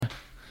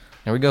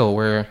There we go.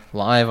 We're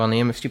live on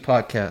the MSG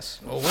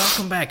podcast. Well,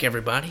 welcome back,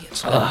 everybody.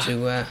 It's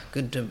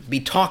good to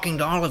be talking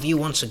to all of you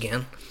once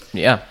again.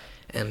 Yeah.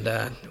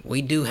 And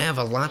we do have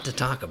a lot to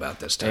talk about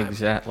this time.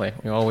 Exactly.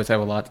 We always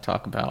have a lot to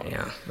talk about.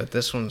 Yeah, but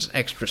this one's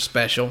extra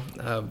special.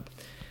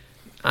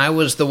 I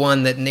was the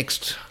one that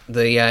nixed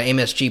the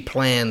MSG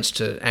plans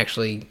to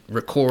actually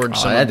record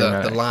some of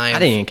the live. I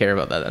didn't even care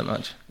about that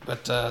much.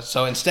 But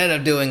so instead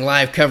of doing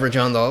live coverage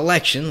on the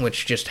election,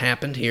 which just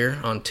happened here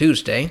on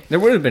Tuesday. There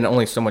would have been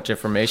only so much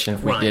information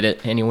if we did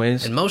it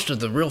anyways. And most of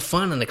the real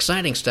fun and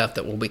exciting stuff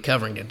that we'll be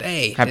covering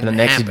today happened the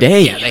next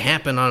day. Yeah, they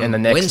happen on and the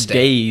next Wednesday.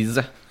 Days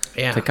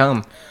to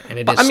come. And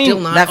it is still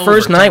not over. That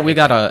first night we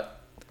got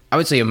I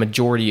would say a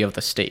majority of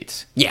the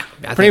states. Yeah,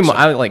 pretty much.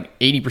 So. Like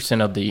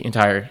 80% of the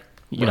entire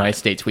United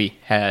States we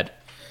had,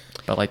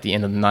 but like the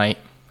end of the night.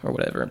 Or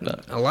whatever.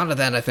 But a lot of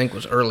that, I think,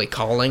 was early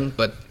calling,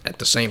 but at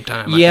the same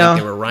time, I think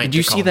they were right. Did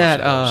you see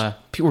that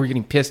people were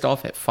getting pissed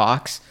off at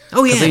Fox?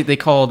 Oh, yeah. They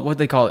called, what did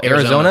they call it?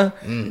 Arizona?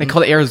 Mm-hmm. They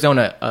called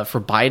Arizona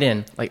for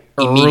Biden, like,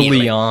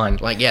 early on.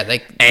 Like, yeah, they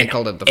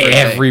called it the first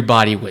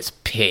everybody was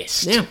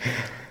pissed. Yeah.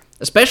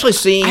 Especially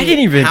seeing I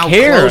didn't even how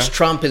care. Close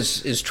Trump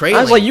is trailing.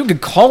 I was like, you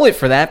could call it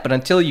for that, but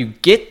until you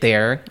get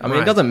there, I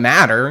mean, it doesn't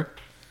matter.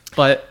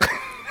 But...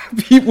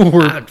 people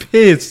were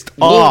pissed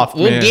off.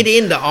 We'll get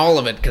into all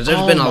of it because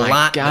there's been a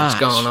lot that's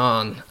gone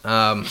on.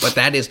 But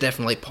that is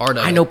definitely part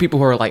of it. I know people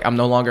who are like, I'm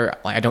no longer,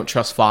 like, I don't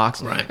trust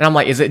Fox. Right. And I'm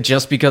like, is it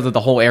just because of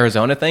the whole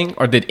Arizona thing?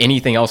 Or did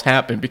anything else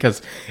happen?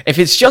 Because if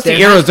it's just the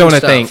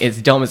Arizona thing,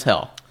 it's dumb as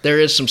hell. There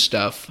is some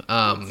stuff.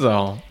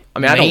 So, I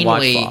mean, I don't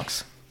watch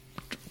Fox.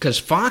 Because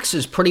Fox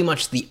is pretty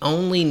much the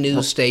only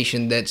news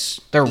station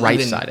that's... They're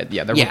right-sided.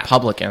 Yeah, they're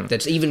Republican.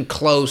 That's even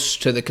close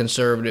to the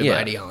conservative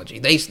ideology.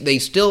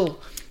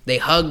 They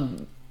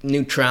hug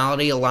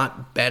neutrality a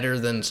lot better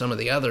than some of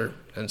the other,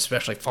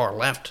 especially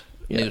far-left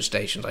news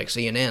stations like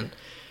CNN.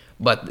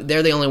 But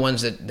they're the only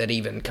ones that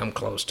even come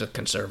close to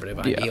conservative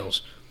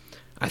ideals.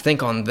 I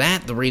think on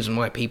that, the reason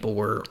why people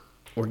were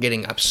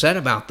getting upset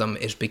about them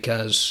is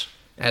because,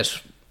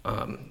 as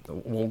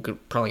we're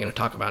probably going to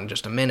talk about in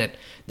just a minute,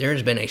 there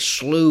has been a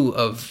slew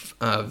of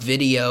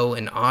video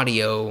and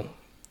audio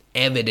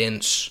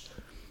evidence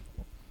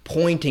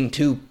pointing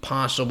to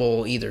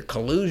possible either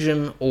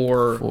collusion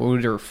or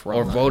voter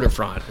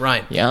fraud.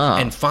 Right. Yeah.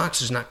 And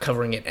Fox is not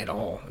covering it at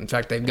all. In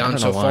fact, they've gone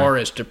so far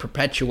as to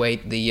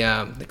perpetuate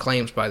the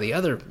claims by the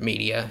other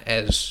media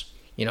as,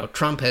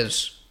 Trump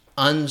has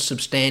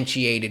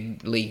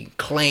unsubstantiatedly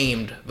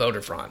claimed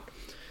voter fraud.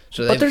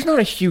 So but there's not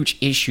a huge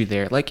issue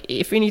there. Like,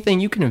 if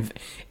anything,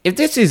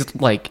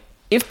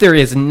 if there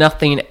is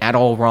nothing at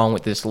all wrong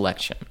with this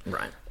election.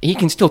 Right. He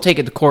can still take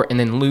it to court and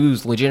then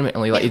lose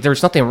legitimately. Like,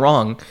 there's nothing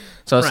wrong.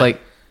 So it's like,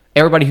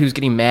 everybody who's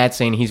getting mad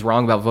saying he's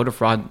wrong about voter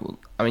fraud,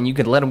 I mean, you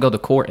could let him go to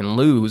court and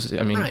lose.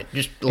 I mean,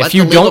 just if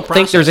you don't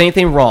think there's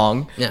anything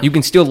wrong, you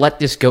can still let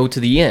this go to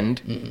the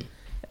end.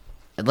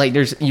 Mm-hmm. Like,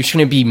 you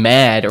shouldn't be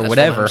mad or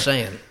whatever. That's what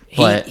I'm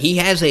saying. He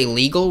has a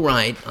legal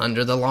right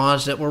under the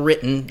laws that were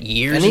written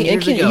years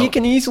ago. He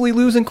can easily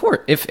lose in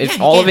court if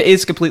all of it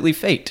is completely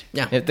faked.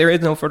 Yeah. If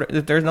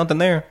there's nothing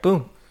there,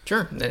 boom.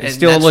 Sure. It's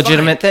still a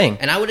legitimate thing.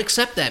 And I would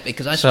accept that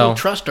because I still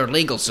trust our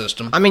legal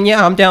system. I mean,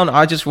 yeah, I'm down.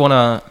 I just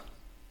want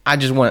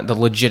the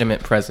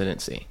legitimate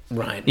presidency.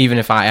 Right. Even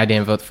if I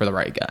didn't vote for the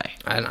right guy.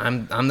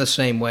 And I'm the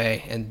same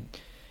way. And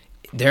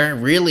there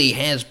really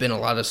has been a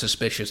lot of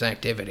suspicious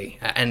activity.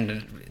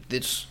 And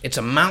it's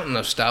a mountain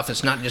of stuff.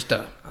 It's not just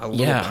a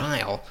little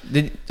pile.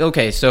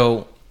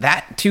 So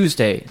that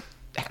Tuesday,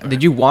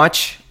 did you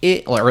watch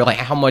it? Or like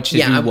how much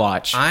did you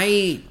watch?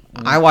 I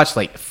watched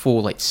like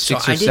full 6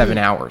 or 7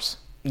 hours.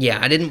 Yeah,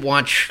 I didn't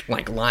watch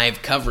like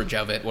live coverage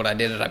of it. What I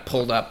did is I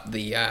pulled up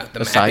the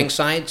mapping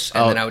sites,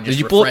 and then I would just.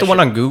 Did you pull up the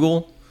one on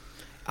Google?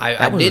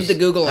 I did the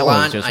Google a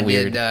lot. I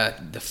weird.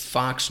 did the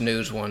Fox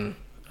News one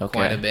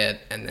quite a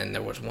bit, and then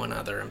there was one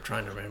other. I'm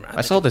trying to remember.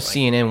 I saw the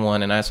CNN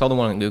one, and I saw the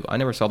one on Google. I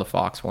never saw the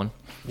Fox one.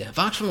 Yeah,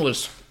 Fox one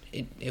was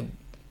it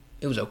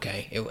was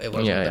okay. It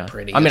wasn't the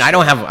prettiest. I mean, I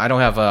don't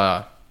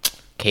have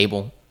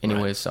cable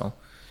anyways, so.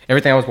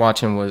 Everything I was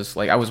watching was,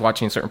 like, I was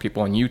watching certain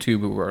people on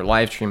YouTube who were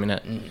live streaming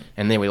it,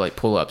 and they would, like,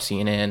 pull up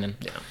CNN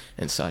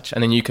and such.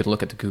 And then you could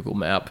look at the Google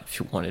map if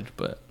you wanted,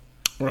 but...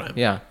 Right.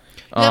 Yeah.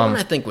 That one,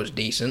 I think, was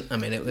decent. I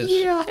mean, it was...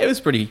 Yeah, it was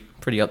pretty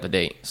up to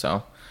date,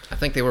 so... I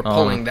think they were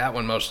pulling that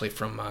one mostly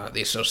from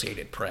the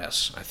Associated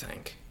Press, I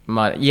think.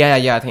 Yeah,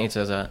 I think it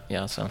says that.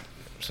 Yeah, so...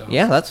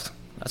 Yeah, that's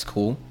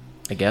cool,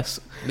 I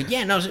guess. But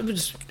yeah, no,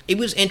 it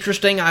was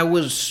interesting.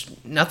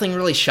 Nothing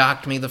really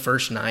shocked me the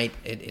first night.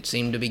 It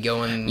seemed to be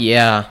going.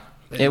 Yeah,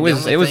 it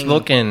was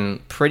looking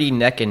pretty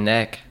neck and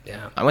neck.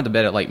 Yeah, I went to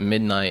bed at like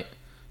midnight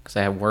because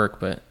I had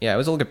work, but yeah, it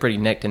was looking pretty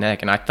neck to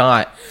neck. And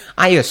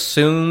I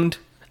assumed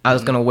I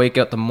was gonna wake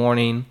up the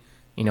morning,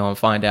 and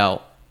find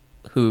out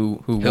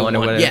who won or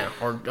whatever. Yeah,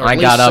 or I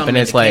got up and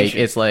it's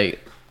like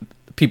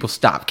people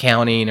stopped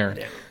counting or.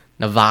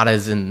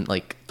 Nevada's in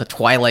like the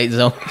twilight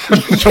zone.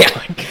 Yeah.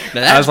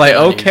 I was like,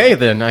 okay,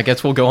 then I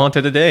guess we'll go on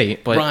to the day.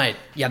 But right.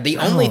 Yeah, the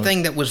only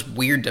thing that was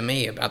weird to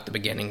me about the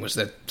beginning was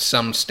that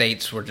some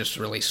states were just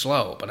really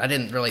slow, but I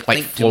didn't really like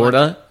think Florida.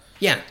 Too much.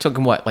 Yeah. Took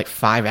them what, like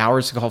 5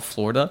 hours to call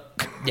Florida?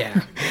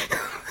 Yeah.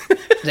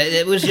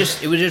 It was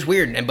just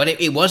weird, but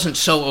it wasn't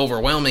so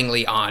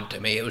overwhelmingly odd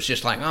to me. It was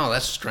just like, oh,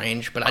 that's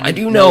strange, but I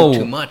didn't know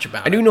too much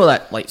about it. I do know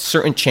that like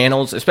certain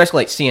channels, especially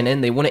like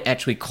CNN, they wouldn't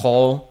actually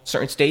call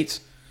certain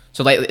states.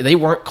 So they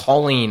weren't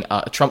calling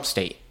a Trump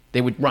state.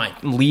 They would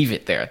leave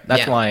it there.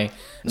 That's why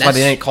they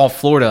didn't call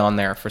Florida on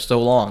there for so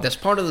long. That's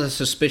part of the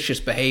suspicious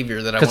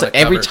behavior that I want to cover.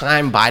 Because every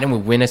time Biden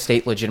would win a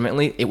state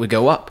legitimately, it would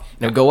go up,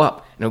 and it would go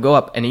up, and it would go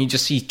up, and you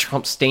just see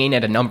Trump staying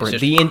at a number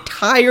the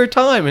entire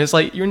time. And it's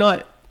like you're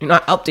not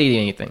updating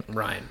anything.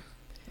 Right.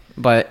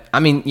 But I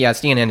mean, yeah,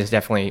 CNN is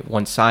definitely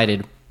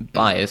one-sided,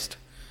 biased,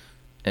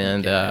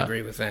 and I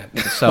agree with that.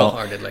 So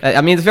wholeheartedly. I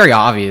mean, it's very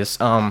obvious.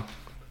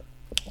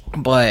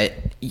 But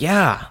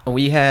yeah,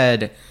 we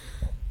had.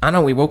 I don't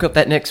know. We woke up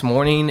that next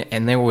morning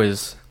and there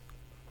was.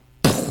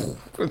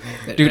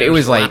 Dude, it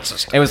was like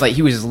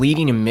he was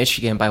leading in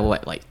Michigan by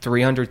what, like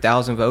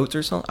 300,000 votes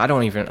or something. I don't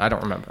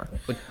remember.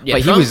 But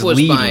Trump he was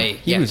leading. By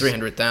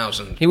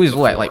 300,000. He was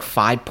what, like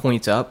 5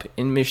 points up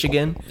in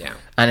Michigan. Yeah.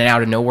 And then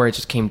out of nowhere, it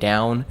just came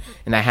down,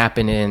 and that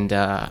happened in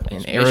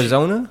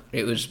Arizona.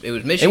 It was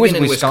Michigan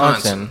and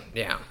Wisconsin.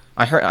 Yeah.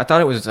 I thought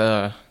it was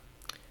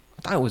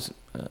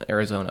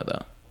Arizona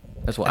though.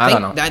 That's what I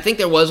don't know. I think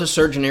there was a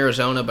surge in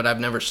Arizona, but I've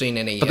never seen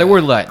any. But there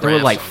were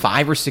like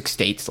 5 or 6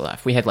 states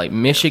left. We had like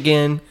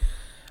Michigan,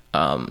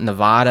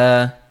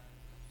 Nevada,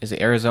 is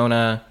it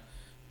Arizona,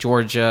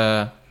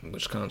 Georgia,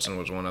 Wisconsin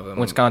was one of them.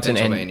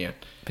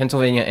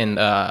 Pennsylvania, and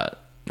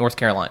North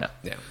Carolina.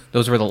 Yeah,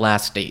 those were the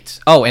last states.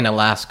 Oh, and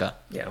Alaska.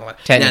 Yeah,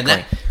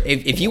 technically.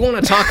 If you want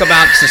to talk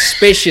about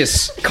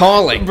suspicious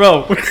calling,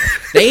 bro,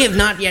 they have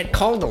not yet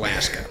called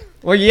Alaska.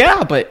 Well,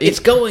 yeah, but it's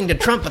going to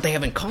Trump, but they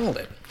haven't called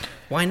it.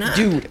 Why not,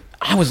 dude?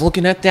 I was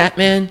looking at that,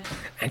 man,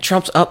 and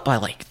Trump's up by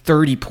like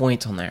 30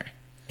 points on there.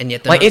 And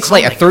yet it's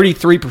like a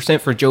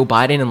 33% for Joe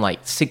Biden and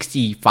like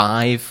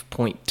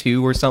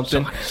 65.2 or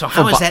something. So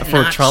how is that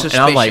for Trump? Suspicious?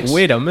 And I'm like,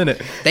 wait a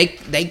minute.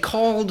 They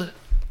called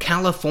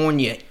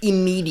California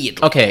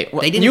immediately. Okay,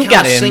 well, they didn't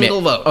count a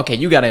single vote. Okay,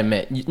 you got to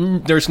admit,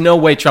 there's no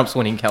way Trump's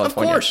winning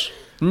California. Of course.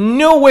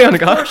 No way on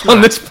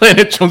this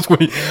planet Trump's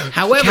winning.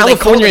 However,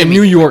 California and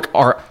New York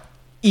are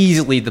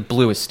easily the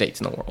bluest states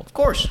in the world. Of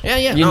course. Yeah.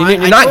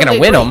 You're not going to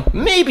win them.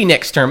 Maybe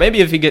next term.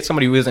 Maybe if you get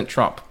somebody who isn't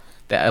Trump,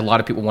 that a lot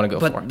of people want to go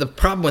for. But the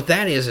problem with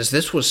that is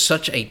this was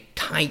such a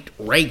tight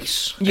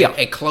race,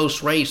 a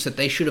close race, that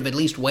they should have at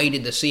least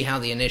waited to see how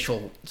the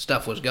initial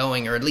stuff was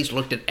going, or at least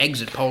looked at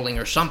exit polling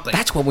or something.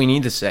 That's what we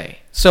need to say.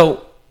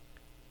 So,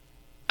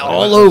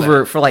 all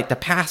over for like the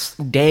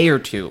past day or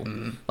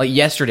two, like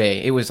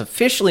yesterday, it was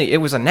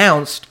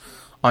announced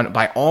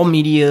by all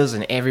medias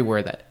and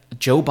everywhere that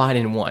Joe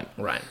Biden won.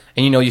 Right.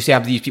 And you see how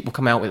these people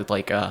come out with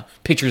like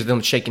pictures of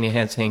them shaking their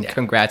hands saying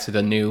congrats to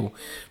the new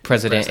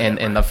president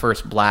and the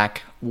first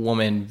black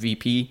woman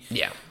VP.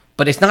 Yeah.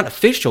 But it's not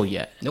official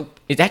yet. Nope.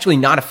 It's actually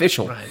not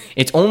official. Right.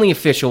 It's only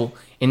official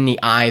in the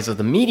eyes of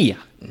the media.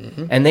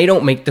 Mm-hmm. And they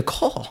don't make the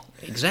call.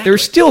 Exactly. They're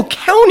still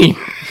counting.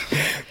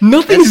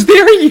 Nothing's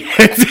there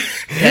yet.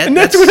 And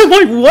that's when I'm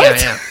like,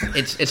 what? Yeah.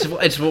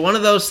 It's one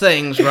of those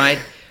things, right?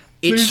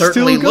 It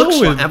certainly looks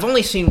like. I've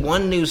only seen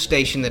one news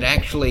station that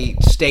actually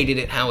stated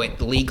it how it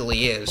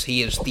legally is.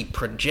 He is the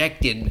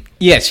projected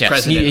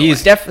president. He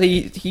is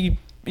definitely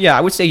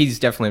I would say he's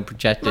definitely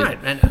projected. Right,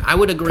 and I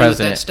would agree with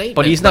that statement.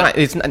 But he's not.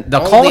 It's not.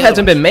 The call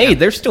hasn't been made.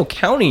 They're still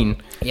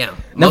counting. Yeah,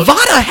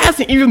 Nevada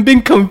hasn't even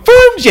been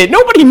confirmed yet.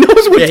 Nobody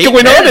knows what's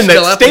going on in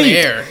that state. In the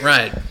air.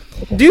 Right,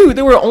 dude.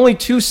 There were only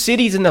 2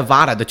 cities in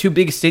Nevada, the 2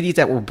 biggest cities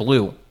that were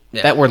blue,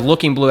 that were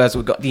looking blue as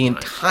we go. The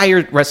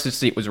entire rest of the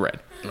state was red.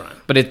 Right.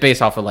 But it's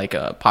based off of like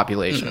a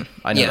population.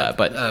 Mm-hmm. I know that,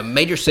 but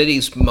major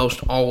cities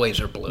most always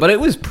are blue. But it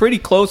was pretty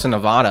close in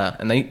Nevada,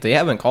 and they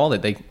haven't called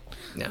it.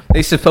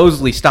 They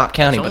supposedly stopped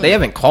counting, but they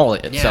haven't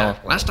called it. Yeah.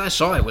 So last I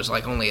saw it was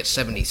like only at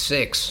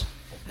 76,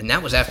 and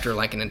that was after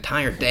like an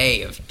entire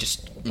day of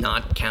just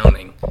not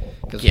counting.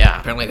 Because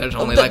apparently there's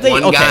only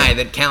one guy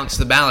that counts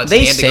the ballots.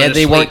 They said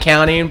they weren't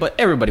counting, but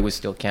everybody was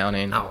still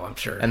counting. Oh, I'm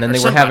sure. And then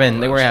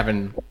they were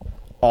having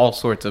all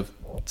sorts of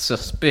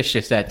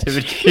suspicious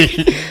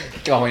activity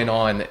going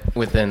on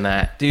within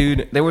that.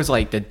 Dude, there was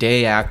like the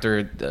day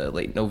after the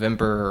late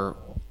November,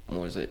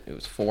 what was it? It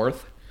was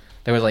 4th.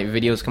 There was like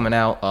videos coming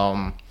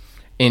out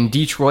in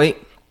Detroit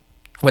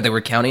where they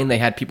were counting. They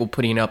had people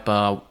putting up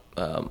like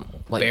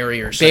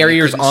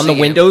barriers on the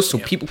windows so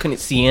people couldn't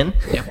see in.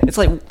 Yeah. It's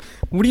like,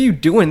 what are you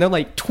doing? They're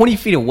like 20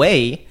 feet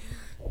away.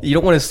 You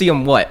don't want to see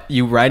them, what?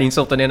 You writing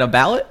something in a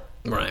ballot?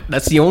 Right.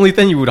 That's the only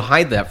thing you would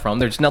hide that from.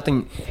 There's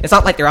nothing. It's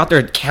not like they're out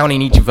there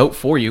counting each vote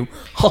for you.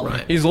 Oh,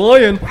 right. He's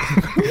lying.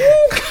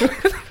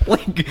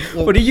 Like,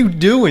 what are you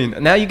doing?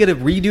 Now you got to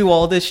redo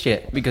all this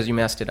shit because you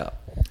messed it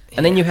up.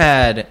 And then you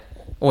had,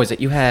 what was it?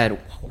 You had,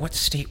 what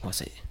state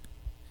was it?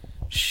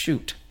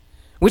 Shoot.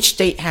 Which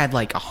state had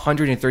like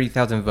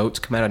 130,000 votes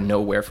come out of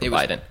nowhere for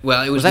Biden?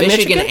 Well, it was that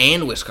Michigan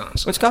and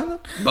Wisconsin. Wisconsin?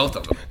 Both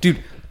of them.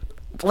 Dude,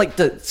 like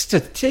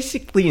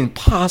statistically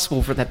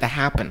impossible for that to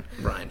happen.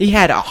 Right. He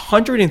had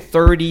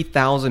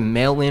 130,000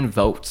 mail-in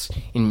votes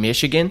in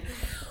Michigan.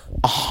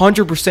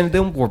 100% of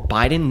them were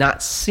Biden.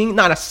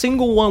 Not a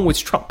single one was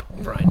Trump.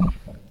 Right.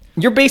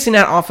 You're basing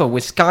that off of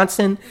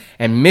Wisconsin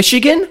and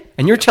Michigan,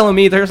 and you're telling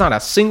me there's not a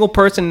single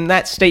person in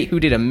that state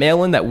who did a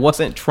mail-in that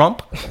wasn't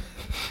Trump?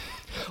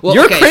 Well,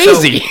 you're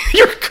crazy. So,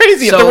 you're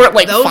crazy. If there were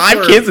like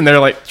 5 kids and they're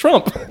like,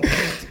 Trump.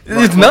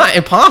 It's not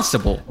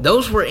impossible.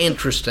 Those were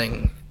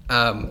interesting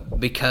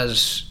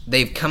because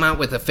they've come out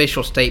with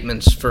official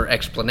statements for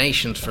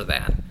explanations for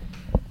that.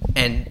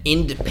 And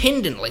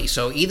independently,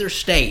 so either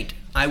state,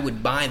 I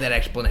would buy that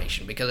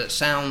explanation because it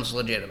sounds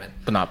legitimate.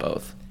 But not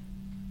both.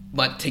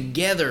 But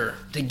together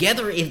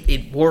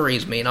it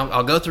worries me, and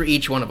I'll go through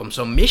each one of them.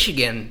 So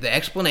Michigan, the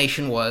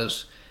explanation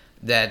was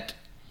that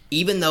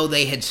even though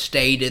they had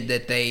stated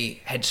that they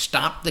had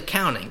stopped the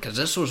counting, because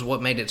this was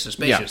what made it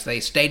suspicious. Yeah.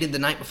 They stated the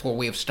night before,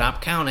 we have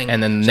stopped counting.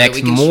 And then the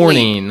next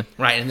morning... Sleep.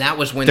 Right, and that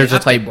was when there's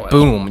just like,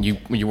 boom,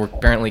 you were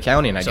apparently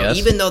counting, I guess. So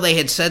even though they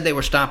had said they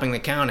were stopping the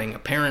counting,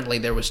 apparently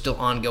there was still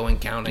ongoing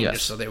counting,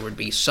 just so there would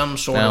be some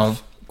sort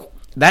of...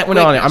 That went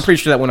on. I'm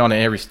pretty sure that went on in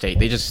every state.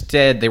 They just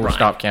said they were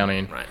stopped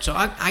counting. Right. So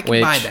I can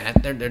buy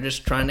that. They're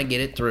just trying to get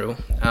it through.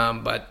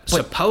 But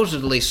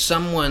supposedly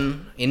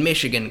someone in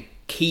Michigan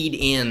keyed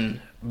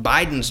in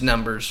Biden's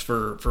numbers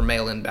for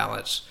mail-in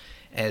ballots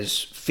as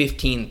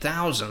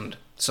 15,000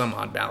 some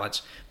odd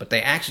ballots, but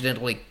they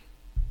accidentally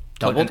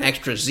put an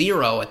extra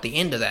zero at the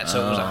end of that,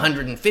 so it was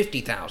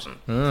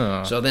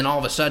 150,000. So then all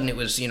of a sudden it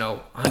was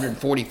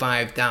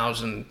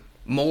 145,000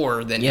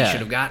 more than he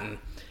should have gotten.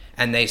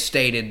 And they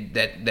stated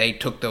that they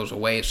took those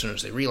away as soon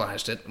as they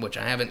realized it, which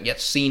I haven't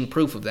yet seen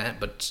proof of that,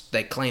 but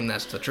they claim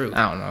that's the truth.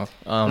 I don't know.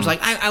 I was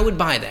like, I would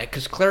buy that,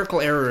 because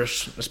clerical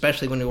errors,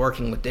 especially when you're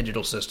working with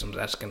digital systems,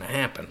 that's going to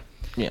happen.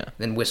 Yeah.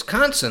 Then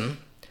Wisconsin,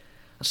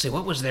 let's see,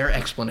 what was their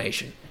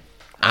explanation?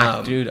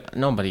 Dude,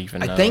 nobody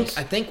even knows.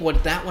 I think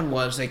what that one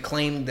was, they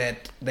claimed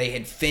that they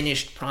had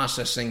finished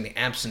processing the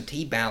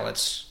absentee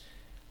ballots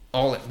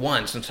all at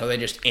once, and so they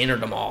just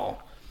entered them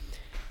all.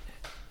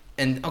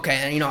 And,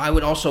 okay, I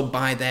would also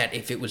buy that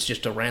if it was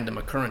just a random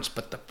occurrence.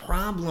 But the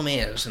problem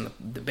is, and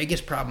the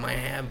biggest problem I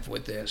have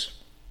with this,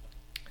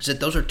 is that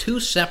those are two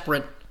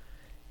separate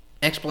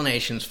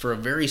explanations for a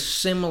very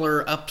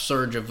similar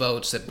upsurge of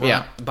votes that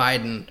brought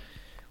Biden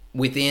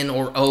within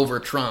or over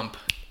Trump,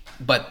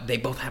 but they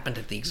both happened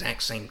at the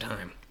exact same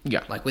time.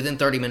 Yeah. Like within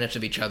 30 minutes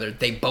of each other,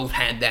 they both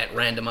had that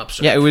random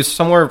upsurge. Yeah, it was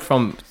somewhere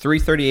from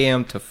 3:30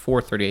 a.m. to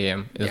 4:30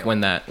 a.m. is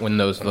when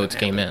those votes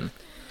came in.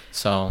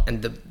 So,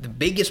 and the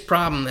biggest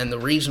problem, and the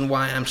reason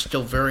why I'm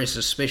still very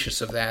suspicious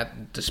of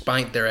that,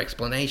 despite their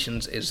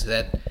explanations, is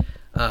that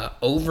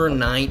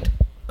overnight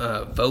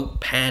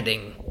vote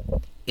padding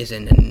is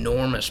an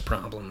enormous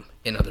problem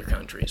in other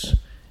countries.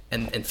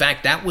 And in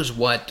fact, that was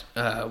what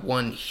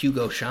won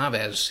Hugo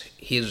Chavez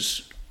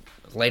his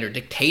later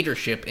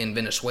dictatorship in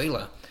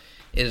Venezuela,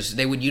 is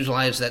they would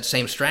utilize that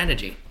same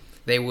strategy.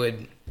 They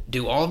would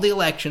do all the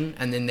election,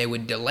 and then they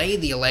would delay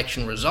the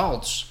election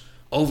results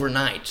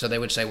overnight. So they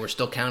would say, we're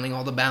still counting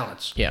all the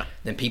ballots. Yeah.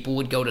 Then people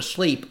would go to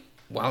sleep.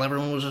 While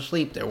everyone was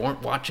asleep, they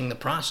weren't watching the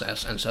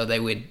process, and so they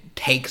would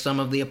take some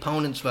of the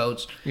opponents'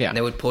 votes, and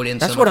they would put in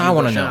some of Hugo Chavez. That's what I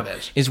want to know,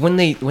 is when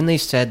they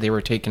said they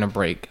were taking a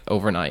break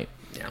overnight,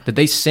 did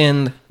they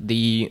send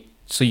the...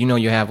 So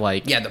you have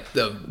like... Yeah,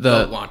 the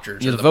vote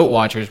watchers. Yeah, the vote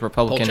watchers,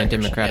 Republican and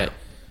Democratic. Yeah.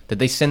 Did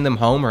they send them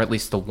home, or at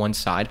least the one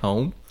side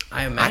home?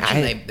 I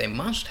imagine they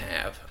must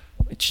have.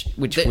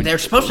 They're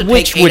supposed to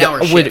take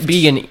 8-hour shifts. Would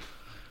be an...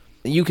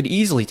 You could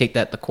easily take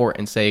that to court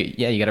and say,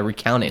 you got to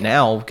recount it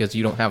now because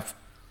you don't have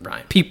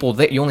people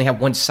that you only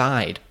have one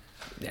side.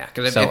 Yeah,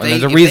 because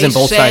there's a reason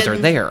both sides are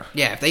there.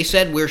 Yeah, if they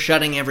said we're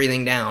shutting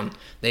everything down,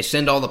 they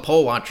send all the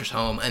poll watchers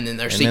home, and then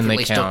they're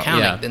secretly still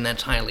counting. Then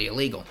that's highly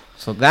illegal.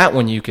 So that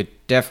one you could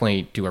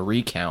definitely do a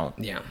recount.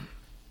 Yeah,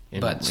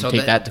 and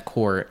take that to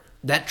court.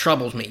 That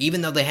troubles me,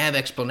 even though they have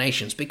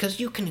explanations, because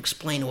you can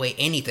explain away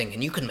anything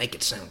and you can make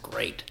it sound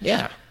great.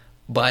 Yeah,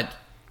 but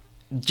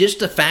just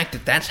the fact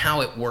that that's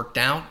how it worked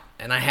out.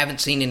 And I haven't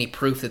seen any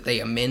proof that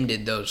they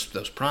amended those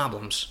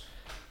problems.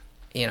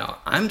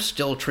 I'm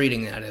still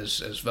treating that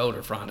as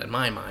voter fraud in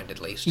my mind,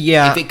 at least.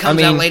 Yeah, if it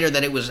comes out later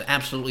that it was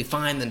absolutely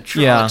fine, then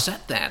sure, I'll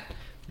accept that.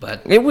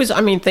 But it was.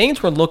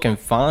 Things were looking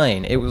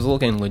fine. It was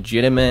looking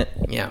legitimate.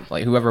 Yeah,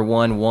 like whoever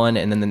won,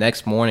 and then the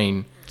next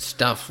morning,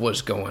 stuff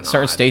was going on.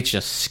 Certain states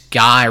just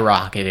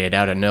skyrocketed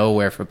out of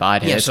nowhere for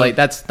Biden. Yeah, it's like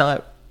that's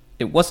not.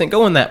 It wasn't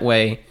going that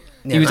way.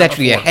 Yeah, he was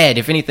actually ahead.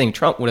 If anything,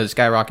 Trump would have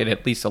skyrocketed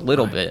at least a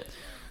little bit.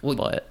 Well,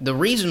 but the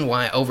reason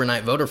why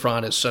overnight voter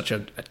fraud is such a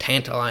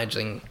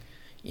tantalizing,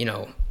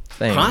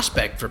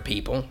 prospect for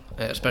people,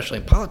 especially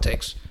in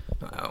politics,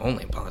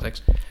 only in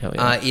politics,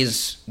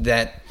 is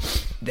that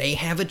they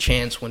have a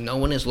chance when no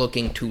one is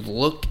looking to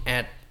look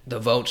at the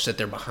votes that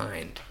they're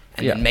behind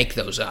and then make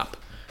those up.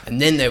 And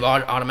then they've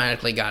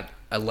automatically got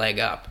a leg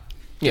up.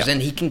 Because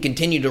then he can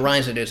continue to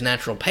rise at his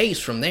natural pace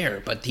from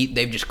there, but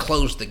they've just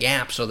closed the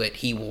gap so that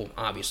he will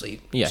obviously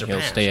surpass.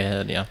 He'll stay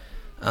ahead, yeah.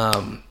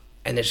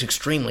 And it's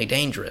extremely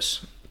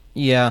dangerous.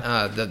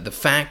 Yeah. The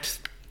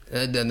fact,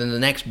 the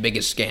next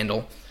biggest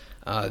scandal,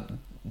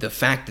 the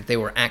fact that they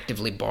were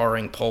actively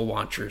barring poll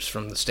watchers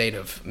from the state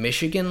of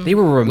Michigan, they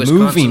were removing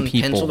Wisconsin,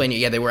 people. Pennsylvania.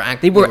 Yeah, they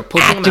were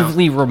pushing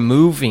actively them out.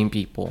 removing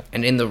people.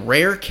 And in the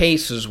rare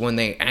cases when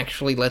they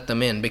actually let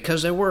them in,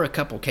 because there were a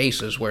couple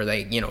cases where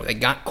they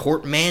got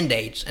court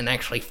mandates and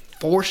actually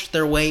forced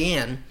their way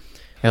in.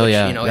 Hell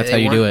yeah, that's how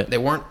you do it. They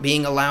weren't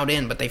being allowed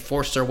in, but they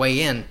forced their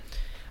way in.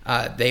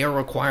 They are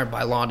required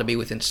by law to be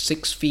within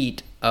 6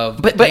 feet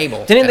of the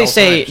table. Didn't they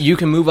say you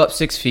can move up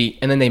 6 feet,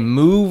 and then they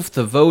move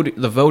the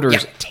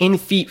voters 10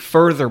 feet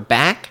further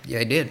back? Yeah,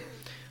 they did.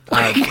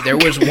 There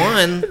was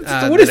one.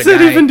 What does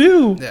that even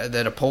do?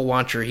 That a poll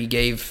watcher, he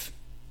gave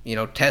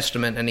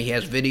testament, and he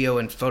has video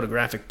and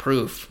photographic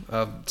proof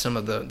of some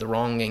of the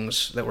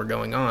wrongings that were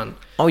going on.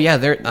 Oh yeah,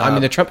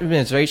 the Trump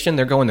administration,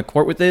 they're going to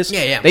court with this.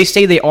 Yeah. They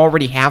say they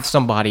already have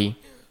somebody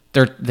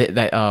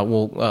that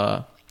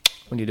will.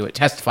 When you do it,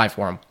 testify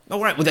for them. Oh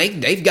right, well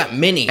they've got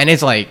many, and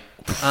it's like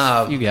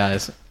you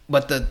guys.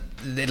 But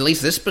at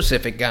least this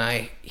specific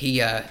guy,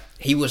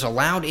 he was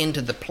allowed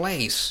into the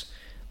place,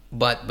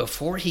 but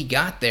before he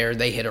got there,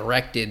 they had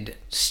erected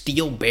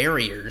steel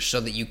barriers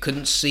so that you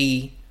couldn't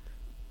see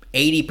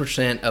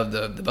 80% of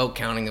the vote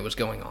counting that was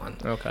going on.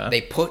 Okay.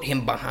 They put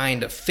him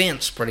behind a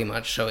fence pretty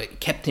much, so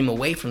it kept him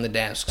away from the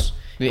desks.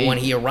 And when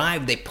he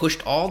arrived, they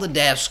pushed all the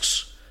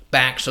desks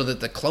back so that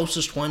the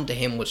closest one to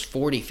him was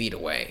 40 feet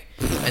away,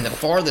 and the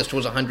farthest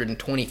was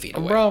 120 feet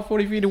away. Bro,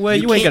 40 feet away,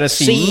 you ain't gonna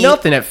see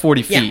nothing at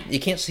 40 feet. Yeah, you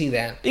can't see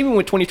that. Even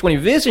with 20/20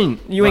 vision,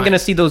 you ain't gonna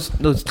see those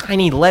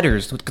tiny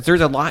letters, because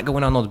there's a lot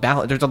going on those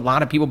ballots. There's a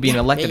lot of people being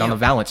elected on the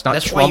ballots, not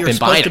That's Trump and Biden. That's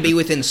why you're supposed to be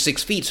within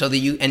 6 feet, so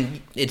that and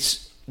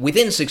it's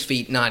within 6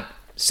 feet, not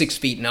 6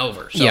 feet and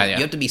over. So you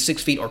have to be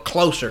 6 feet or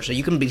closer, so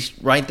you can be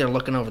right there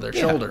looking over their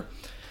shoulder.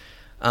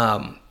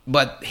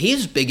 But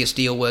his biggest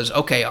deal was,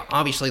 okay,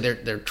 obviously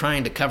they're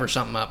trying to cover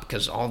something up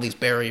because all these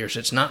barriers,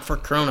 it's not for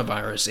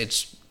coronavirus,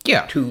 it's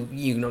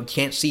to,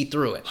 can't see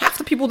through it. Half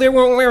the people there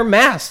weren't wearing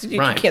masks. You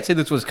can't say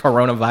this was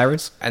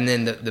coronavirus. And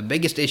then the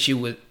biggest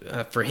issue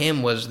for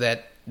him was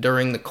that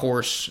during the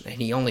course, and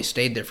he only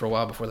stayed there for a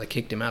while before they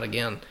kicked him out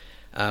again,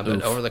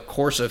 but over the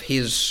course of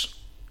his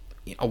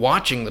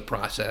watching the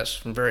process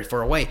from very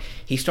far away,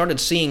 he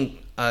started seeing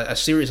a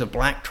series of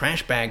black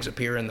trash bags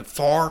appear in the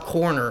far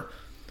corner.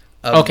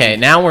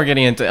 Now we're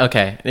getting into...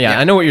 Okay, yeah,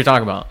 I know what you're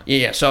talking about.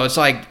 Yeah, so it's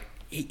like,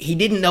 he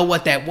didn't know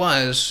what that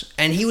was,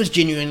 and he was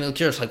genuinely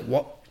curious, like,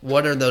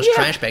 what are those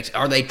trash bags?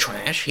 Are they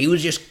trash? He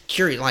was just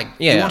curious,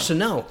 he wants to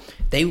know.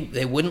 They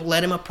wouldn't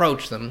let him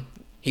approach them.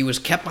 He was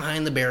kept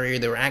behind the barrier.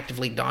 They were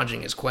actively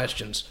dodging his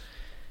questions.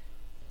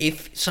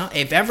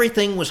 If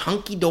everything was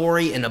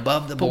hunky-dory and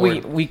above the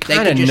board, we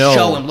they could just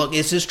show him, look,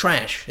 this is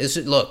trash.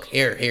 Look,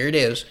 here it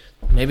is.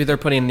 Maybe they're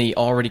putting the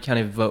already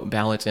counted vote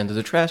ballots into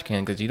the trash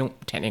can because you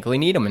don't technically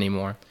need them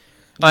anymore.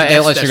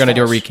 Unless you're going to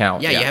do a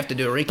recount. Yeah, you have to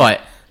do a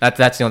recount. But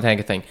that's the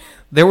only thing.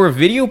 There were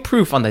video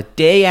proof on the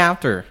day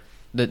after,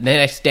 the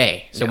next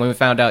day. So when we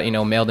found out,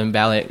 mailed-in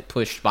ballot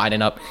pushed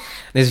Biden up,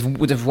 this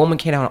woman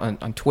came out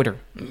on Twitter.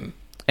 Mm-hmm.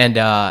 And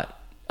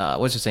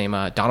what's his name?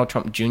 Donald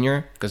Trump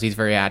Jr., because he's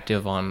very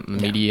active on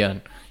the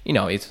media.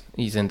 And,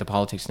 he's into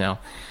politics now.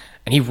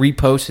 And he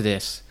reposted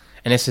this.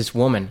 And it's this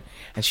woman.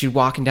 And she's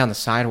walking down the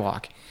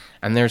sidewalk.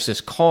 And there's this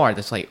car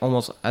that's like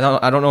almost,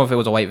 I don't know if it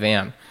was a white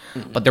van,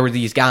 but there were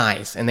these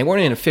guys, and they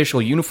weren't in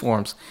official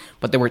uniforms,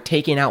 but they were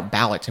taking out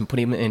ballots and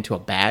putting them into a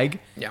bag.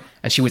 Yeah.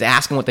 And she was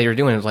asking what they were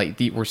doing. It was like,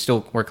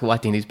 we're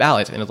collecting these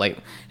ballots. And it was like,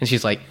 and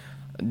she's like,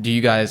 are you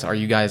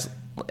guys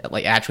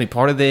like actually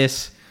part of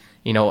this?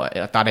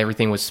 I thought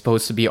everything was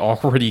supposed to be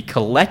already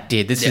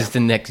collected. This is the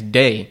next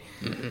day.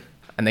 Mm-hmm.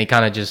 And they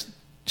kind of just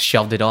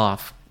shoved it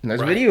off. And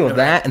there's video of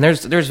that, and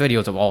there's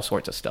videos of all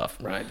sorts of stuff.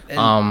 Right.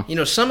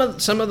 And, some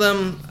of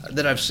them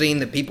that I've seen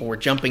that people were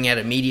jumping at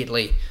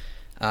immediately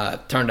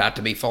turned out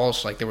to be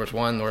false. Like there was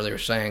one where they were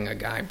saying a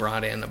guy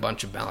brought in a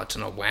bunch of ballots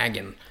in a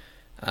wagon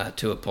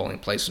to a polling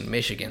place in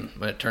Michigan,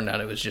 but it turned out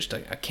it was just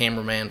a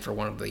cameraman for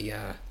one of the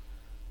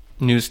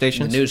news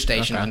stations.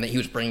 And he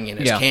was bringing in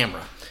his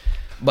camera.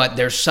 But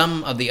there's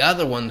some of the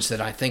other ones that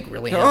I think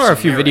really there are a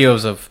few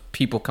videos of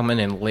people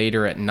coming in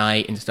later at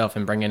night and stuff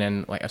and bringing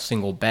in like a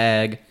single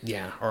bag.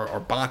 Yeah,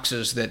 or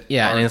boxes that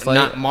and it's like,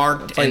 not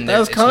marked. It's like,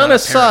 that's kind of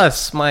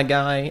sus, my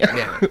guy.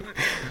 Yeah.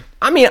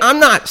 I mean,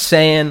 I'm not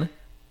saying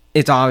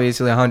it's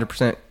obviously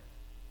 100%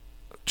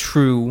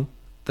 true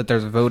that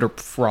there's voter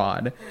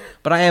fraud,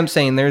 but I am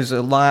saying there's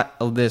a lot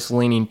of this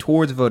leaning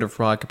towards voter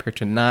fraud compared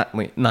to not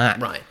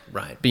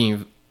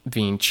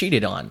being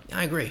cheated on.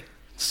 I agree.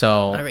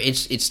 So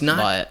it's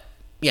not.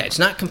 It's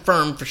not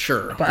confirmed for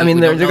sure. But I mean,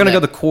 they're going to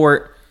go to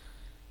court.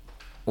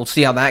 We'll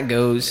see how that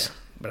goes. Yeah.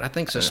 But I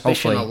think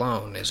suspicion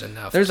alone is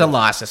enough. There's a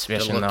lot of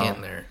suspicion to look though.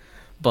 In there.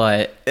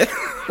 But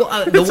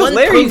the one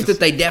proof that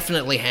they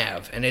definitely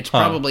have, and it's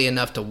probably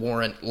enough to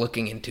warrant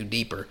looking into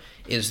deeper,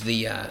 is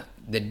the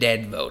the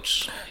dead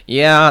votes.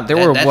 Yeah,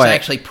 That's what?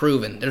 actually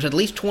proven. There's at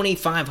least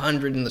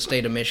 2,500 in the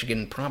state of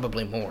Michigan,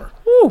 probably more.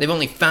 Woo. They've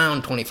only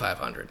found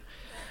 2,500.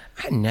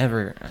 I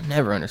never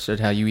understood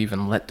how you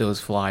even let those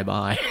fly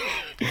by.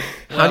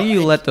 How do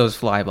you let those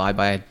fly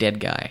by a dead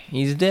guy?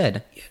 He's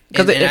dead.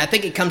 And I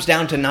think it comes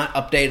down to not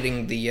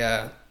updating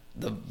the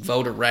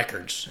voter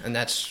records, and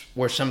that's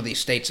where some of these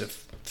states have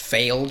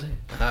failed.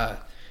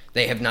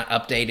 They have not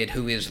updated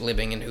who is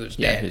living and who's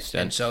dead. Who's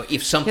dead. And so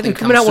if something they're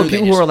comes coming out through, with they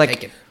people who are just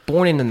take like it.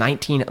 born in the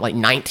 1900,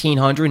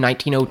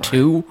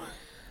 1902.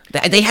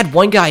 Right. They had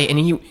one guy, and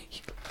he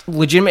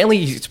legitimately,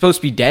 he's supposed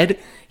to be dead.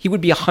 He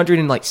would be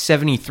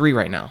 173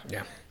 right now.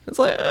 Yeah. It's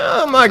like,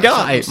 oh my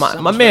guy,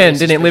 my man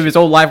didn't live his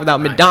whole life without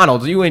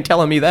McDonald's. You ain't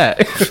telling me that.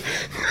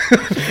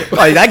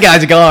 Like, that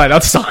guy's gone. I'm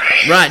sorry.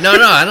 Right? No,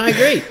 and I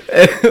agree.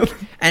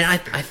 And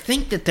I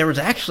think that there was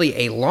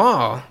actually a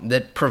law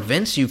that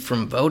prevents you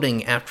from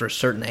voting after a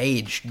certain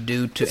age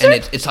due to,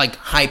 it's like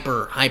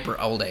hyper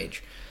old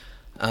age.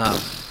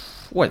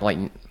 What, like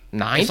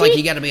 90? It's like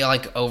you got to be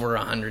like over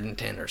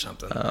 110 or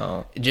something.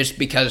 Oh. Just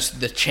because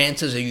the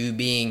chances of you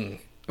being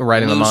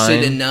right in the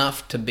lucid mind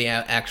enough to be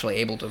actually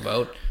able to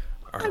vote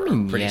are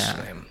pretty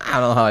slim. I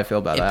don't know how I feel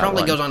about that. It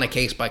probably one. goes on a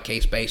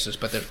case-by-case basis,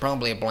 but there's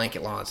probably a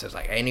blanket law that says,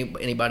 like,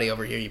 anybody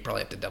over here, you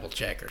probably have to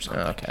double-check or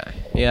something. Okay.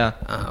 Yeah.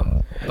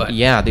 But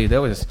yeah, dude,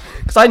 that was...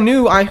 Because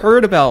I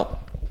heard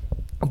about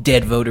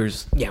dead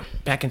voters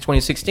back in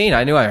 2016.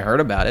 I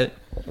heard about it.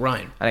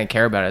 Right. I didn't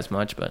care about it as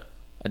much, but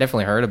I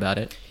definitely heard about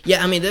it.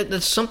 Yeah, I mean,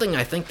 that's something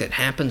I think that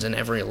happens in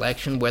every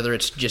election, whether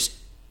it's just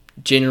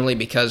generally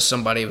because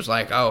somebody was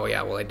like, oh,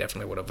 yeah, well, they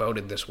definitely would have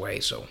voted this way,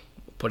 so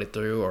put it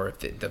through, or if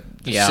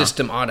the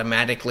system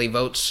automatically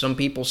votes some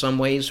people some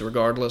ways,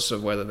 regardless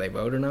of whether they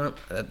vote or not.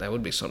 That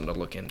would be something to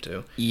look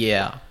into.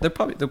 Yeah, they'll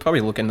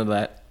probably look into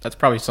that. That's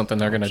probably something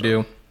they're going to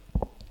do.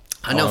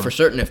 I know for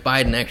certain if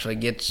Biden actually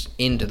gets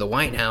into the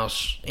White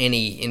House,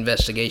 any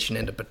investigation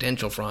into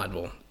potential fraud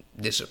will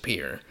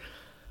disappear.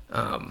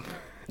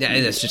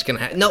 Yeah, that's just going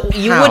to happen. No,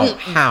 you wouldn't.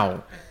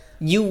 How?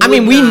 You. I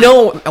mean, we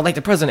know, like,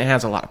 the president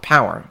has a lot of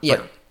power. Yeah.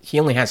 But he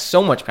only has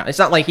so much power. It's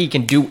not like he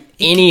can do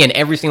any and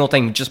every single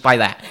thing just by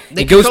that.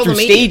 They It goes control through the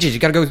media. stages. You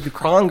got to go through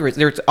Congress.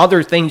 There's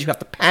other things you have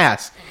to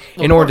pass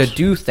in order to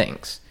do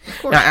things.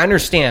 Now, I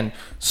understand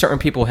certain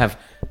people have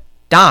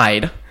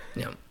died.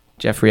 Yeah.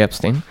 Jeffrey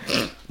Epstein,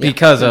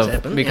 because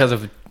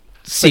of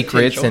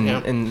secrets,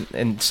 Potential,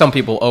 and some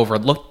people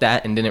overlooked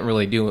that and didn't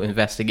really do an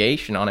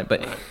investigation on it.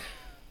 But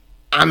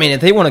I mean,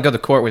 if they want to go to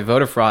court with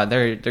voter fraud,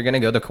 they're going to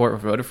go to court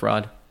with voter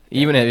fraud.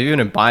 Even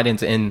if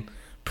Biden's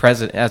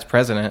as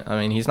president, I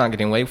mean, he's not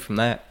getting away from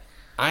that.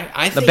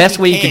 I think the best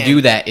way you can could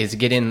do that is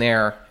get in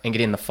there and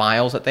get in the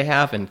files that they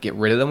have and get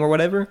rid of them or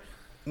whatever.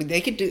 I mean,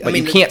 they could do. But I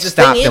mean, you can't the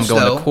stop thing them is,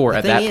 going though, to court the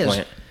at that thing is,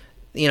 point.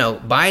 You know,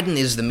 Biden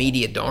is the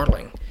media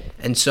darling.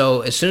 And so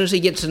as soon as he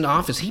gets into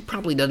office, he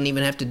probably doesn't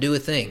even have to do a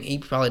thing. He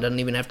probably doesn't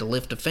even have to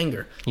lift a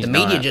finger. The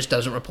media just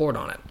doesn't report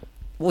on it.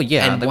 Well,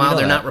 yeah. And while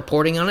they're not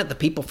reporting on it, the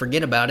people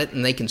forget about it,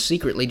 and they can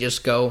secretly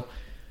just go,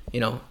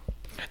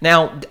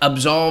 now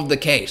absolve the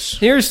case.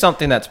 Here's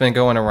something that's been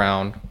going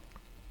around,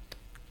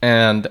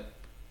 and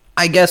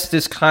I guess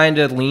this kind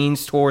of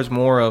leans towards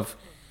more of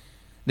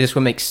this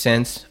would make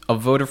sense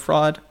of voter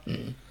fraud.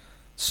 Mm.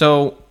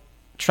 So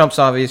Trump's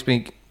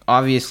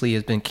obviously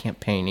has been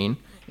campaigning.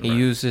 He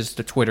uses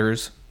the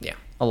Twitters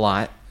a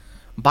lot.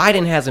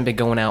 Biden hasn't been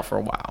going out for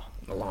a while.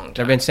 A long time.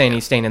 They've been saying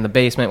he's staying in the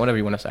basement, whatever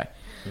you want to say.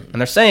 Mm-hmm. And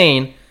they're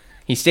saying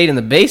he stayed in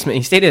the basement.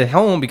 He stayed at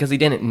home because he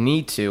didn't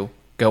need to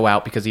go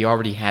out because he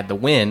already had the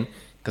win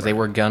because they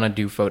were going to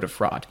do voter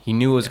fraud. He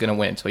knew it was going to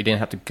win, so he didn't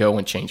have to go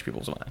and change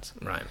people's minds.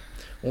 Right.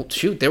 Well,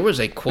 shoot, there was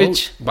a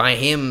quote by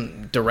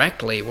him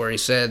directly where he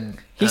said...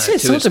 He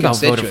said something about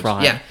voter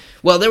fraud. Yeah.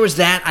 Well, there was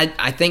that.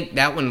 I think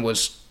that one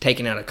was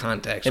taken out of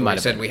context. It might he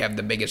have said been. we have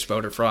the biggest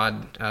voter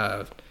fraud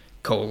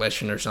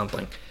coalition or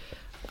something.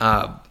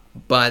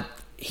 But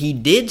he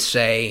did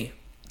say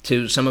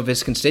to some of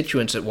his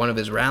constituents at one of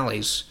his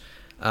rallies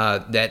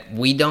that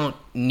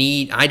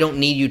I don't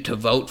need you to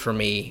vote for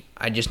me.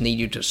 I just need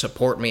you to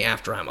support me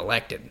after I'm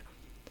elected.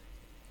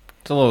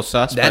 It's a little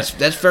sus. That's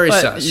very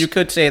sus. You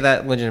could say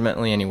that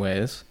legitimately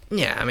anyways.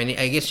 Yeah, I mean,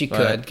 I guess you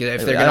could, cause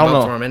if they're going to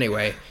vote for him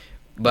anyway.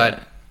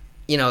 But,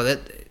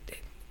 that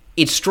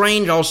it's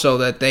strange also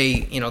that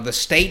they, the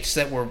states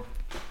that were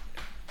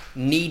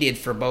needed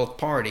for both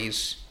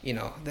parties,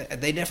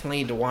 they definitely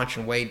need to watch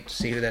and wait to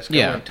see who that's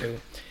going to.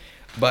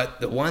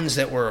 But the ones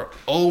that were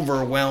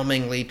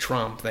overwhelmingly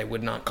Trump, they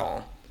would not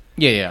call.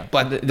 Yeah.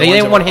 But they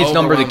didn't want his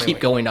number to keep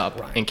going up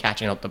and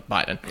catching up to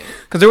Biden.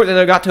 Because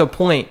they got to a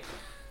point,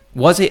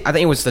 I think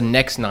it was the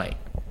next night,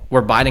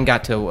 where Biden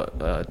got to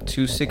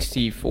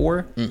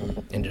 264.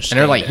 Mm-hmm. And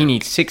they're like, he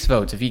needs 6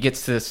 votes. If he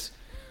gets this,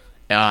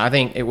 I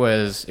think it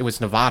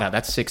was Nevada.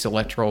 That's 6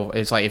 electoral.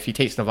 It's like if he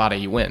takes Nevada,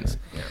 he wins.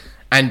 Yeah.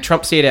 And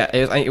Trump said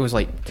it was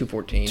like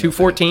 214.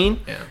 214,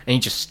 yeah. And he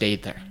just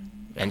stayed there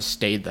and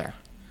stayed there.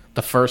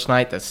 The first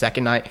night, the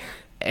second night,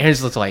 and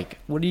it's just like,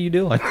 what are you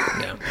doing?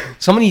 Yeah.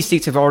 Some of these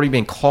states have already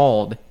been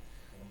called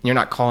You're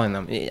not calling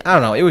them. I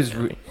don't know. It was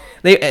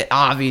they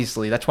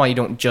obviously that's why you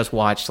don't just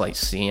watch like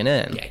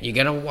CNN. Yeah, you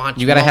gotta watch.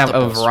 You gotta have a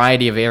multiples.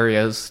 variety of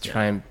areas to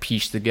try and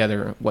piece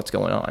together what's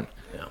going on.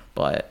 Yeah.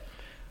 But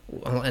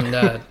Well,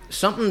 and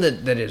something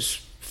that is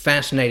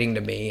fascinating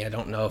to me. I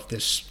don't know if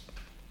this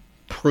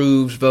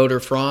proves voter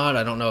fraud.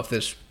 I don't know if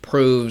this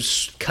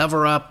proves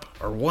cover up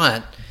or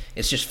what.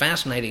 It's just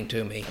fascinating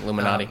to me.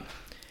 Illuminati.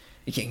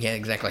 Yeah,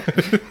 exactly.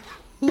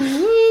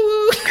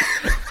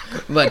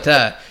 But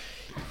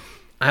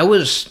I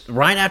was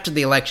right after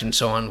the election,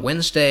 so on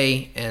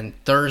Wednesday and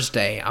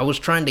Thursday, I was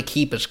trying to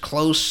keep as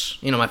close,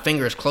 my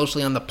finger as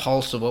closely on the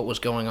pulse of what was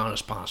going on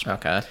as possible.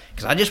 okay.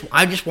 Because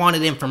I just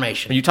wanted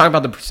information. Are you talking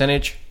about the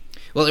percentage?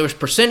 Well, there was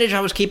percentage I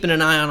was keeping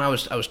an eye on. I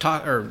was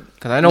talking or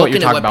 'Cause I know what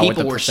looking you're at talking about with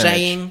people the were percentage.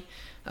 saying,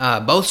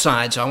 both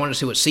sides. So I wanted to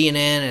see what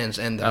CNN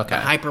and the Okay.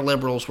 hyper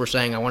liberals were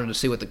saying. I wanted to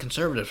see what the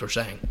conservatives were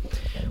saying.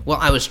 Well,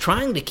 I was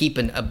trying to keep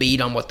a beat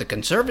on what the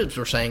conservatives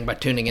were saying by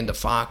tuning into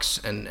Fox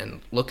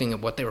and looking at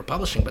what they were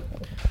publishing, but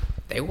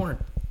they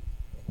weren't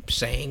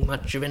saying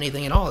much of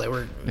anything at all. They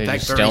were, in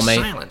fact, just very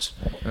stalemate?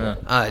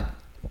 silent.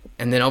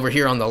 And then over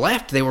here on the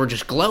left, they were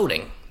just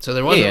gloating. So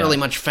there wasn't Yeah. really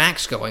much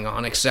facts going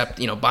on, except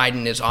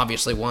Biden has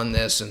obviously won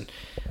this, and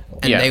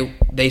Yeah.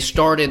 they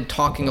started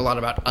talking a lot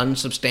about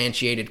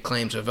unsubstantiated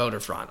claims of voter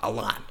fraud, a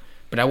lot.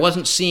 But I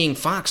wasn't seeing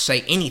Fox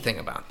say anything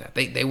about that.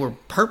 They were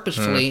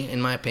purposefully,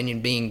 in my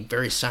opinion, being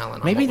very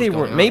silent. Maybe on what they was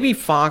were. going on. Maybe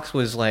Fox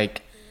was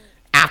like,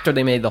 after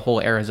they made the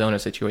whole Arizona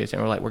situation,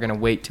 we're like, we're gonna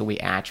wait till we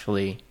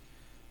actually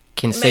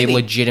can say Maybe.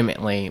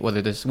 legitimately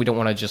whether this. We don't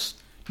want to just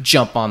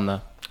jump on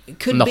the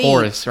could the be.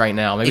 horse right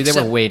now. Maybe they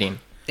Except- were waiting.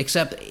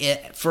 Except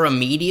for a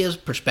media's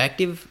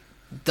perspective,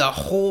 the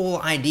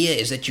whole idea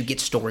is that you get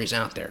stories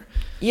out there.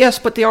 Yes,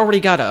 but they already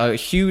got a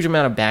huge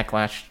amount of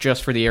backlash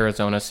just for the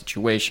Arizona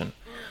situation.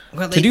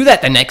 Well, To do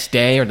that the next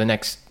day or the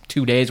next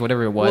 2 days,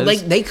 whatever it was, well,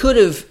 they could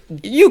have.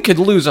 you could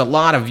lose a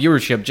lot of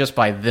viewership just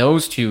by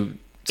those two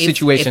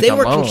situations If they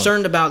were alone.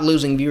 concerned about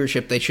losing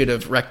viewership, they should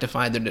have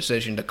rectified their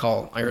decision to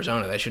call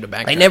Arizona. They should have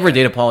backtracked. They never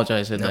did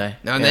apologize, did they?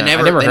 No, Yeah, they I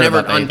never heard they never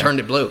about that either. unturned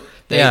it blue.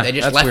 They just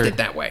that's left weird. it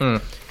that way.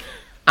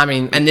 I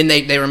mean, And then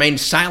they remained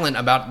silent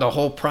about the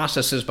whole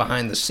processes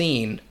behind the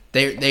scene.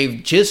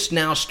 They've just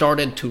now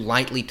started to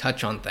lightly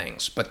touch on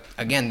things, but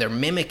again, they're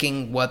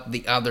mimicking what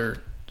the other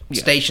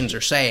stations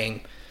are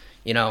saying,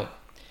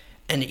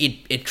 and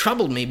it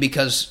troubled me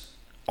because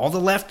all the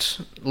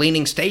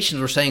left-leaning stations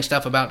were saying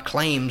stuff about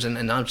claims and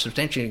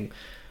unsubstantiating,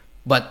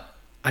 but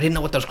I didn't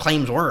know what those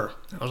claims were.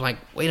 I was like,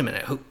 wait a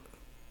minute,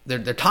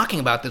 they're talking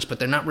about this, but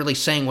they're not really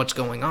saying what's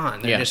going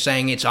on. They're just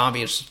saying it's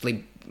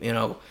obviously,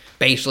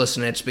 baseless,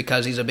 and it's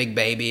because he's a big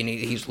baby and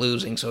he's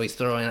losing, so he's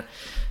throwing it.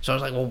 So I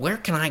was like, well, where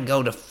can I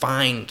go to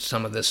find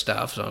some of this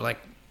stuff? So I was like,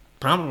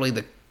 probably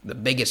the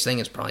biggest thing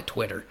is probably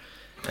Twitter.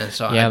 And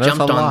so I there's jumped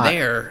a on lot.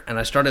 there, and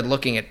I started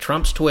looking at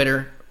Trump's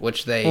Twitter,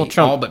 which they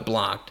Trump- all but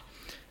blocked.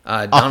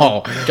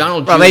 Donald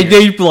Bro, Jr.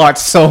 they blocked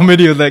so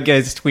many of that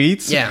guy's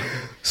tweets. Yeah.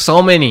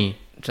 So many.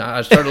 So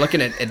I started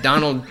looking at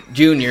Donald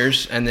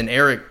Jr.'s and then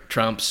Eric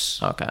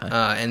Trump's. Okay.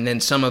 And then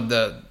some of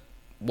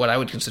what I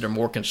would consider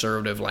more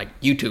conservative, like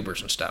YouTubers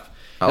and stuff.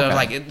 So I was Okay.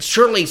 like, it's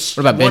surely What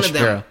about Ben one of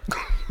them.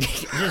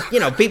 Shapiro?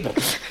 Just, people.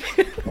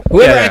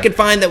 Whoever Yeah. I could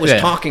find that was Yeah.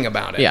 talking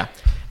about it. Yeah.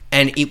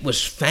 And it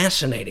was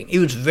fascinating. It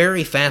was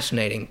very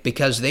fascinating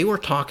because they were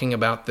talking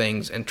about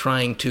things and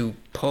trying to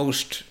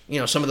post,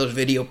 some of those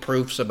video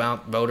proofs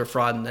about voter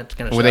fraud and that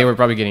kind of Well, stuff. they were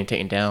probably getting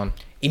taken down.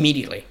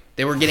 Immediately.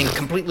 They were getting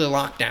completely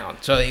locked down.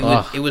 So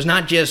Ugh. it was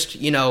not just,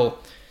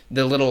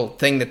 the little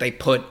thing that they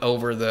put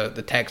over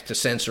the text to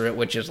censor it,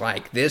 which is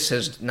like, this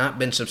has not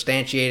been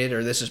substantiated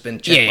or this has been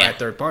checked by a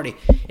third party.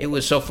 It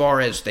was so far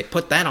as they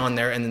put that on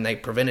there and then they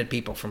prevented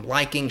people from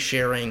liking,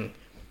 sharing,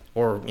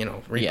 or,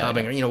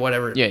 repubbing or,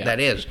 whatever that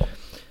is.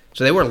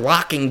 So they were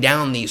locking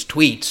down these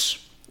tweets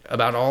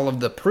about all of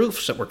the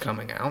proofs that were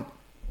coming out.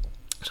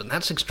 So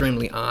that's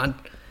extremely odd.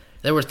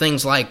 There were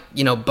things like,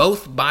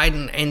 both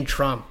Biden and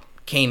Trump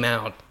came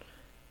out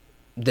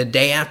the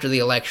day after the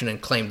election and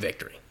claimed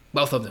victory.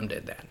 Both of them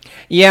did that.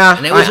 Yeah.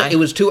 And it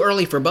was too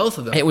early for both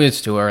of them. It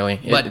was too early.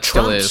 But it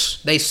still is.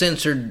 Trump's, they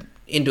censored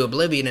into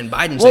oblivion, and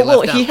Biden's they Well,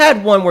 left out. he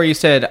had one where he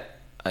said,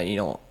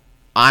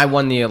 I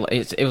won the.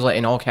 It was like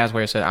in all caps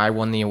where he said, I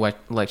won the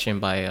election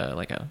by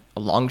like a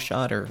long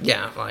shot or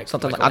like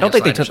something. like I don't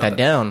think they landslide or took that something.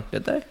 down,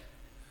 did they?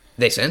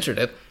 They censored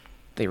it.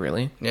 They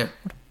really? Yeah.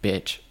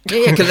 Bitch.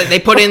 Yeah, because they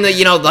put in the,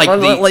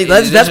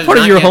 that's this is part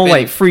of not your yet whole been-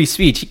 like free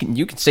speech.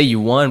 You can say you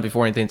won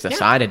before anything's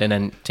decided and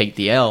then take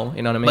the L.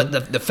 You know what I mean?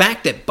 But the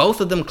fact that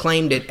both of them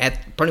claimed it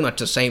at pretty much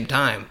the same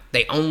time,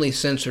 they only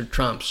censored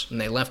Trump's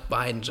and they left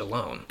Biden's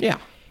alone. yeah.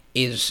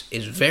 Is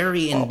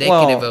very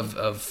indicative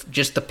of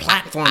just the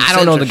platform. I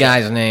don't know the censorship.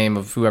 guy's name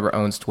of whoever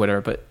owns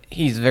Twitter, but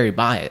he's very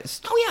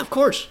biased. Oh yeah, of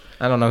course.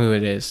 I don't know who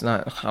it is.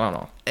 I don't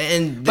know.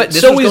 And But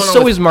this so was is going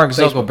on with Mark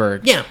Facebook.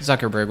 Zuckerberg. Yeah,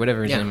 Zuckerberg,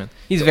 whatever his Yeah. name is.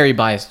 He's very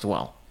biased as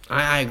well.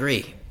 I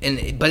agree.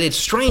 But it's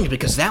strange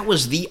because that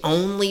was the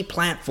only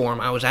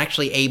platform I was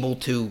actually able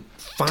to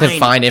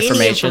find any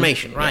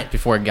information, right,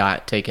 before it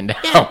got taken down.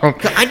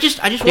 Yeah. I just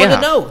want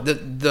to know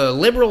the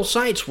liberal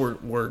sites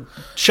were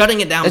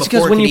shutting it down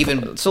before it could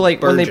even. So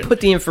like when they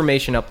put the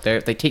information up there,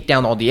 if they take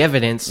down all the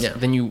evidence,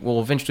 then you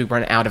will eventually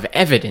run out of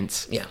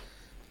evidence. Yeah,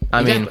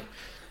 I mean,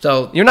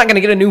 so you're not going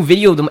to get a new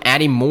video of them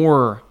adding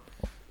more,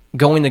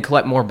 going to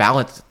collect more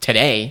ballots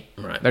today.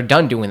 Right. They're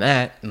done doing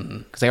that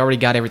because they already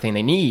got everything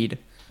they need.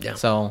 Yeah.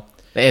 So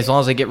as long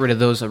as they get rid of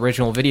those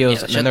original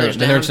videos, then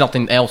there's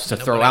nothing else to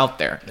throw out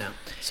there. Yeah.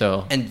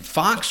 So and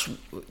Fox,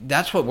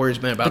 that's what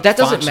worries me about. But that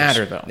doesn't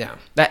matter though. Yeah.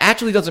 That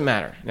actually doesn't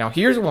matter. Now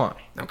here's why.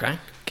 Okay.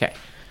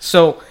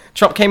 So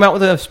Trump came out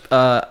with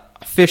an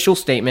official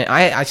statement.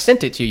 I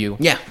sent it to you.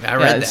 Yeah, I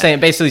read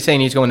that. Basically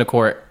saying he's going to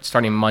court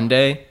starting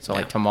Monday, so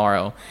like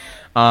tomorrow.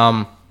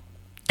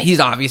 He's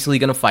obviously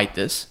going to fight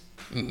this.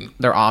 Mm-hmm.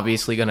 They're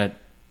obviously going to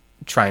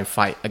try and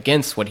fight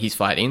against what he's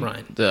fighting,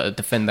 right? To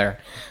defend their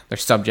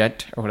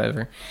subject or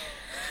whatever.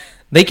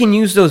 They can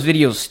use those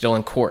videos still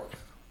in court.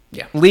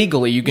 Yeah,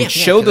 legally, you can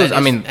show those. I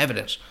mean,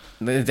 evidence.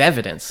 It's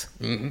evidence.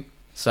 Mm-hmm.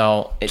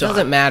 So it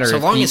doesn't matter. So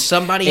long as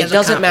somebody has a copy. It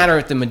doesn't matter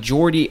if the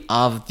majority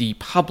of the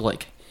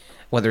public,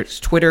 whether it's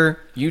Twitter,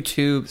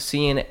 YouTube,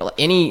 CNN,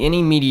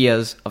 any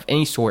medias of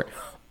any sort,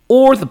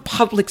 or the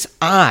public's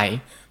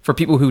eye for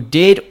people who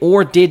did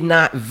or did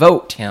not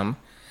vote him,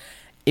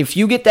 if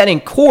you get that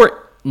in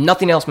court,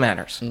 nothing else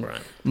matters.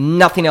 Right.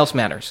 Nothing else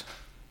matters.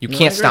 You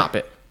can't stop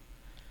it.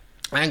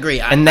 I agree.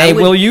 And they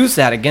will use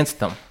that against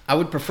them. I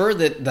would prefer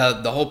that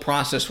the whole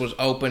process was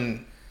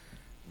open,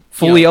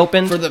 fully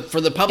open for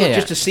the public,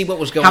 just to see what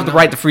was going on. Have the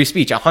right to free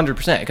speech,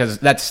 100%, because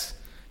that's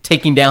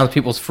taking down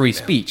people's free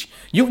speech.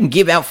 You can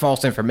give out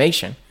false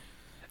information,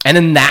 and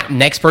then that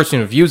next person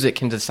who views it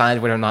can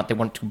decide whether or not they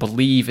want to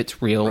believe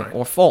it's real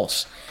or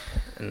false.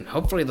 And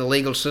hopefully the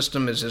legal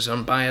system is as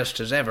unbiased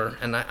as ever,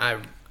 and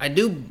I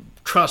do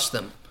trust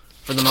them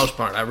for the most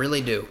part. I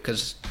really do,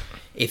 because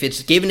if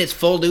it's given its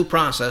full due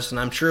process, and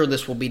I'm sure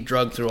this will be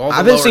drugged through all the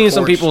I've been seeing courts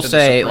some people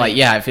say, like,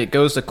 if it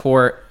goes to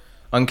court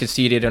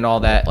unconceded and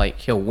all that,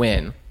 he'll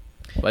win.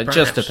 But it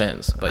just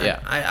depends. But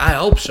I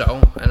hope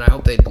so, and I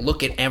hope they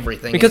look at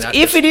everything. Because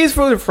if it is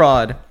voter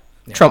fraud,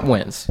 Trump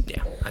wins.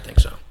 Yeah, I think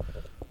so.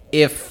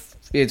 If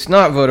it's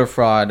not voter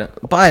fraud,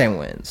 Biden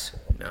wins.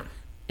 No.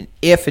 And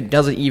if it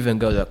doesn't even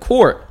go to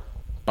court,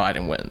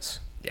 Biden wins.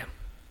 Yeah.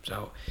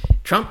 So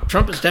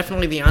Trump is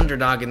definitely the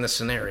underdog in this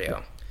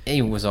scenario.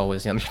 He was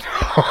always the underdog.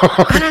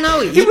 I don't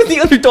know. He was the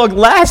underdog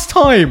last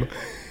time.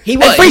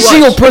 Every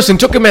single person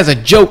took him as a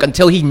joke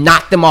until he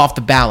knocked them off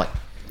the ballot.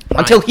 Right.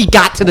 Until he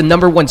got to the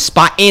 #1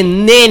 spot,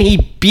 and then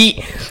he beat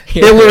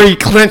Hillary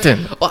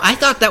Clinton. Well, I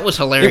thought that was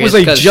hilarious.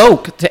 It was a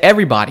joke to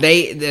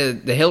everybody.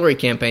 The Hillary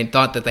campaign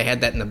thought that they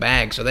had that in the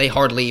bag, so they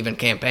hardly even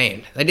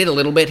campaigned. They did a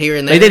little bit here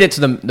and there. They did it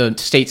to the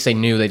states they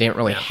knew they didn't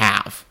really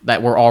have,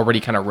 that were already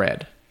kind of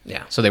red.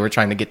 Yeah. So they were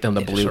trying to get them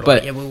the blue.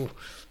 But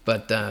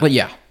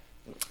yeah.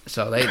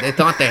 So they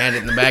thought they had it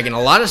in the bag, and a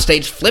lot of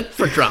states flipped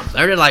for Trump.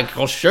 They're like,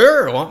 "Well,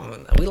 sure,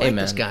 we like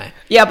this guy."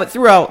 Yeah, but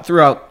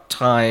throughout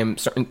time,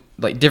 certain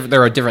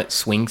there are different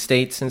swing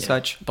states and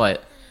such.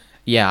 But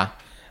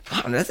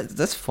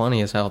that's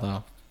funny as hell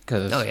though.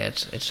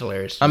 It's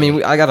hilarious. I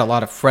mean, I got a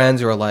lot of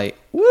friends who are like,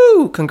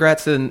 "Woo,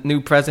 congrats to the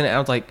new president." I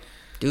was like,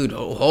 "Dude,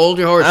 hold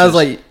your horses." I was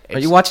like, "Are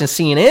you watching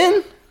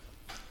CNN?"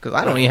 Because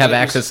I don't even have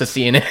access to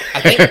CNN.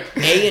 I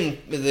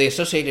think the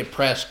Associated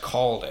Press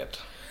called it.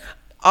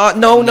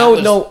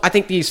 No. I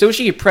think the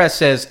Associated Press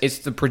says it's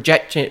the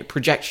projected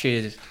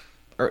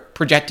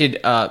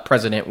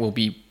president will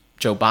be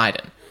Joe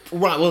Biden.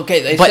 Right. Well,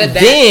 okay. They but said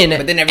then, that.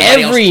 But then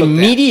every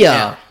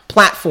media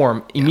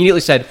platform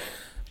immediately said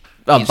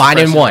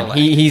Biden won.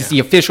 He's the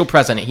official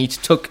president. He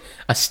took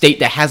a state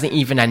that hasn't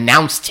even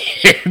announced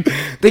it.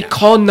 They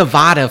called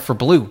Nevada for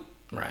blue.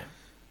 Right.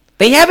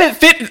 They haven't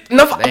fit.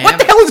 What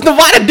the hell is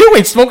Nevada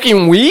doing?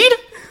 Smoking weed?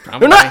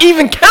 Probably. They're not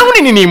even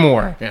counting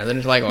anymore. Yeah, they're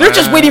just like, they're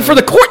just waiting for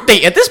the court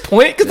date at this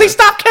point because they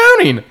stopped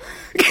counting.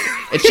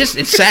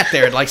 It sat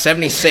there at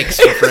 76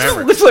 for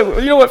forever. It's like,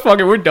 you know what? Fuck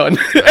it, we're done.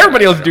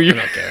 Everybody else do you. I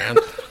don't care.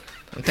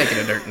 I'm taking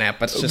a dirt nap.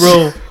 That's just...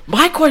 Bro,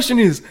 my question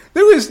is,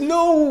 there is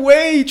no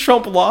way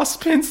Trump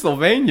lost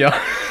Pennsylvania.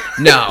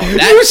 No.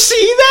 You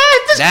see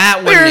that?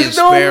 That one is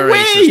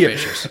very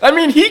suspicious. I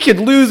mean, he could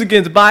lose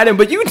against Biden,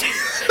 but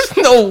there's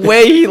no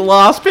way he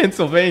lost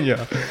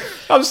Pennsylvania.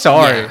 I'm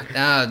sorry.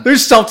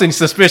 There's something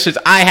suspicious.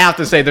 I have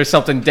to say there's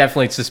something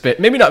definitely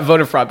suspicious. Maybe not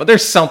voter fraud, but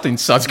there's something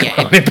sus going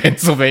on in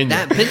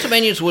Pennsylvania.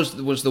 Pennsylvania's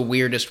was the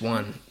weirdest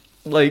one.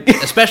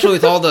 Especially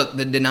with all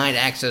the denied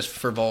access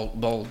for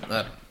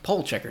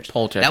poll checkers.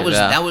 That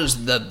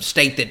was the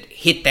state that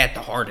hit that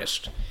the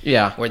hardest.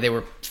 Yeah. Where they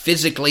were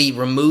physically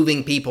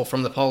removing people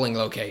from the polling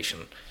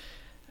location.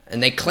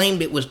 And they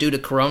claimed it was due to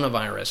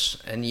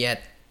coronavirus, and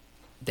yet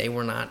they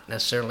were not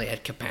necessarily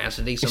at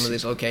capacity, some of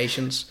these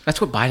locations. That's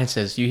what Biden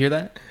says. Do you hear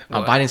that?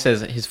 Biden says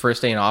his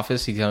first day in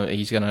office, he's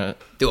gonna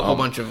do a whole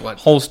bunch of what?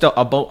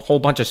 Whole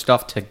bunch of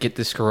stuff to get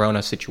this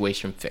corona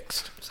situation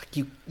fixed. It's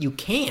like you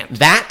can't.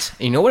 That,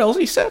 you know what else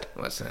he said?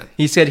 What's that?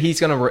 He said he's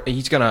gonna what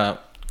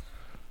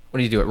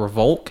do you do it?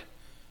 Revoke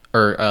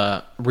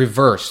or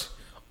reverse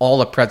all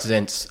the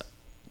president's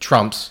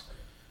Trump's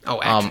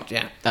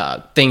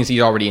things he's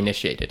already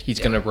initiated. He's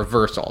going to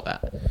reverse all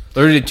that.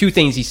 Those are the two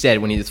things he said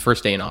when he his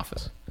first day in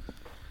office.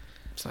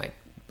 It's like,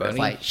 It's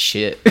like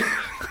shit.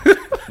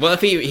 Well,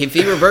 if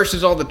he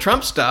reverses all the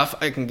Trump stuff,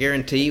 I can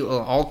guarantee you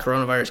all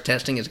coronavirus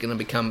testing is going to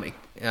become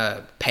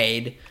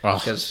paid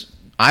because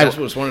that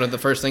was one of the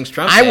first things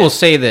Trump said. I will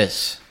say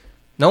this: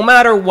 no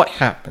matter what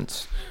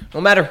happens,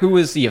 no matter who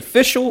is the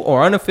official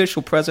or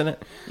unofficial president,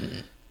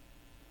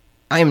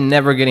 I am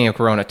never getting a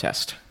corona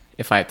test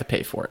if I have to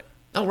pay for it.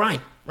 Oh,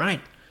 right.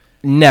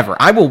 Never.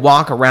 I will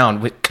walk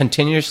around with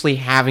continuously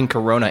having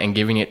corona and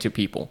giving it to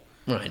people.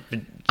 Right.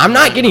 But I'm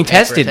not getting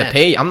tested to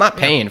pay. I'm not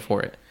paying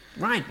for it.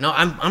 Right. No,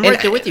 I'm right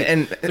there with you.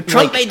 And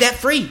Trump made that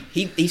free.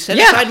 He set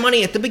aside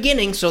money at the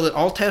beginning so that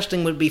all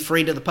testing would be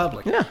free to the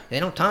public. Yeah. They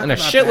don't talk about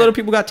that. And a shitload of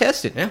people got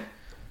tested. Yeah.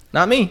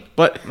 Not me,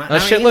 but a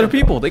shitload of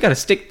people. They got to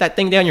stick that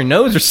thing down your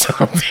nose or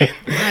something.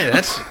 Right.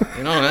 That's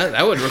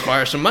that would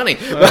require some money.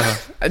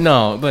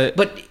 No,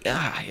 but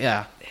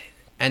yeah.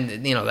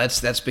 And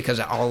that's because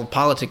all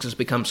politics has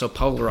become so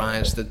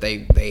polarized that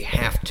they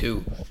have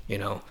to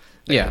in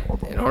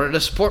order to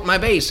support my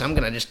base, I'm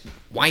gonna just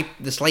wipe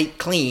the slate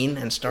clean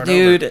and start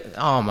over. Dude,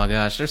 oh my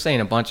gosh, they're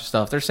saying a bunch of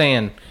stuff. They're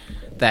saying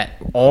that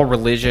all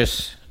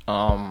religious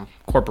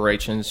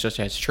corporations, such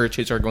as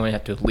churches, are going to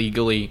have to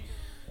legally,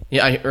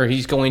 or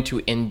he's going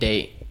to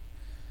indate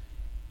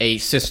a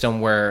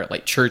system where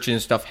like churches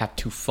and stuff have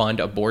to fund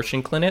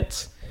abortion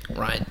clinics,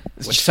 right?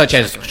 Such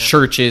as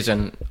churches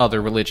and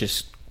other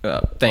religious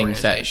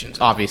things that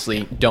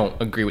obviously don't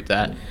agree with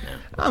that. No.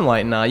 I'm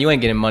like, nah, you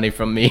ain't getting money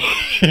from me.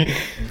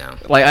 No.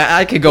 Like,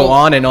 I could go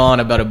on and on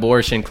about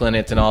abortion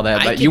clinics and all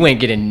that, but you ain't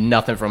getting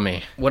nothing from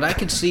me. What I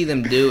could see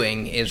them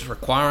doing is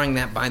requiring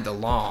that by the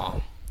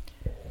law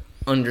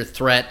under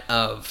threat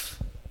of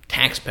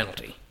tax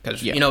penalty.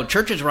 Because,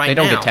 churches they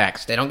don't get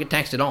taxed. They don't get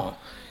taxed at all.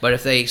 But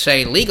if they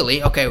say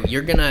legally, okay,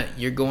 you're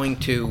going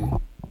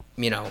to,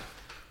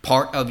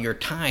 part of your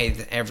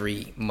tithe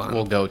every month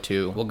will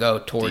go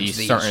towards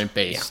these certain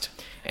based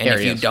and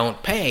areas. If you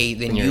don't pay,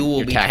 then you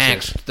will be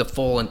taxed the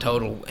full and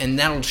total, and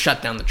that'll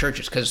shut down the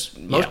churches because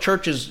most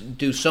churches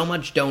do so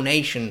much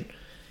donation,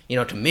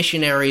 to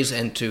missionaries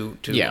and to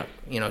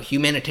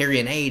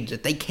humanitarian aid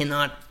that they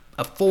cannot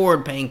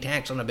afford paying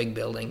tax on a big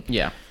building.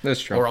 Yeah,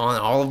 that's true. Or on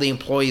all of the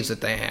employees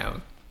that they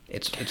have.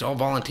 It's all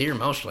volunteer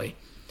mostly.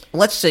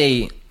 Let's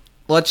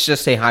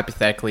just say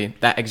hypothetically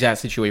that exact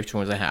situation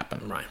was to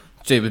happen. Right.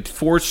 So it would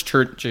force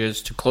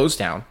churches to close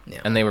down,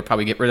 and they would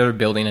probably get rid of their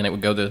building, and it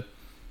would go to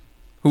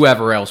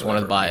whoever else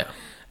wanted to buy it.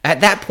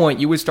 At that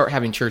point, you would start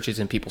having churches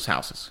in people's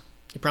houses.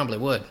 You probably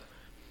would.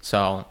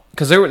 So,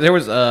 because there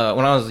was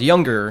when I was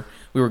younger,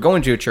 we were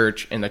going to a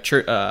church, and the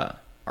church,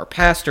 our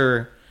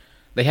pastor,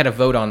 they had a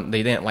vote on.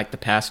 They didn't like the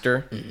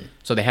pastor,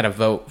 so they had a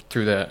vote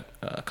through the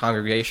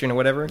congregation or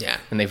whatever. Yeah.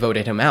 And they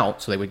voted him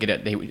out, so they would get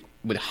it. They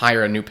would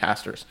hire a new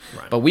pastors.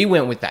 Right. But we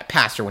went with that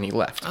pastor when he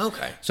left.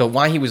 Okay. So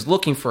while he was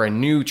looking for a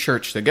new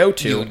church to go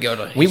to,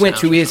 we went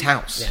to his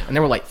house, and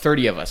there were like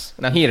 30 of us.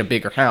 Now he had a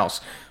bigger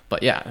house,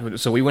 but yeah.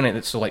 So we went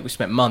in. So like we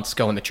spent months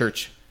going to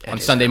church on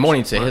Sunday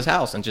mornings to his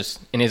house, and just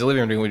in his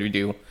living room we would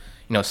do,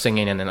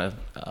 singing and then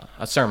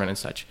a sermon and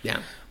such.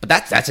 Yeah. But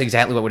that's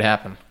exactly what would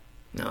happen.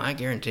 No, I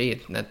guarantee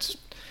it. That's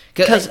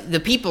because the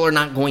people are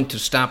not going to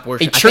stop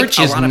worshiping. A church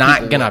is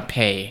not going to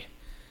pay.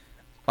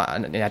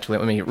 Actually,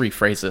 let me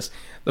rephrase this.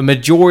 The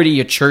majority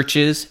of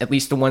churches, at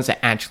least the ones that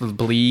actually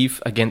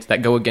believe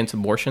that go against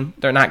abortion,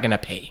 they're not going to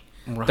pay.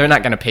 Right. They're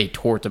not going to pay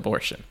towards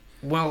abortion.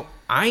 Well,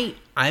 I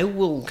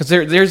will, because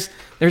there's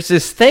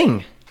this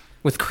thing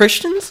with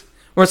Christians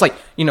where it's like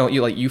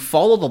you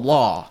follow the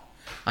law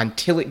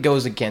until it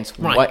goes against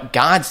what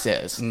God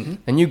says,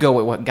 and you go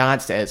with what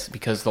God says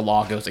because the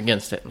law goes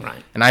against it.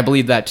 Right. And I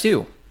believe that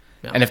too.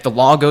 Yeah. And if the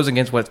law goes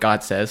against what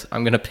God says,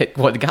 I'm going to pick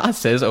what God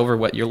says over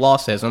what your law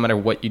says, no matter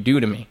what you do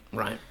to me.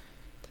 Right.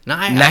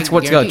 And that's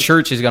what the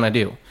church is going to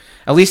do.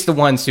 At least the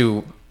ones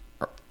who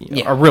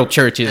are real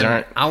churches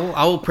aren't.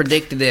 I will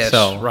predict this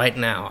right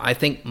now. I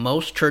think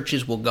most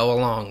churches will go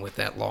along with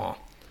that law.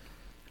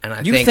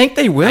 And you think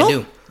they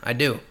will? I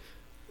do.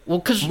 Well,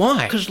 because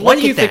why? Why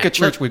do you think a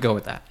church would go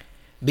with that?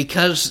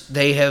 Because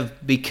they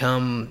have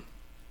become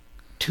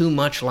too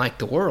much like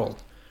the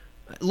world.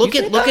 Look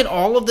at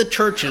all of the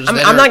churches.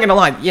 I'm not going to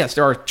lie. Yes,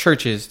 there are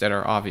churches that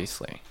are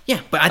obviously. Yeah,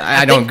 but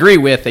I don't agree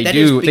with. They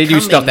do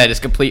stuff that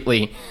is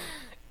completely.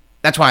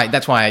 That's why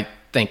I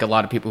think a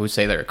lot of people who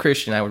say they're a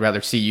Christian, I would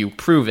rather see you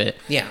prove it.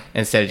 Yeah.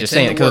 Instead of just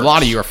saying it, because a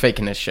lot of you are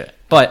faking this shit.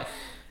 But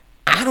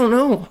I don't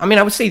know. I mean,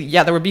 I would say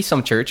there would be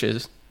some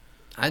churches.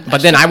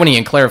 But then I wouldn't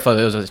even clarify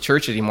those as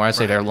churches anymore. I'd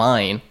say they're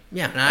lying.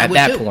 Yeah, at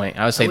that point,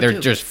 I would say they're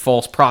just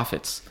false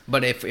prophets.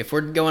 But if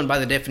we're going by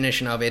the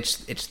definition of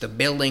it's the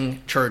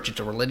building church, it's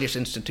a religious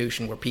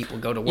institution where people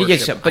go to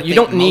worship. Yes, but you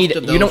don't need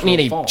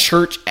a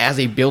church as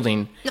a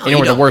building in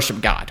order to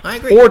worship God. I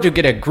agree. Or to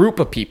get a group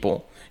of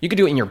people. You could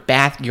do it in your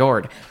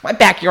backyard. My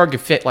backyard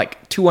could fit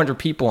like 200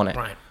 people in it.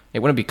 Right. It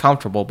wouldn't be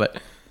comfortable,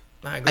 but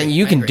I agree. And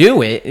you can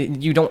do it.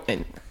 You don't.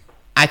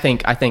 I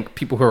think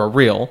people who are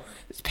real,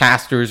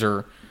 pastors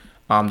or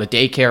the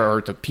daycare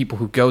or the people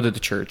who go to the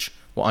church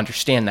will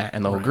understand that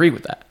and they'll agree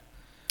with that.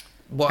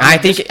 Well, I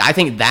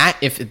think that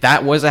if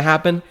that was to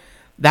happen,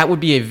 that would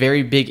be a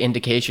very big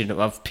indication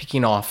of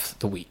picking off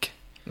the weak,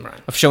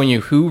 right, of showing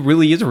you who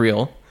really is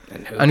real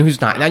and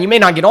who's not. Now you may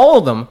not get all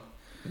of them,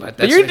 but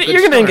you're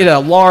going to get a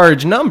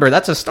large number.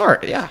 That's a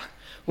start. Yeah.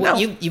 Well,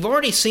 you've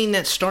already seen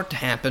that start to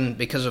happen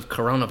because of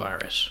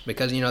coronavirus.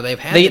 Because they've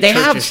had they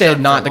have said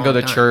not to go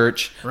to time.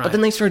 church, Right. but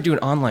then they started doing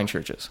online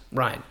churches,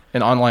 right,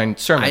 and online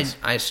sermons.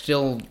 I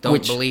still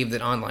don't believe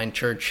that online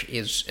church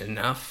is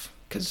enough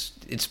because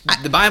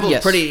the Bible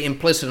is pretty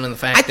implicit in the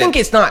fact. I think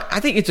it's not. I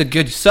think it's a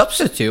good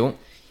substitute.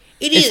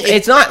 It is.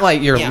 It's not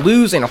like you're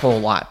losing a whole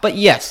lot, but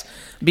yes,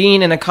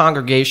 being in a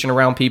congregation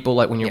around people,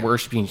 like when you're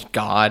worshiping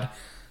God.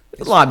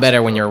 It's a lot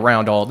better when you're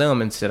around all of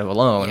them instead of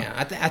alone.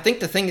 Yeah, I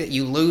think the thing that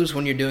you lose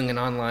when you're doing an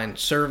online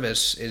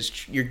service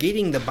is you're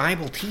getting the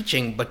Bible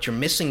teaching, but you're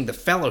missing the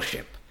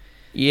fellowship.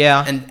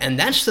 Yeah. And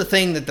that's the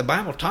thing that the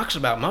Bible talks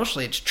about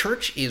mostly. It's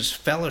church is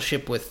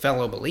fellowship with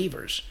fellow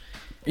believers.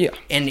 Yeah.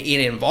 And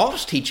it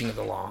involves teaching of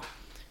the law,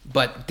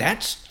 but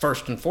that's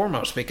first and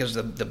foremost because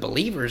the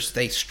believers,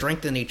 they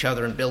strengthen each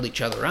other and build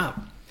each other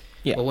up.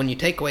 Yeah. But when you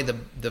take away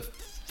the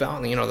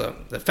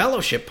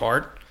fellowship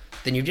part,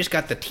 then you just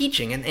got the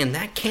teaching, and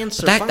that can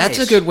suffice. That's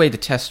a good way to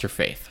test your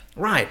faith.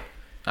 Right.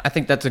 I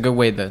think that's a good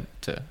way to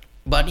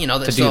But,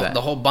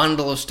 the whole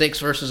bundle of sticks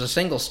versus a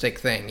single stick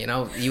thing.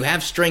 You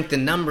have strength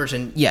in numbers,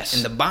 and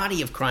the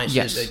body of Christ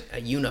is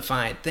a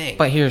unified thing.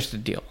 But here's the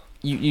deal.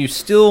 It's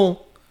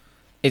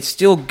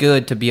still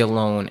good to be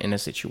alone in a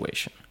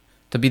situation.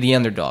 To be the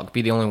underdog,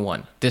 be the only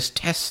one. This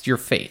tests your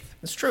faith.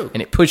 That's true.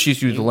 And it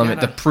pushes you to the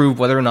limit to prove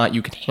whether or not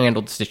you can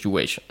handle the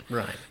situation.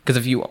 Right. Because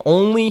if you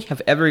only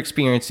have ever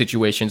experienced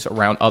situations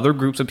around other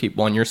groups of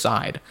people on your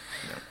side,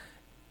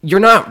 you're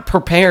not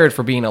prepared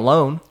for being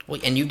alone. Well,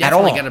 and you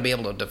definitely got to be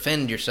able to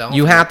defend yourself.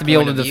 You have to be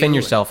able to defend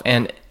yourself.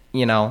 And,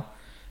 you got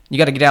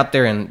to get out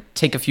there and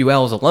take a few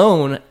L's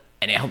alone,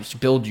 and it helps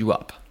build you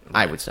up,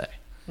 I would say.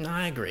 No,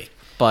 I agree.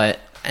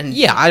 But,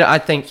 I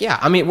think,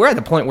 I mean, we're at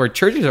the point where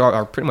churches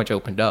are pretty much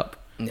opened up.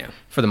 Yeah.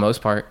 For the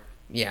most part.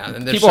 Yeah,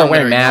 and people are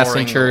wearing masks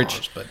in church.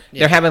 Laws, but,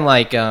 They're having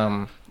like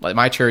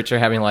my church. They're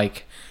having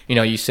like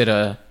you sit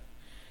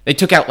They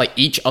took out like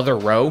each other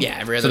row. Yeah,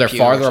 every other so they're pew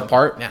farther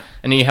apart. Yeah,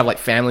 and then you have like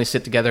families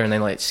sit together and they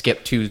like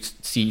skip 2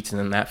 seats and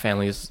then that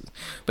family is.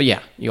 But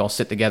yeah, you all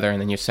sit together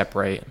and then you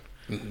separate.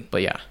 Mm-hmm.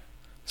 But yeah,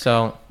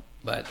 so.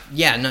 But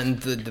yeah,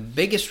 the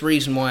biggest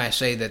reason why I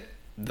say that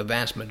the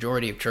vast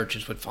majority of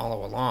churches would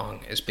follow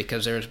along is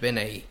because there's been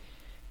a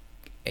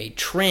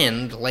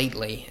trend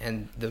lately,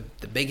 and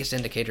the biggest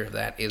indicator of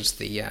that is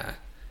the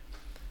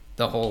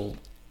whole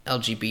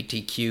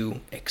LGBTQ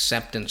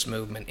acceptance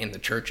movement in the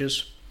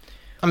churches.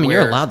 I mean,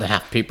 you're allowed to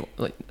have people.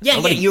 Like,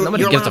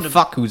 nobody gives a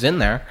fuck who's in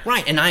there.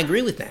 Right, and I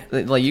agree with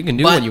that. Like, you can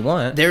do what you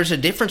want. There's a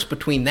difference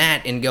between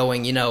that and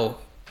going,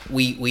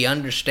 we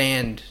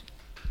understand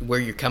where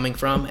you're coming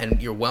from, and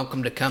you're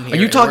welcome to come here. Are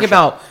you talking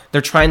about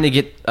they're trying to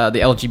get the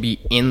LGBT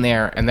in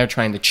there, and they're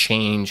trying to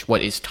change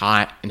what is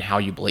taught and how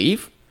you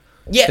believe?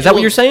 Yeah, is that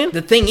what you're saying?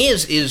 The thing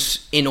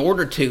is in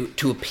order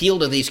to appeal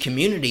to these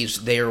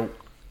communities, they're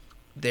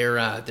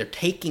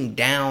taking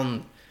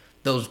down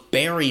those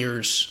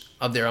barriers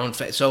of their own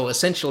faith. So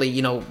essentially,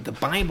 the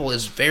Bible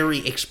is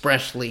very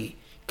expressly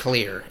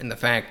clear in the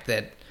fact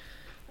that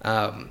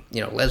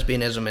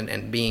lesbianism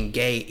and being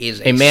gay is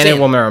a man sin. And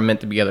woman are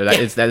meant to be together. That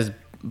is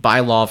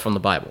by law from the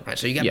Bible. Right,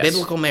 so you got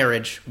biblical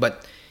marriage,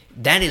 but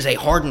that is a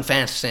hard and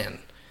fast sin.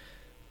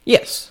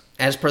 Yes.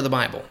 As per the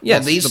Bible.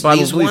 Yes, these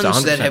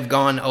ones that have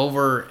gone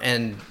over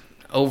and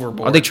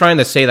overboard. Are they trying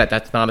to say that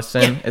that's not a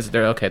sin? Yeah.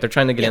 They're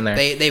trying to get in there.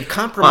 They've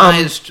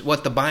compromised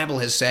what the Bible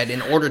has said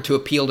in order to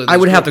appeal to these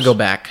groups. have to go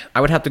back.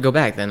 I would have to go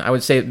back then. I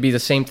would say it'd be the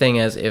same thing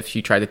as if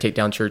you tried to take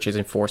down churches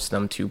and force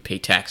them to pay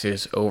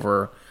taxes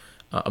over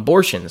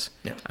abortions.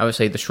 Yeah. I would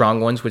say the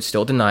strong ones would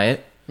still deny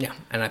it. Yeah,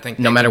 and I think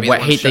no matter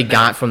what hate they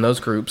got from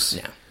those groups.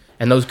 Yeah.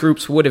 And those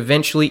groups would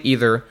eventually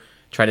either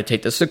try to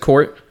take this to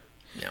court.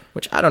 Yeah.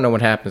 Which I don't know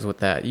what happens with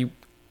that.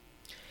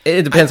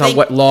 It depends on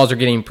what laws are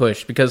getting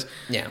pushed because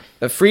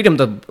the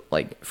freedom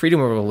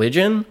of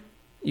religion,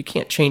 you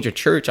can't change a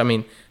church. I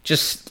mean,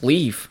 just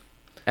leave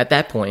at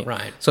that point.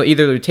 Right. So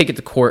either they would take it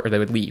to court or they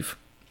would leave.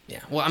 Yeah.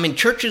 Well, I mean,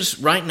 churches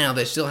right now,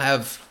 they still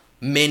have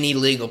many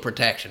legal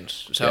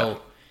protections. So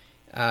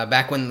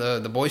back when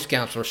the Boy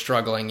Scouts were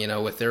struggling,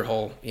 with their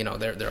whole,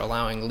 they're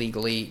allowing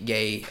legally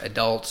gay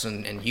adults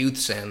and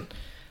youths in,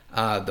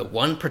 the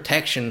one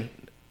protection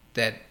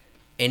that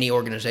any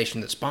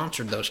organization that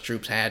sponsored those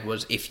troops had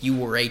was if you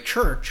were a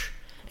church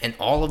and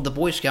all of the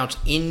Boy Scouts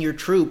in your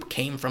troop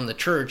came from the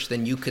church,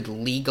 then you could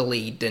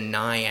legally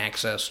deny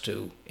access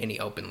to any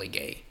openly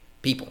gay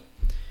people.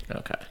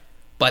 Okay.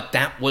 But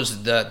that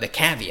was the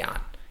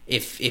caveat.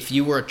 If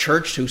you were a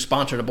church who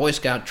sponsored a Boy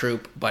Scout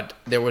troop, but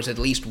there was at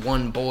least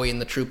one boy in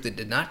the troop that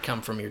did not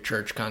come from your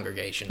church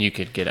congregation, you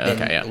could get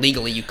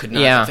legally you could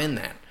not defend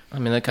that. I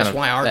mean, that's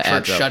why our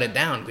church shut it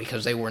down,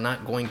 because they were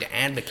not going to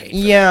advocate for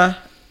that.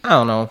 I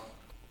don't know.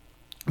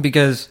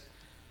 Because,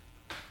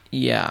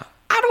 I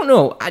don't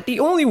know. The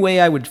only way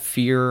I would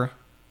fear,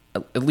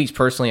 at least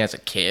personally as a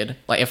kid,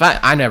 like if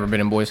I've never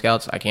been in Boy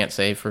Scouts, I can't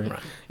say for,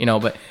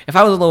 but if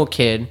I was a little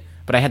kid,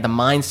 but I had the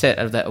mindset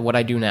of what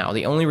I do now,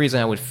 the only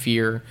reason I would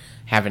fear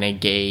having a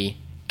gay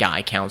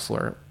guy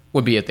counselor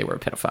would be if they were a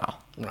pedophile.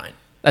 Right.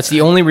 That's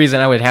the only reason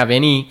I would have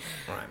any,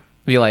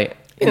 be like,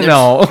 there's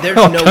no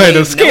I'm kind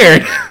of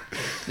scared.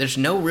 There's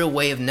no real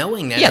way of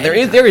knowing that. Yeah,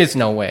 there is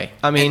no way.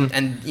 I mean,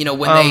 and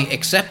when they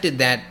accepted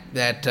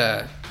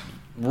that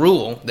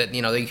rule that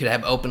they could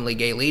have openly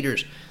gay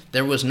leaders,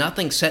 there was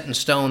nothing set in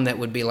stone that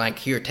would be like,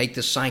 here, take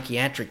this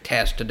psychiatric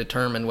test to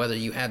determine whether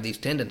you have these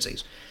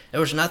tendencies. There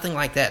was nothing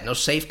like that. No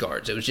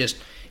safeguards. It was just,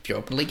 if you're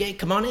openly gay,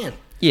 come on in.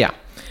 Yeah,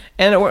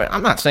 and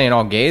I'm not saying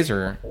all gays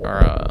are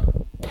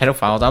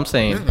pedophiles. I'm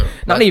saying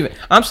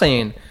I'm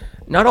saying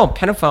not all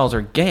pedophiles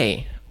are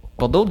gay.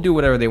 Well, they'll do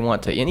whatever they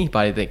want to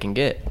anybody they can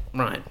get.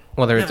 Right.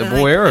 Whether it's a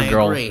boy or a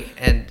girl. I agree.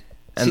 And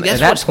see, at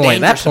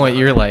that point,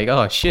 you're like,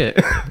 oh shit.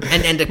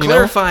 And to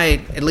clarify,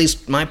 at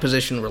least my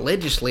position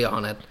religiously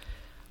on it,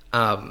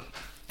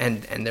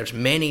 and there's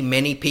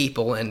many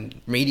people and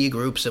media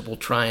groups that will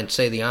try and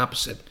say the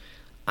opposite.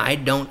 I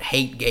don't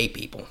hate gay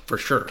people for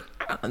sure.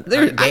 I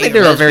think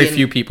there are very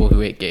few people who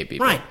hate gay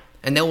people. Right.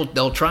 And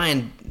they'll try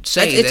and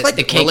say it's like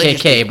the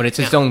KKK, but it's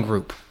its own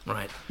group.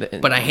 Right.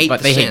 But I hate.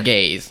 But they hate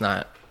gays,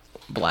 not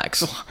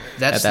blacks.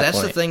 That's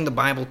the thing the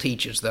Bible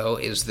teaches, though,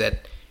 is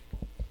that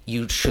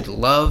you should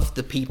love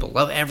the people,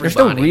 love everybody.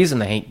 There's no reason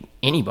to hate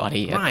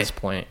anybody at this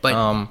point.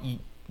 But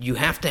you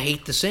have to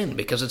hate the sin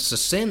because it's the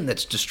sin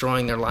that's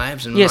destroying their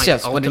lives. And yes,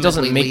 but it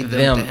doesn't make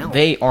them.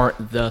 They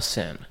aren't the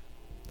sin.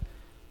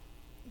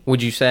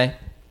 Would you say?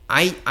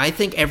 I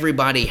think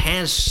everybody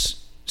has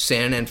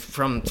sin, and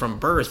from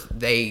birth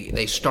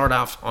they start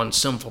off on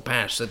sinful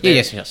paths. That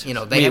yes.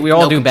 We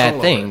all do bad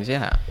things.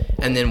 Yeah.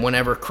 And then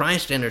whenever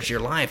Christ enters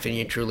your life and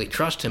you truly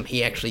trust Him,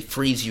 He actually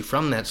frees you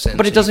from that sin.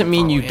 But it doesn't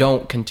mean you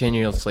don't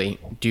continuously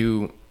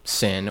do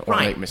sin or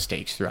make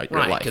mistakes throughout your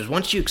life. Right, because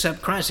once you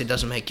accept Christ, it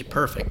doesn't make you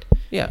perfect.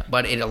 Yeah.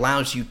 But it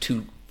allows you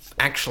to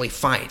actually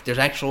fight. There's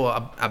actually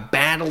a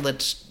battle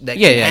that can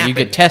happen. You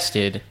get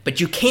tested.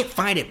 But you can't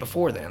fight it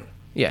before then.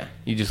 Yeah,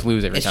 you just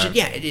lose every time.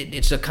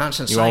 It's a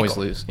constant cycle. You always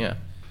lose, yeah.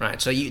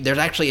 Right, so there's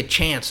actually a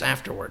chance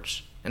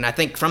afterwards. And I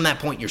think from that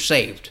point you're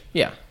saved.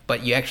 Yeah.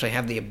 But you actually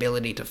have the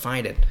ability to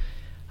fight it.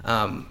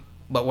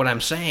 But what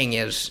I'm saying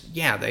is,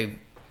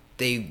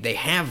 they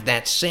have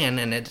that sin,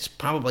 and it's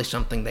probably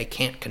something they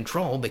can't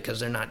control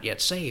because they're not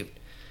yet saved.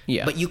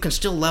 Yeah. But you can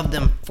still love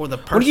them for the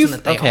person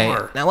that they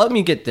are. Now let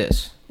me get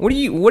this. What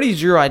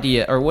is your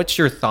idea, or what's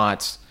your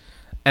thoughts,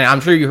 and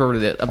I'm sure you heard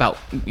of it, about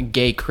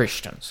gay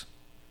Christians?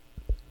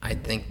 I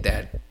think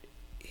that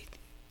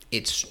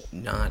it's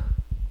not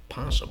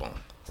possible.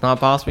 It's not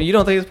possible? You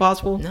don't think it's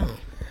possible? No.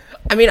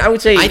 I mean, I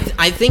would say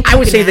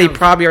they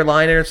probably are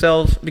lying to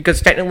themselves, because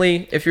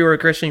technically, if you were a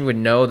Christian, you would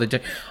know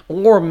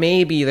or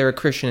maybe they're a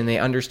Christian and they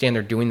understand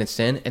they're doing the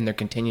sin and they're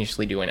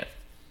continuously doing it.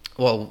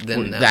 Well,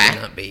 then that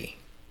would not be.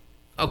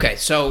 Okay,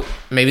 so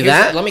maybe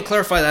that. Let me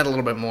clarify that a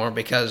little bit more,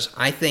 because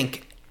I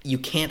think you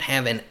can't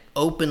have an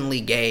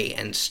openly gay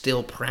and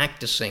still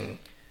practicing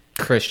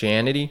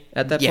Christianity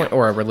at that point,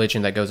 or a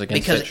religion that goes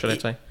against it, should I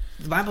say?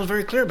 The Bible's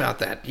very clear about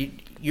that.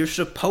 You're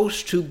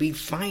supposed to be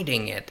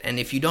fighting it, and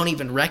if you don't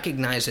even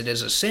recognize it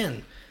as a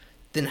sin,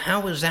 then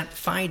how is that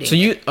fighting? So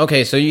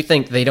you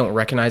think they don't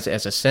recognize it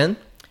as a sin?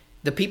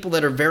 The people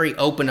that are very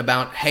open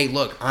about, hey,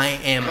 look, I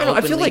am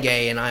openly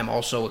gay and I'm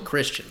also a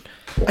Christian.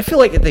 I feel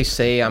like if they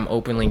say I'm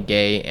openly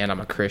gay and I'm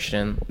a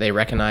Christian, they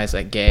recognize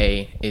that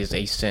gay is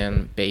a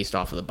sin based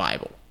off of the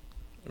Bible.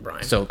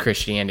 Right. So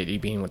Christianity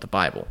being with the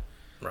Bible.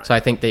 Right. So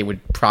I think they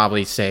would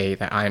probably say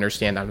that I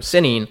understand I'm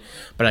sinning,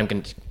 but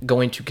I'm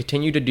going to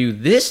continue to do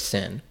this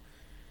sin,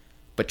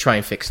 but try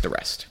and fix the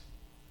rest.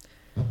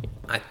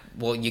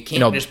 You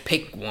can't just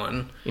pick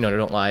one.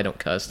 Don't lie, don't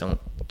cuss, don't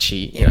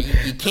cheat.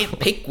 You can't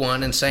pick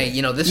one and say,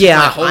 this is my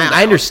holdout.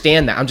 I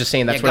understand that. I'm just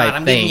saying that's what I think.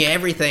 I'm giving you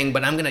everything,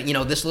 but I'm going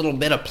to, this little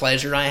bit of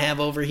pleasure I have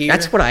over here.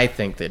 That's what I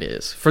think that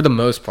is, for the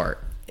most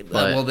part.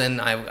 Well,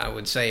 then I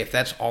would say if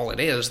that's all it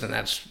is, then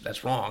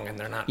that's wrong, and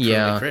they're not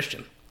truly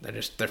Christian.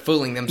 They're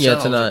fooling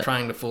themselves or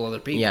trying to fool other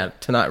people. Yeah,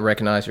 to not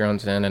recognize your own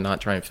sin and not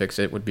try and fix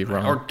it would be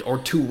wrong. Or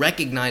to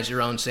recognize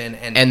your own sin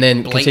and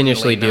then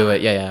continuously do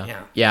it.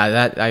 Yeah,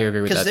 that I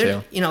agree with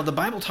that too. The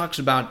Bible talks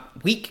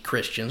about weak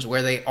Christians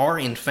where they are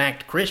in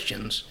fact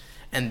Christians,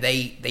 and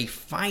they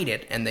fight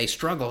it and they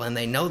struggle and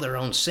they know their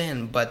own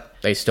sin, but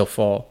they still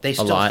fall.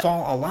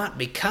 Fall a lot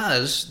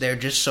because they're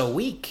just so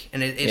weak,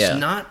 and it's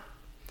not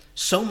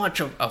so much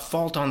a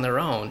fault on their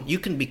own. You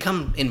can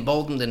become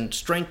emboldened and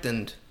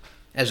strengthened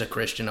as a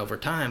Christian over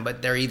time,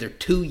 but they're either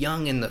too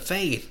young in the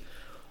faith,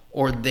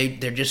 or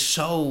they're just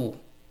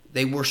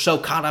they were so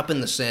caught up in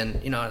the sin.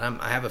 And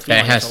I have a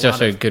feeling it has such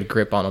a good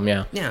grip on them.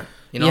 Yeah.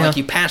 Like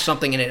you pass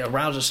something and it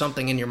arouses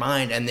something in your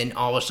mind, and then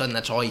all of a sudden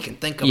that's all you can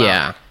think about.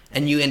 Yeah.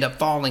 And you end up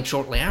falling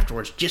shortly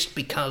afterwards just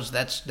because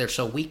they're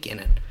so weak in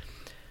it.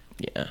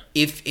 Yeah.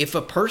 If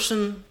a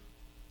person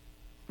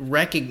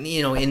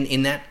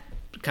in that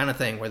kind of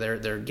thing where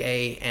they're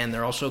gay and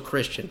they're also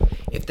Christian,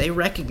 if they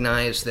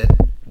recognize that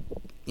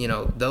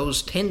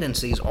those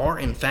tendencies are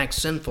in fact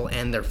sinful,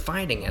 and they're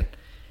fighting it,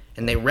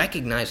 and they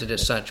recognize it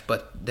as such,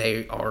 but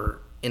they are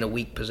in a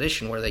weak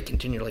position where they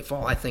continually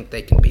fall, I think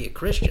they can be a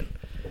Christian.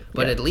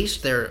 But at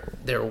least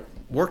they're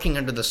working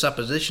under the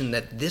supposition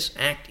that this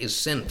act is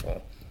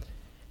sinful,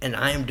 and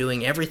I am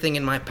doing everything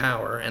in my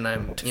power, and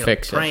I'm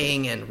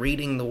praying and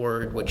reading the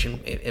Word, which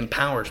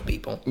empowers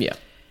people. Yeah.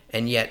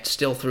 And yet,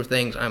 still through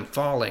things, I'm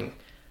falling.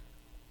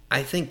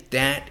 I think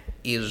that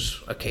is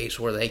a case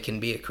where they can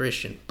be a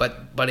Christian,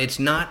 but it's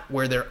not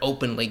where they're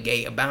openly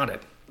gay about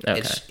it. Okay.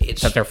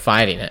 It's that they're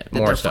fighting it.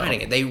 They're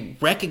fighting it. They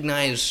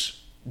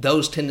recognize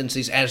those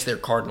tendencies as their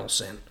cardinal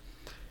sin.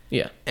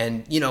 Yeah.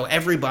 And,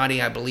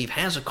 everybody, I believe,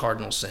 has a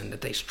cardinal sin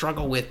that they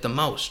struggle with the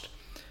most.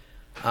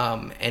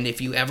 And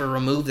if you ever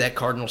remove that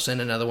cardinal sin,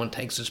 another one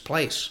takes its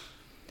place.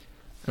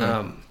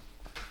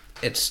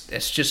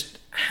 It's just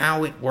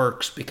how it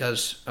works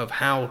because of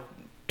how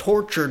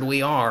tortured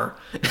we are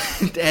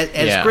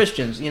as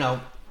Christians.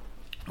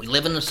 We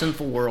live in a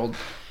sinful world,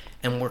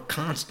 and we're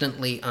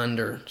constantly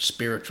under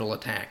spiritual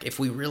attack. If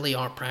we really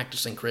are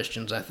practicing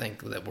Christians, I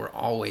think that we're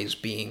always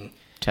being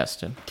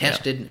tested,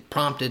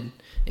 prompted.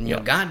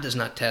 And God does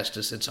not test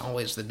us. It's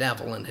always the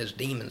devil and his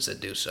demons that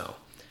do so.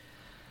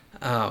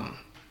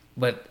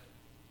 But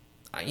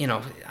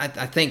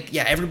I think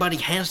everybody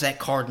has that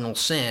cardinal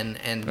sin,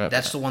 and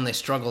that's the one they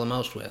struggle the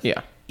most with.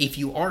 Yeah. If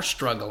you are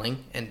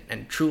struggling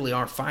and truly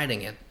are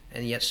fighting it,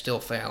 and yet still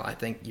fail, I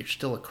think you're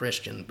still a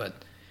Christian,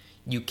 but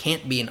you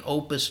can't be an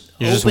open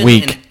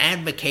and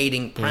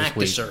advocating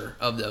practicer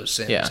of those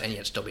sins and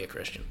yet still be a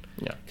Christian.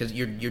 Yeah. Because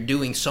you're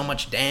doing so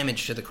much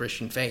damage to the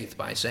Christian faith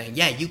by saying,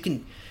 you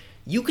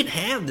can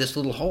have this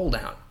little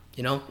holdout.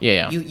 You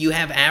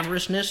have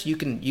avariceness.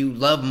 You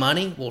love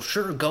money. Well,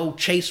 sure, go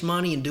chase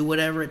money and do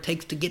whatever it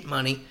takes to get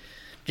money,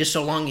 just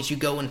so long as you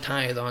go and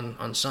tithe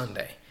on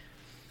Sunday.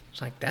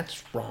 It's like,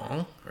 that's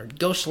wrong. Or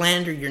go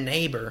slander your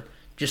neighbor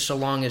just so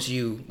long as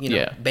you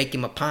bake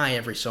him a pie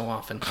every so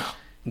often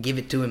and give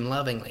it to him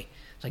lovingly.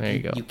 It's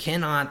like you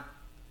cannot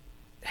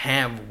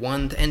have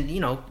one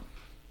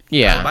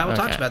the Bible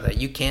talks about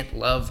that. You can't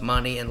love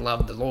money and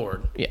love the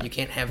Lord. Yeah. You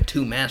can't have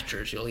two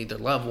masters. You'll either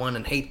love one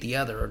and hate the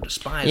other, or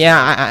despise one.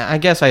 I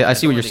guess I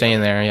see what you're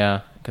saying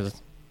there,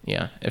 because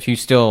if you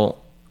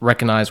still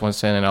recognize one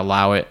sin and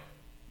allow it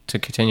to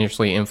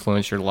continuously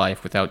influence your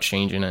life without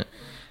changing it,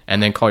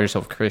 and then call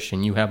yourself a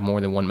Christian, you have more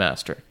than one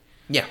master.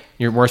 Yeah.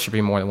 You're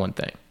worshiping more than one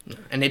thing.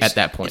 And at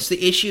that point. It's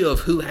the issue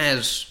of who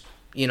has,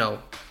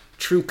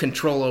 true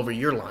control over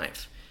your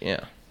life.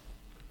 Yeah.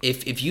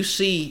 If you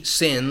see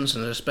sins,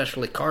 and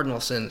especially cardinal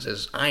sins,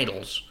 as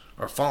idols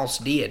or false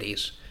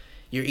deities,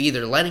 you're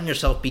either letting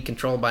yourself be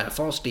controlled by a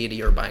false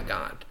deity or by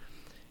God.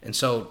 And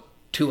so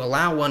to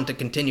allow one to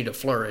continue to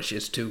flourish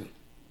is to,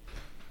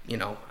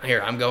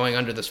 here, I'm going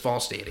under this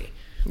false deity.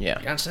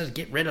 Yeah. God says,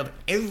 get rid of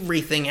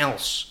everything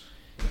else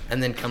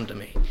and then come to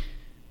me.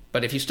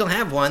 But if you still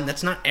have one,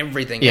 that's not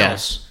everything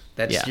else.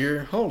 That's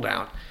your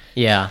holdout.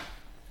 Yeah.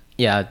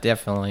 Yeah,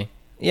 definitely.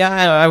 Yeah,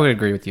 I would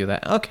agree with you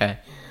that. Okay.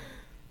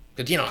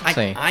 Because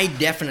I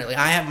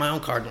have my own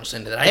cardinal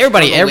sin that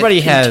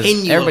everybody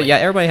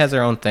has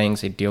their own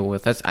things they deal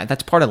with.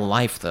 That's part of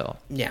life, though.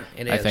 Yeah,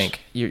 it is. I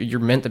think you're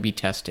meant to be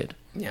tested.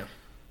 Yeah.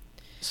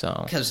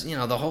 So because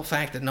the whole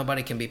fact that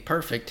nobody can be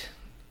perfect,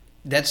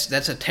 that's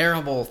a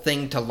terrible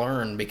thing to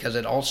learn, because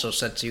it also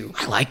sets you.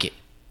 I like it.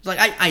 Like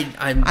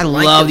I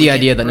love the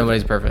idea that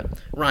nobody's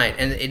perfect. Right,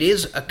 and it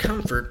is a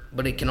comfort,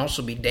 but it can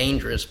also be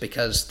dangerous,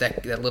 because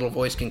that little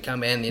voice can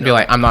come in. Be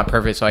like, I'm not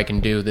perfect, so I can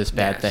do this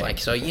bad thing. Like,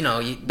 so you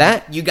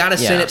got to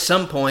sin at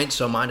some point,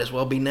 so might as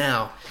well be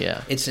now.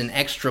 Yeah, it's an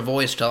extra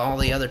voice to all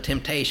the other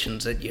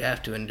temptations that you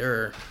have to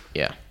endure.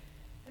 Yeah,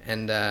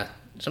 and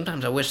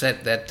sometimes I wish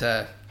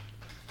that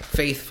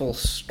faithful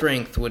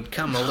strength would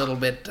come a little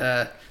bit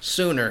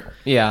sooner.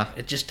 Yeah.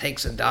 It just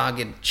takes a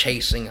dogged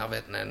chasing of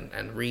it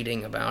and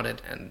reading about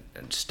it and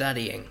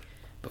studying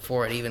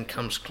before it even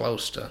comes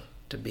close to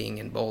being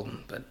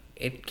emboldened. But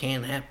it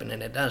can happen,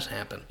 and it does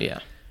happen. Yeah.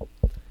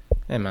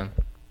 Hey, man.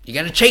 You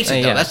got to chase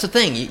it, though. That's the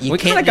thing. We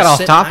kind of got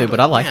off topic, but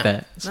I like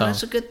that. So no,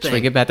 that's a good thing. Should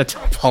we get back to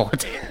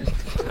politics?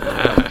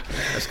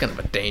 That's kind of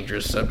a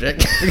dangerous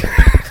subject.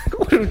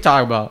 What are we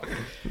talking about?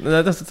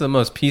 That's the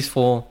most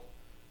peaceful.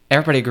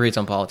 Everybody agrees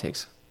on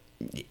politics.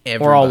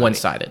 We're all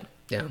one-sided.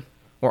 Yeah.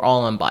 We're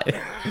all unbiased.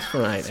 That's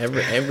right.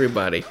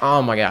 Everybody.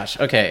 Oh my gosh.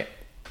 Okay.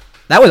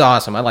 That was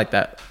awesome. I like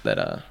that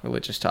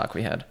religious talk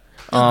we had.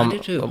 I do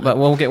too. But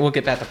we'll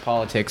get back to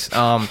politics.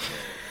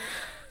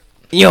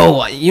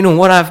 Yo, you know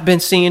what I've been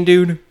seeing,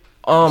 dude?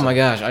 Oh my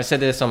gosh. I said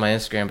this on my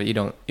Instagram, but you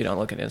don't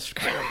look at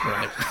Instagram.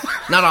 Right.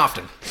 Not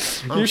often.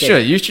 You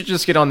should. You should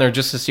just get on there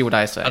just to see what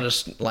I say. I'll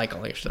just like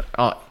all your stuff.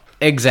 Oh,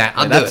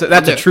 exactly.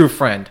 That's a true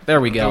friend.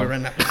 There we go.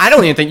 I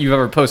don't even think you've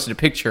ever posted a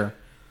picture.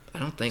 I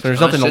don't think so. There's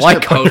nothing to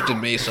like. Posted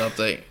me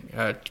something.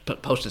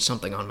 Posted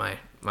something on my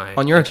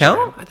on your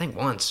account. I think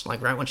once,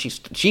 like right when she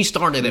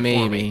started it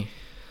Maybe. for me.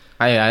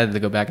 I had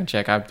to go back and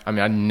check. I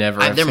never.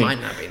 Might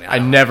not be. Now. I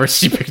never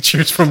see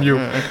pictures from you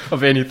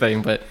of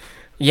anything, but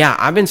yeah,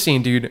 I've been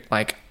seeing, dude.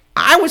 Like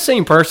I was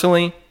saying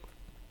personally,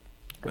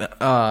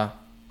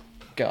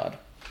 God.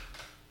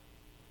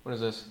 What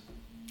is this?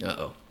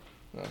 Uh-oh.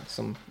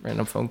 Some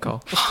random phone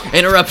call.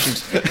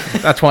 Interruptions.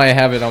 That's why I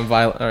have it on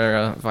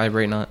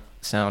vibrate, not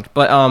sound.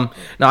 But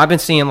no, I've been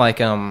seeing like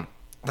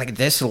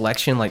this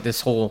election, like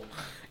this whole,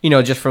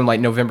 just from like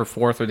November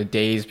 4th or the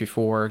days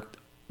before,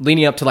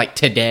 leading up to like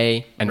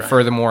today, and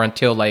furthermore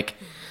until like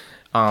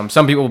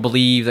some people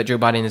believe that Joe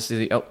Biden is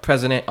the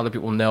president. Other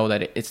people know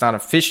that it's not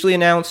officially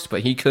announced,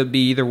 but he could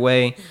be either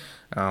way.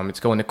 It's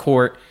going to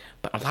court.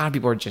 But a lot of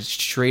people are just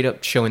straight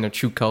up showing their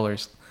true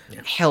colors.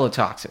 Yeah. Hella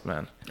toxic,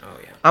 man. Oh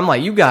yeah. I'm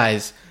like, you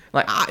guys,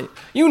 like,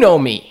 you know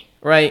me,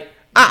 right?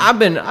 I've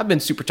been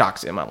super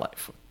toxic in my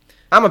life.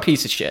 I'm a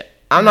piece of shit.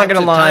 I'm not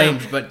gonna lie,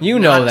 times, but you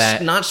know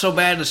that. Not so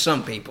bad as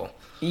some people.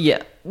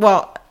 Yeah.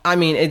 Well, I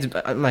mean,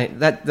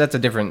 that's a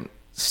different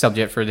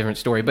subject for a different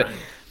story. But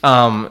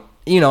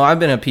I've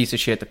been a piece of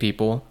shit to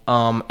people.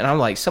 And I'm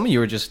like, some of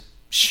you are just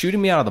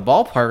shooting me out of the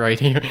ballpark right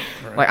here.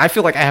 Right. Like, I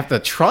feel like I have to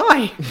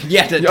try.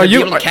 Yeah, to be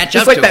able to catch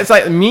up like to that. It's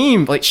like a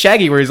meme, like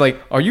Shaggy, where he's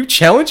like, "Are you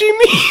challenging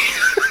me?"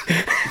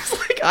 It's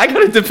like, I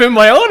gotta defend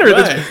my honor.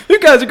 Right. You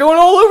guys are going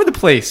all over the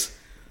place.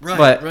 Right.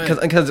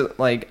 But because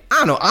like, I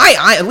don't know,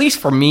 I at least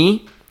for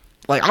me,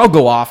 like, I'll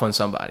go off on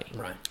somebody.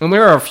 Right. And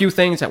there are a few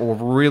things that will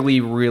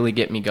really, really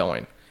get me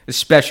going,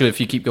 especially if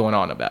you keep going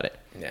on about it.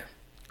 Yeah.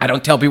 I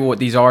don't tell people what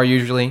these are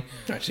usually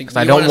because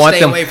I don't want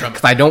them.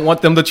 Because I don't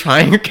want them to try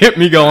and get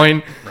me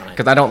going.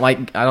 Because I don't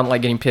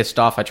like getting pissed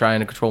off. I try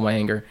and control my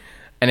anger,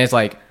 and it's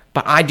like,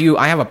 but I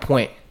have a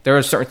point. There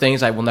are certain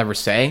things I will never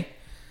say,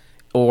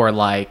 or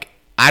like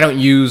I don't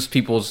use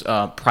people's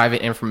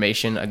private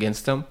information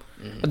against them.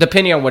 Mm-hmm. But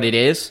depending on what it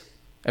is,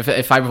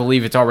 if I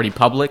believe it's already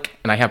public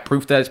and I have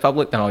proof that it's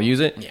public, then I'll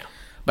use it. Yeah.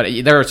 But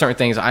there are certain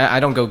things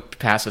I don't go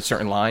past a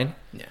certain line.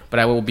 Yeah. But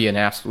I will be an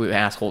absolute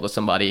asshole to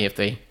somebody if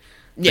they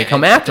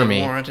come after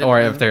me,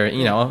 or if they're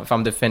if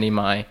I'm defending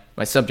my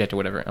subject or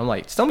whatever. I'm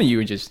like, some of you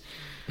are just.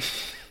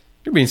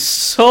 You're being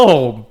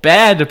so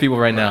bad to people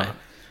right now.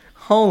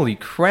 Holy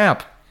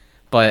crap.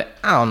 But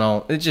I don't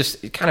know.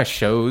 It kind of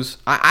shows.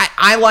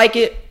 I like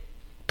it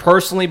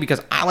personally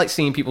because I like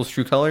seeing people's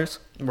true colors.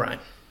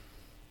 Right.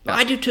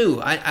 I do too.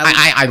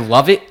 I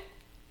love it.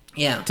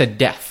 Yeah. To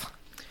death.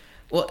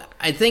 Well,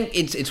 I think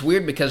it's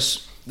weird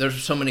because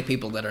there's so many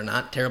people that are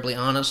not terribly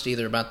honest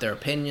either about their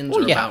opinions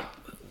or about.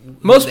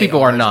 Most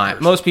people are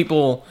not. Most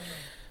people.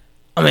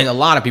 I mean, a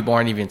lot of people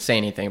aren't even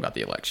saying anything about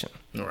the election.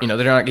 Right.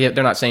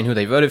 They're not saying who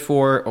they voted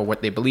for or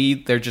what they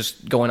believe. They're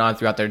just going on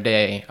throughout their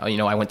day.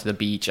 I went to the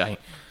beach. I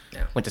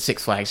went to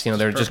Six Flags.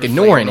 They're just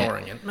ignoring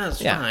it.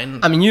 That's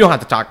fine. I mean, you don't have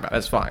to talk about it.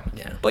 That's fine.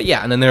 Yeah. But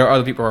and then there are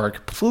other people who are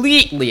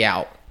completely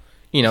out.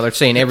 They're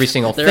saying every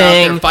single thing.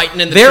 Out there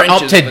fighting in the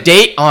trenches, up to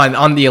date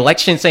on the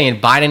election, saying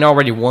Biden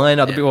already won.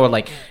 Other people are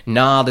like,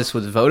 nah, this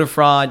was voter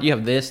fraud. You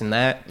have this and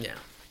that. Yeah.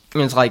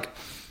 And it's like,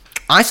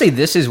 I say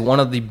this is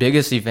one of the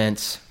biggest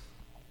events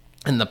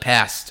in the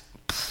past,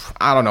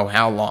 I don't know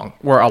how long,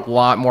 where a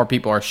lot more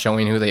people are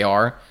showing who they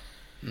are.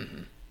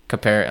 Mm-hmm.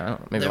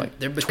 Compared, maybe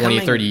they're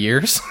 20, 30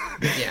 years.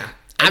 Yeah.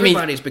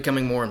 Everybody's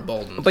becoming more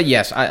emboldened. But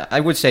yes,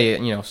 I would say,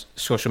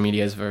 social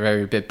media is a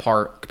very big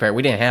part compared.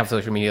 We didn't have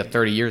social media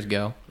 30 years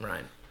ago.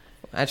 Right.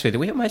 Actually, did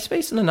we have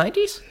MySpace in the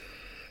 90s?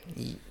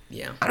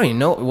 Yeah. I don't even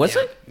know. Was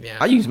it? Yeah.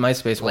 I used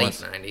MySpace late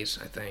once.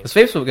 90s, I think. The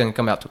Facebook was going to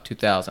come out to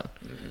 2000.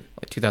 Mm-hmm.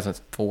 Like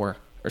 2004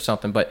 or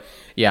something. But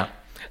yeah.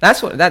 I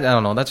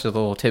don't know. That's a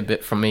little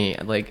tidbit from me.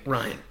 Like,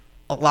 right.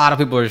 A lot of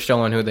people are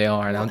showing who they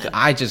are, and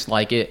I just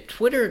like it.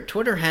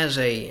 Twitter has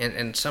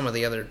and some of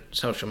the other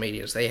social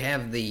medias, they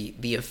have the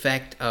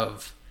effect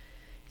of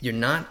you're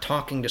not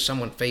talking to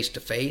someone face to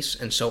face,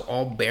 and so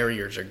all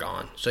barriers are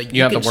gone. So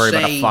you have to worry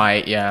about a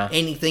fight. Yeah.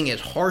 Anything as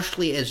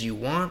harshly as you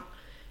want,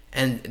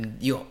 and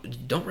you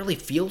don't really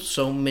feel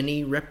so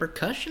many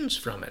repercussions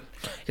from it.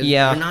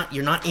 Yeah.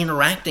 You're not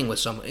interacting with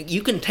someone.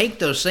 You can take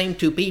those same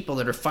two people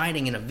that are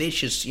fighting in a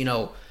vicious,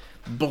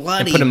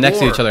 bloody and put them next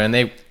to each other, and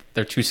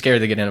they're too scared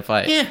to get in a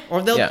fight. Yeah,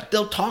 or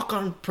they'll talk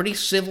on pretty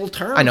civil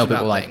terms. I know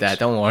people like that.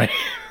 Don't worry.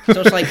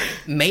 So it's like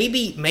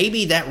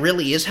maybe that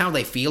really is how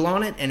they feel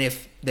on it, and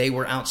if they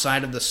were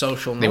outside of the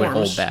social norms, they would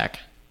hold back.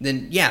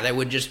 Then they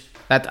would just.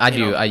 That I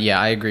do.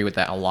 I agree with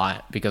that a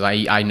lot because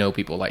I know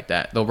people like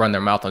that. They'll run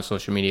their mouth on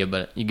social media,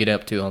 but you get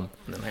up to them,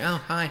 and they're like,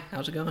 "Oh, hi,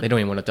 how's it going?" They don't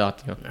even want to talk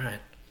to you. All right,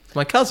 it's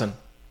my cousin.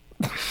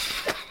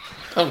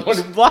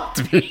 Someone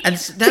blocked me. And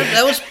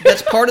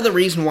that's part of the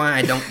reason why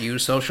I don't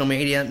use social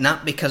media.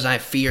 Not because I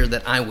fear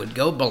that I would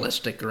go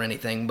ballistic or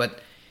anything,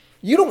 but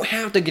you don't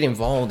have to get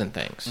involved in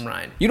things.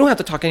 Right. You don't have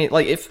to talk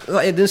if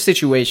in this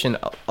situation,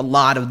 a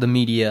lot of the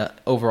media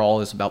overall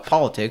is about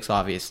politics.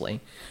 Obviously,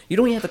 you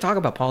don't even have to talk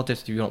about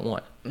politics if you don't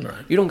want.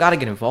 Right. You don't got to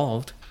get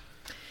involved.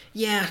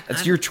 Yeah,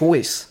 it's your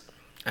choice.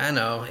 I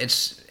know.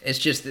 It's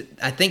just that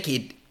I think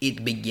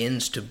it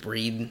begins to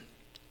breed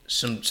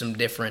some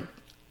different.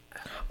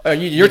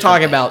 You're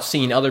talking about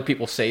seeing other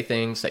people say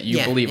things that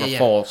you believe are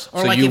false, or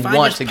so like you if want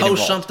I just to get post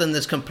involved. something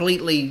that's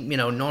completely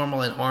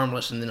normal and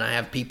harmless, and then I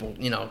have people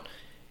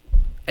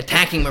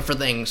attacking me for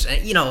things,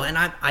 and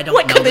I don't.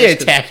 What know could they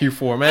this attack you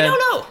for, man?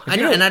 I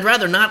don't know. And I'd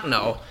rather not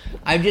know.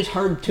 I've just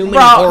heard too many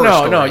Bro, horror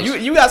no, stories. no.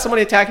 You got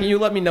somebody attacking you.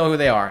 Let me know who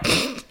they are.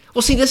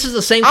 Well, see, this is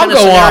the same I'll kind of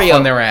go scenario. off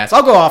on their ass.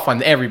 I'll go off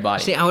on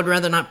everybody. See, I would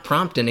rather not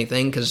prompt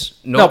anything because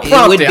No, it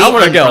prompt would be it. I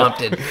wanna go.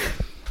 unprompted.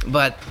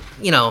 But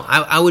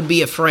I would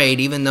be afraid,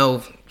 even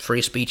though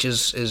free speech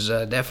is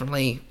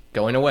definitely,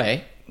 Going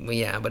away.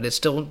 yeah, but it's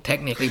still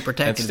technically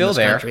protected It's still in this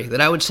there. country. That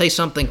I would say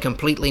something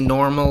completely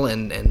normal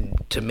and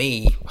to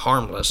me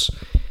harmless.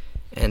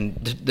 And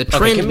the Okay,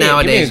 trend give me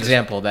nowadays. an is-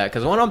 example of that,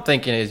 because what I'm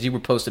thinking is you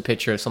would post a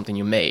picture of something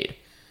you made.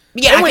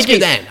 Yeah, In I which could do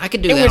case- that. I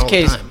could do in that which all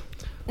case, the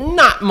time.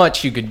 not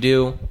much you could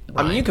do.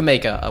 I mean, Right. you can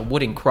make a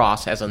wooden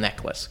cross as a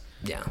necklace.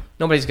 Yeah.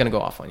 Nobody's gonna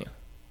go off on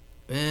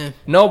you.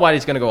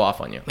 Nobody's gonna go off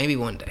on you. Maybe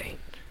one day.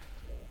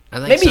 I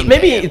think someday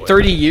Maybe it in would.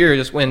 30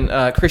 years when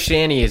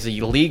Christianity is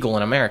illegal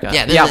in America.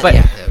 Yeah,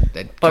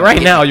 but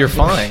right now you're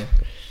fine.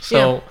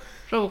 So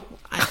So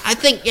I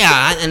think,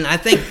 and I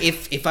think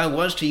if I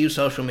was to use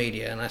social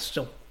media, and I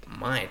still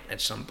might at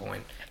some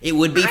point, it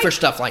would be for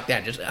stuff like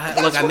that. Just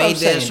look, I made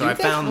this, or I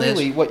found this. That's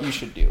really what you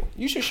should do.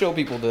 You should show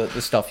people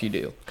the stuff you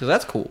do, because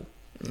that's cool.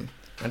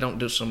 I don't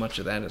do so much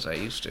of that as I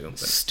used to. But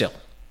Still,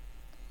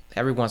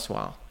 every once in a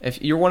while,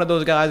 if you're one of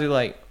those guys who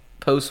like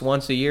posts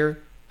once a year,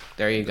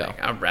 there you go.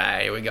 all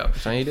right, here we go.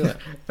 That's how you do it.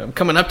 I'm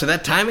coming up to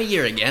that time of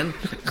year again.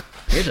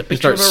 Here's a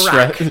picture of a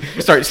rock.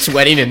 Start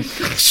sweating and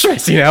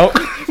stressing out.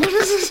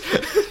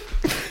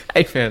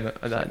 Hey man,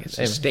 It's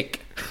a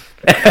stick.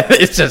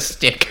 it's a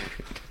stick.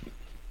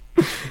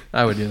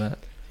 I would do that.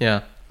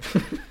 Yeah.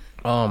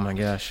 Oh my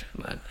gosh.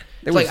 But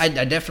There it's like was-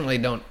 I definitely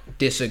don't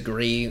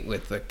disagree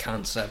with the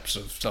concepts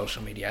of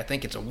social media. I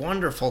think it's a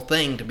wonderful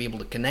thing to be able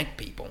to connect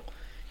people.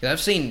 'Cause I've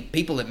seen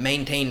people that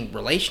maintain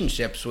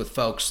relationships with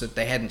folks that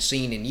they hadn't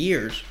seen in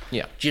years,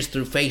 Yeah. just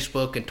through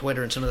Facebook and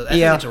Twitter and some of that. I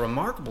Yeah. think it's a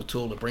remarkable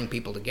tool to bring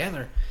people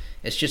together.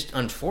 It's just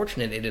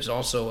unfortunate it is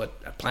also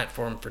a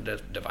platform for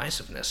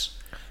divisiveness.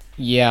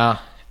 Yeah,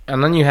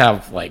 and then you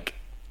have like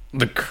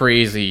the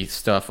crazy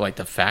stuff like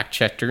the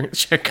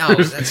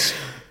checkers that's-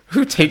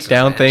 who take that's a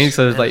down mess. things.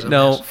 So it's That like is a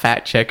no mess.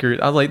 fact checkers.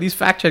 I was like these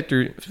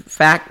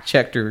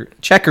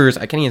checkers.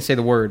 I can't even say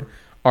the word.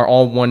 Are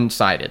all one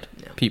sided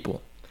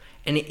people.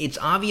 And it's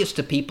obvious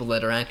to people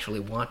that are actually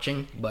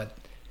watching, but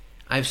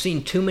I've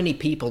seen too many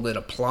people that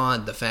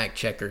applaud the fact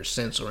checkers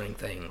censoring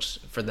things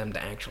for them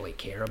to actually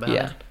care about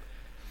Yeah. it.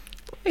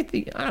 I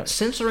think I don't,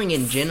 Censoring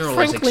in general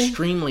Frankly- is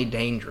extremely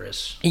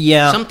dangerous.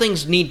 Yeah. Some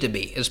things need to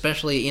be,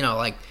 especially,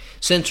 like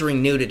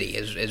censoring nudity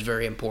is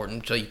very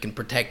important so you can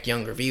protect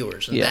younger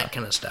viewers and Yeah. that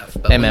kind of stuff.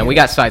 But hey man, we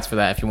got sites for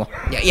that if you want.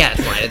 Yeah,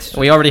 it's fine. It's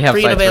We already have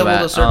free and sites for available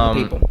that. to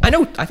certain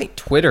people. I think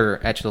Twitter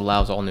actually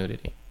allows all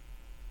nudity.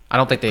 I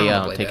don't think they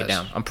Probably take it does.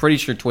 down. I'm pretty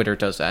sure Twitter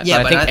does that.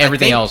 Yeah, but I think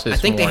everything else is I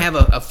think more. they have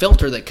a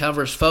filter that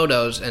covers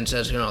photos and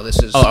says, this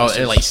is. Oh, this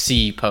is- like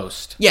see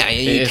post. Yeah,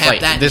 you it's tap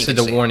like that. and this you is can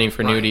the see warning it.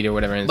 for Right. nudity or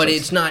whatever. and But so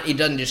it's not. It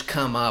doesn't just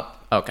come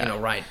up. Okay.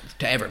 Right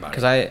to everybody.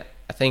 because I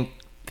think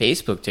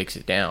Facebook takes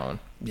it down.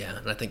 Yeah,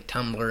 and I think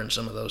Tumblr and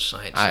some of those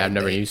sites. I've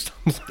never used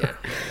them. Yeah,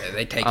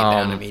 they take it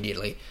down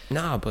immediately.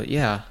 No, but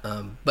yeah,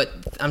 But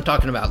I'm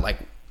talking about like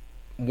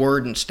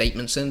word and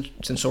statement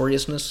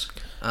censoriousness.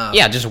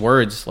 yeah, just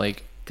words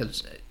like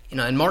Because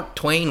and Mark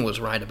Twain was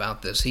right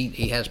about this.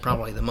 He has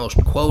probably the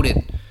most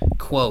quoted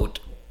quote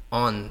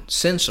on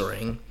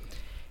censoring.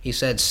 He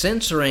said,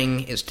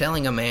 "Censoring is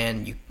telling a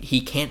man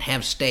he can't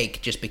have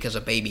steak just because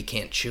a baby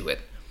can't chew it."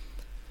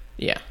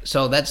 yeah,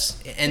 So that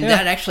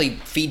actually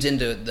feeds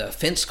into the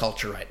offense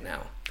culture right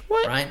now.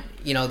 What? Right?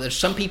 There's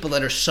some people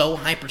that are so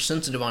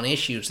hypersensitive on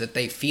issues that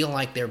they feel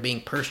like they're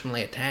being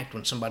personally attacked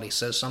when somebody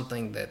says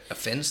something that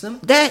offends them.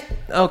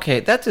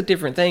 that's a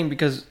different thing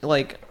because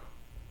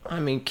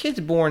kids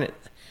born.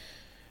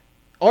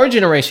 Our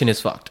generation is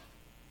fucked.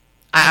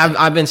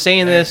 I've been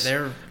saying this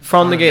they're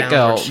from the on a get go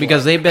downward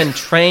because slope. they've been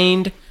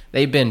trained,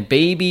 they've been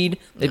babied,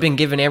 they've been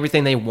given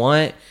everything they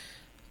want.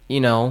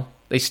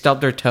 They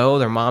stub their toe,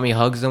 their mommy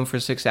hugs them for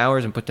 6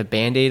 hours and put the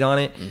Band-Aid on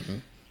it. Mm-hmm.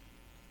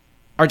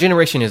 Our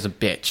generation is a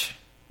bitch.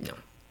 No.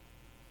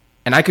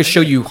 And I could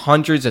show you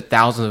hundreds of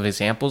thousands of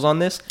examples on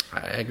this. I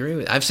agree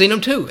with. I've seen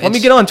them too. Let me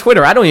get on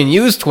Twitter. I don't even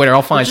use Twitter.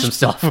 I'll find some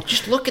stuff.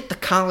 Just look at the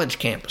college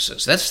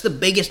campuses. That's the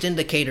biggest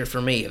indicator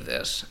for me of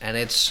this, and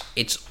it's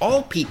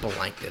all people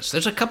like this.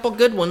 There's a couple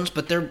good ones,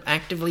 but they're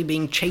actively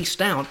being chased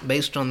out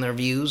based on their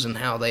views and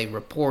how they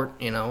report,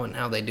 and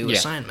how they do Yeah.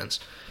 assignments.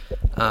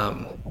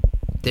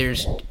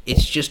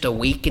 It's just a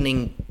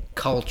weakening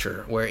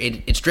culture where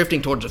it's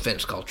drifting towards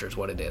offense culture is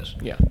what it is.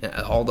 Yeah.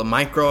 All the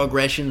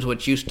microaggressions,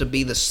 which used to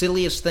be the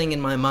silliest thing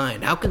in my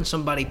mind. How can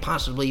somebody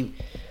possibly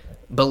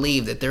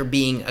believe that they're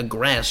being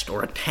aggressed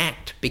or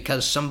attacked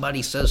because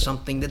somebody says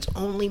something that's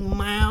only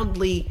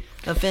mildly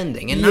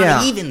offending and Yeah.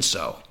 not even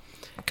so?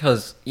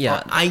 Because,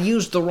 yeah. I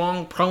used the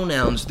wrong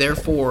pronouns,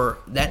 therefore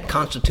that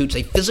constitutes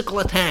a physical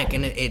attack,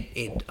 and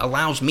it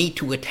allows me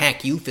to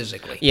attack you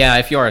physically. Yeah,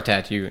 if you are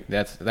attacked, you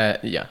have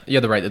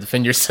the right to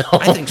defend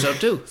yourself. I think so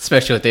too.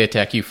 Especially if they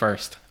attack you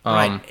first.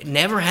 Right.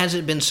 Never has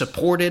it been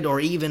supported or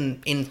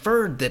even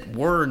inferred that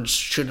words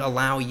should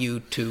allow you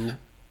to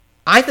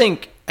I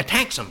think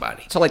attack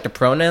somebody. so. Like the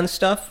pronoun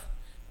stuff.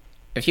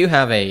 If you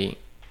have a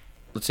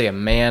let's say a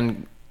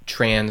man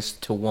trans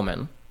to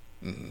woman,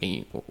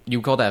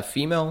 you call that a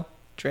female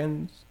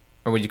trans,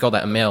 or would you call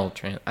that a male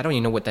trans? I don't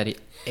even know what that is.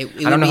 I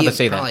don't know how to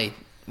say that.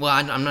 Well,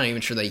 I'm not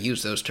even sure they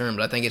use those terms.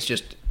 I think it's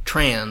just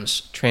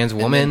trans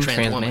woman,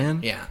 trans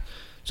man. Yeah.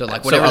 So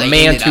like whatever. So a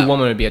man to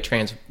woman would be a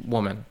trans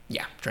woman.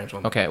 Yeah, trans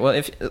woman. Okay. Well,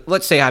 if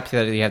let's say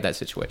hypothetically you have that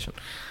situation,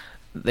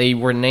 they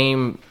were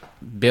named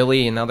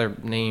Billy and now they're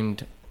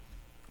named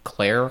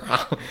Claire.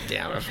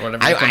 Yeah,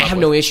 whatever. I have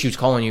no issues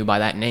calling you by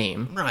that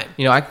name. Right.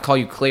 You know, I can call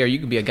you Claire. You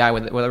could be a guy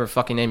with whatever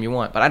fucking name you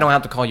want, but I don't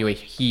have to call you a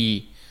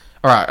he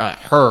or a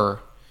her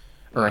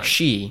or a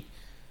she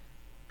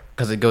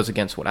because it goes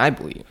against what I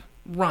believe.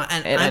 Right.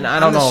 And I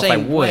don't know if I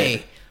would.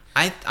 Way.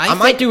 I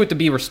might do it to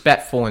be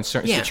respectful in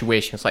certain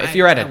situations. Like if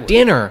you're at a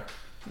dinner,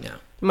 you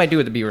might do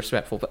it to be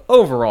respectful. But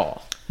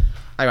overall,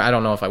 I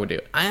don't know if I would do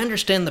it. I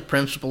understand the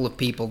principle of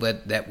people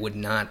that would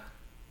not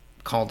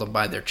call them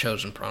by their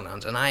chosen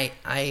pronouns, and I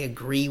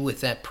agree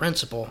with that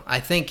principle. I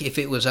think if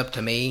it was up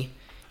to me,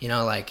 you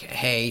know, like,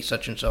 hey,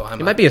 such and so,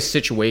 it might be a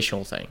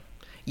situational thing.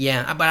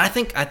 Yeah, but I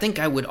think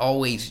I would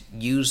always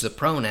use the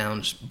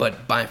pronouns,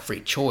 but by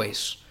free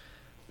choice.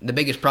 The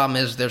biggest problem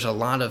is there's a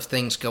lot of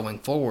things going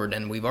forward,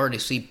 and we've already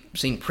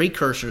seen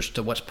precursors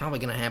to what's probably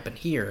going to happen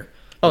here.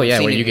 Oh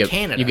yeah, where you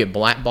get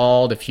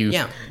blackballed if you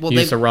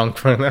use the wrong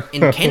pronoun.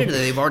 In Canada,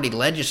 they've already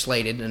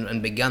legislated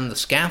and begun the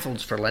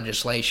scaffolds for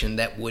legislation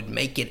that would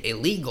make it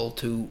illegal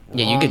to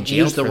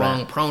use the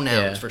wrong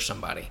pronouns for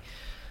somebody.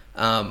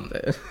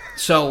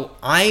 So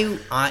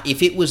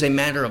if it was a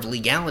matter of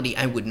legality,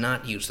 I would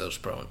not use those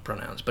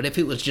pronouns. But if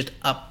it was just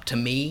up to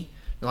me,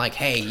 like,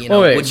 hey, you know,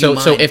 would you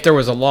mind? So if there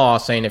was a law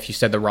saying if you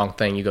said the wrong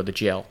thing, you go to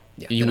jail,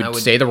 you would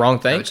say the wrong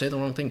thing? I would say the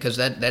wrong thing because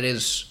that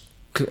is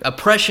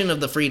oppression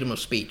of the freedom of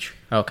speech.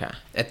 Okay.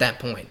 At that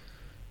point.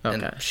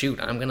 Okay. And shoot,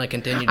 I'm going to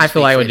continue to I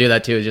feel like I would do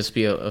that too, just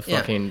be a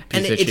fucking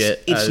piece of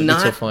shit. It's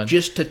not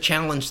just to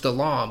challenge the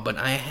law, but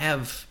I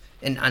have,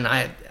 and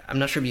I'm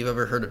not sure if you've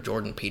ever heard of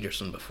Jordan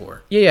Peterson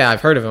before. Yeah, I've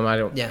heard of him. I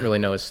don't really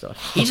know his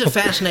stuff. He's a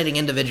fascinating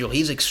individual.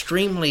 He's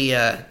extremely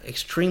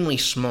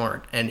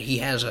smart, and he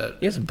has a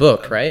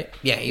book, right?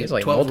 Yeah, he has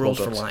like 12 Rules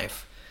for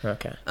Life.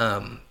 Okay.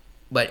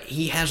 But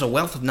he has a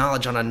wealth of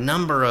knowledge on a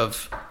number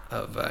of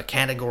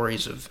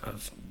categories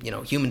of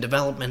human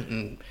development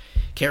and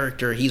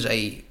character. He's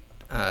a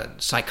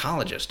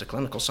psychologist, a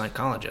clinical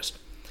psychologist.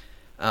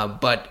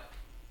 But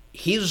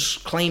his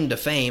claim to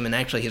fame and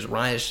actually his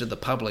rise to the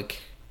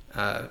public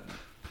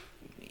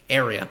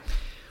area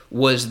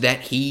was that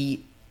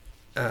he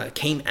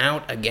came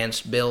out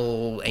against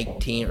Bill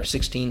 18 or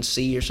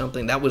 16C or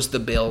something. That was the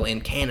bill in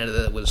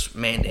Canada that was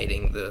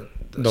mandating the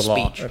speech.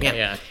 Law. Okay,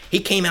 yeah. He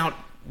came out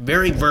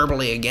very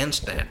verbally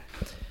against that.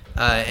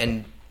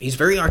 And he's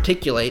very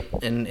articulate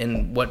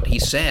in what he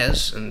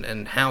says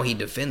and how he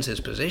defends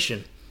his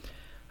position.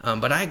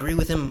 But I agree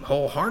with him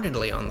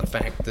wholeheartedly on the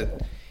fact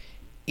that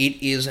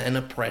it is an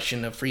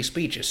oppression of free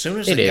speech. As soon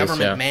as the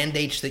government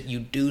mandates that you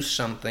do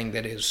something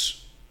that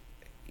is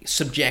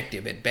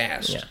subjective at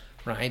best,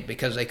 right?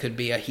 Because they could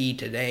be a he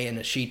today and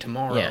a she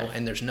tomorrow,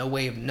 and there's no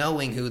way of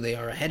knowing who they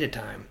are ahead of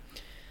time.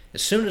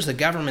 As soon as the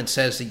government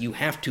says that you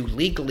have to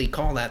legally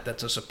call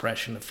that's a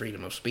suppression of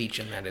freedom of speech,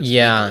 and that is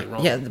legally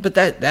wrong. Yeah, but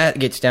that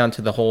gets down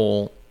to the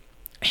whole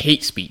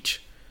hate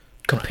speech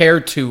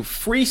compared to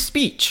free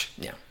speech.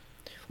 Yeah.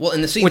 Well,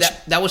 and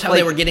that was how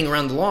they were getting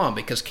around the law,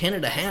 because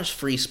Canada has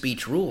free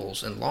speech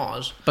rules and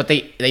laws. But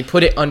they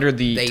put it under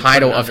the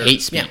title of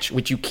hate speech,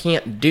 which you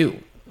can't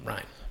do.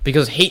 Right.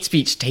 Because hate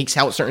speech takes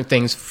out certain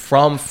things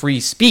from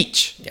free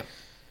speech. Yeah.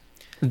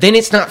 Then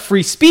it's not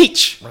free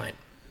speech. Right.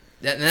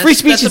 Free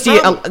speech is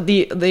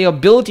the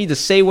ability to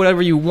say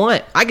whatever you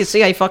want. I can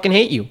say I fucking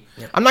hate you.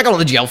 Yeah. I'm not going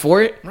to jail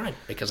for it. Right,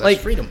 because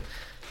that's freedom.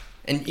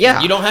 And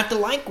you don't have to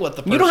like what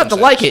the person says. You don't have to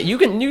like it. You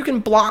can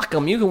block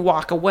them. You can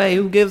walk away.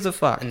 Who gives a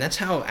fuck? And that's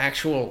how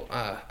actual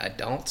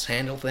adults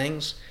handle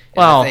things.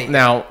 Well,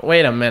 now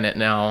wait a minute.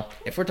 Now,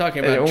 if we're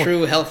talking about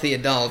true healthy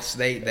adults,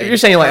 if you're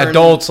saying like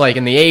adults like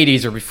in the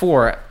 80s or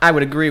before, I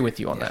would agree with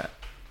you on that.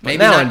 Maybe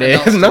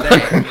nowadays, not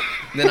adults today.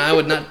 Then I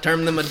would not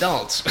term them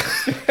adults.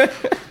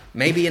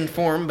 Maybe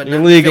informed, but you're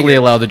legally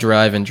allowed to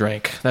drive and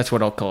drink. That's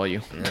what I'll call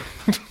you.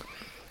 Yeah.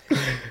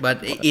 But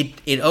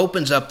it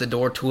opens up the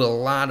door to a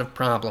lot of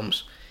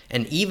problems.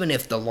 And even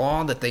if the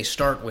law that they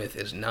start with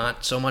is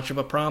not so much of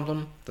a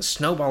problem, the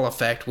snowball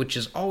effect, which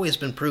has always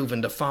been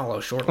proven to follow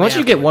shortly once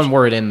you get one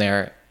word in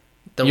there,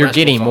 you're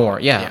getting more.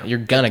 Yeah, you're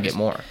going to get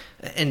more.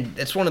 And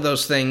it's one of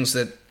those things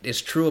that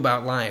is true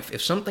about life.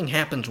 If something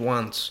happens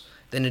once,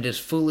 then it is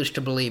foolish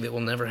to believe it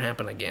will never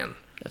happen again.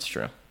 That's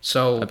true.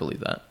 So I believe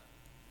that.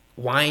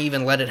 Why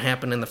even let it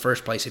happen in the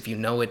first place if you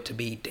know it to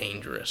be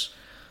dangerous?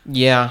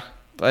 Yeah,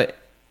 but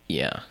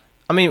yeah.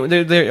 I mean,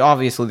 there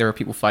obviously there are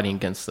people fighting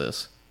against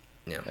this.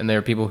 Yeah. And there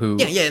are people who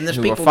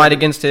fight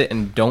against it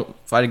and don't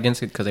fight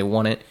against it because they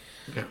want it.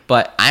 Yeah.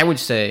 But I would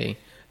say,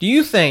 do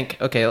you think?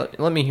 Okay,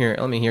 let me hear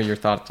your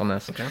thoughts on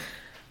this. Okay.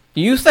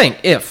 Do you think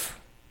if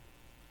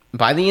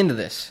by the end of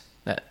this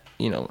that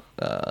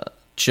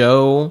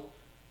Joe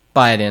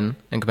Biden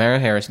and Kamala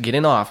Harris get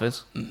in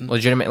office,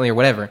 legitimately or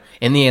whatever,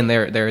 in the end,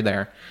 they're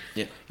there.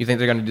 Yeah. You think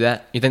they're going to do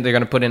that? You think they're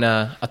going to put in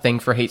a thing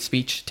for hate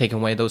speech, taking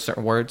away those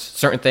certain words,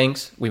 certain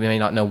things? We may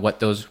not know what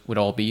those would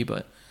all be,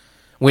 but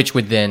which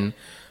would then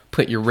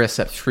put your wrists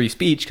at free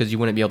speech because you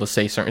wouldn't be able to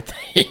say certain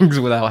things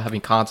without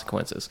having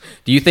consequences.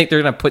 Do you think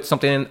they're going to put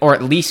something in, or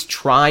at least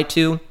try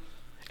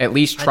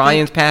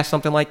and pass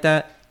something like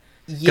that?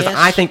 Because Yes.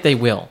 I think they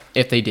will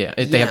if they do,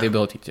 if they have the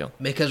ability to.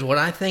 Because what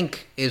I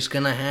think is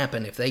going to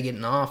happen if they get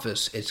in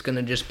office, it's going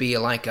to just be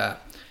like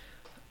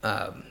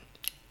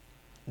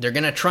they're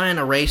going to try and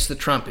erase the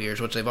Trump years,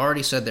 which they've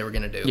already said they were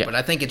going to do. Yeah. But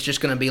I think it's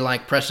just going to be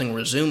like pressing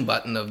resume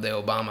button of the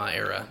Obama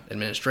era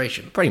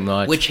administration. Pretty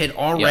much. Which had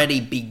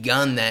already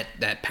begun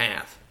that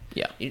path.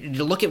 Yeah.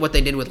 You look at what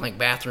they did with like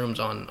bathrooms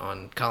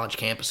on college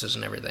campuses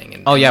and everything.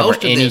 And Oh, yeah, where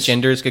most of any this-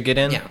 genders could get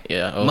in? Yeah.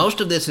 Yeah. Oh. Most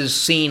of this is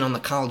seen on the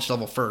college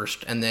level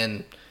first, and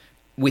then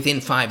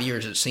within 5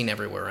 years, it's seen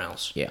everywhere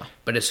else. Yeah.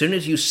 But as soon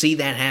as you see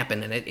that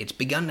happen, and it's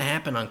begun to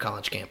happen on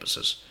college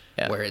campuses,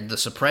 Yeah. where the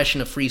suppression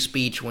of free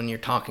speech when you're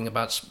talking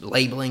about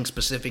labeling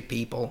specific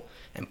people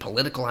and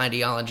political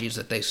ideologies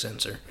that they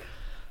censor,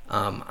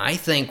 I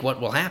think what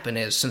will happen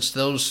is, since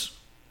those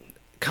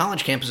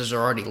college campuses are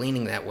already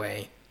leaning that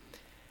way,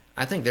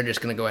 I think they're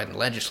just going to go ahead and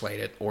legislate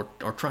it or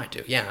try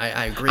to. Yeah,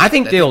 I agree. I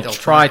think they'll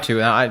try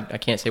to. I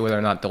can't say whether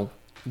or not they'll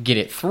get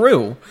it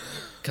through.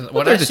 Because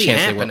what I there's a see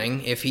chance they will.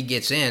 happening, if he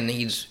gets in,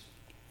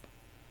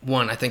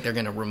 I think they're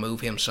going to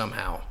remove him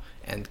somehow,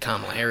 and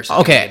Kamala Harris. Is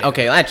gonna Okay, get in.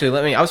 okay.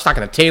 Actually, I was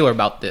talking to Taylor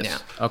about this.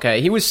 Yeah.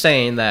 Okay, he was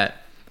saying that,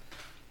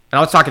 and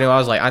I was talking to him. I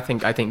was like, I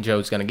think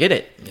Joe's gonna get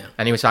it. Yeah.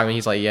 And he was talking to me.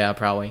 He's like, yeah,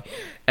 probably.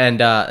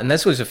 And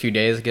this was a few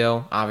days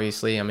ago.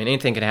 Obviously, I mean,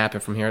 anything could happen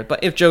from here.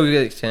 But if Joe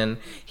gets in,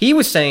 he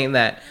was saying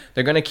that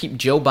they're gonna keep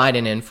Joe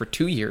Biden in for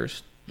 2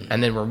 years,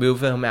 and then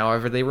remove him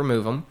however they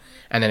remove him,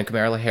 and then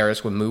Kamala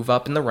Harris would move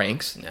up in the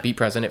ranks, be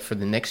president for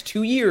the next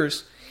 2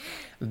 years.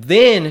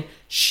 Then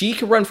she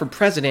could run for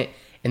president,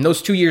 and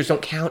those 2 years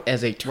don't count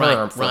as a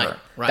term for her.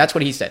 Right. That's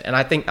what he said. And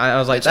I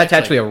was like, that's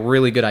actually a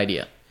really good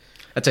idea.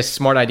 That's a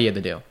smart idea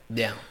to do.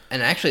 Yeah,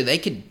 and actually, they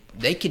could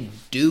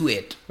do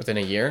it. Within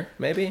a year,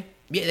 maybe?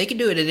 Yeah, they could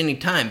do it at any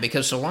time,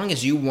 because so long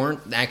as you weren't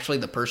actually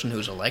the person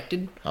who's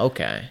elected.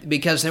 Okay.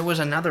 Because there was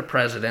another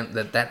president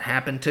that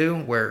happened to,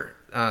 where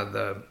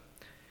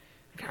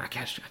I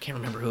can't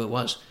remember who it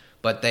was,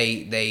 but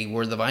they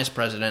were the vice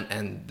president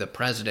and the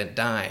president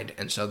died,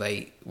 and so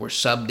they were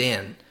subbed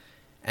in,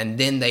 and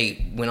then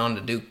they went on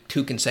to do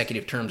 2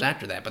 consecutive terms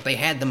after that. But they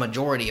had the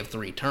majority of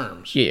 3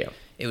 terms. Yeah.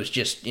 It was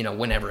just,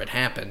 whenever it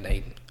happened,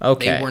 they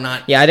were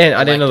not. Yeah, I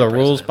didn't know the elected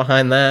rules president.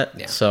 behind that.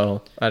 Yeah.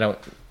 So I don't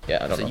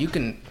know. So you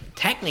can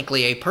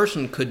technically, a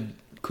person could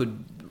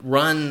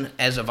run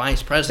as a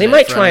vice They president.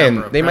 might for a try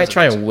number of and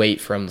presidents.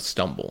 wait for him to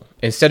stumble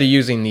instead of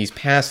using these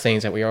past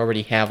things that we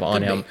already have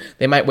on him.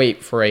 They might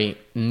wait for a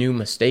new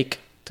mistake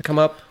to come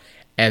up,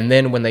 and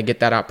then when they get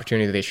that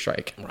opportunity, they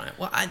strike. Right.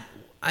 Well,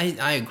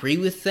 I agree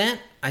with that.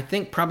 I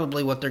think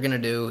probably what they're going to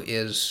do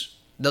is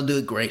they'll do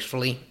it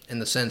gracefully, in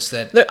the sense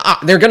that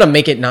They're gonna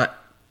make it not.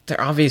 They're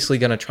obviously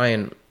gonna try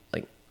and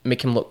like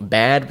make him look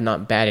bad, but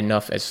not bad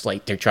enough as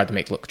like they tried to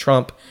make look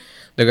Trump.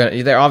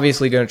 They're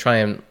obviously gonna try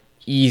and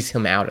ease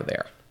him out of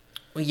there.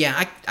 well,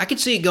 yeah, I could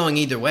see it going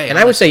either way. And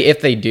I would say if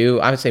they do,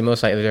 I would say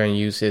most likely they're gonna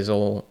use his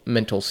old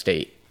mental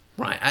state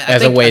right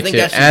as a way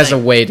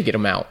to get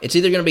him out. It's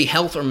either going to be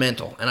health or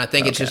mental, and I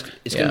think it's going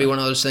to Yeah. be one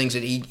of those things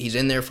that he's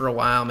in there for a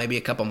while, maybe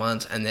a couple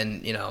months, and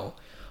then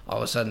all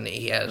of a sudden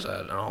he has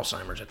an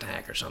Alzheimer's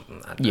attack or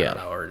something. I don't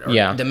know,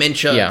 or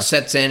dementia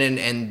sets in,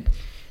 and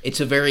it's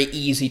a very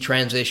easy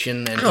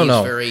transition. And I don't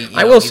know. Very,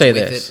 I will he's say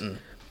with this. it, and-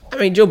 I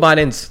mean, Joe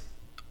Biden's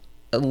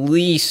at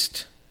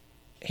least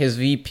his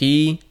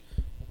VP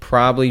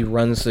probably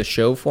runs the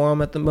show for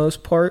him at the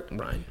most part.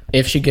 Right.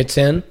 If she gets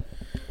in.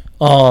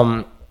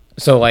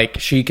 So like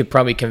she could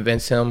probably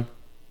convince him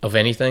of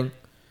anything.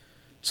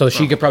 So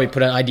she could probably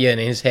put an idea in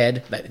his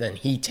head that then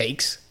he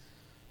takes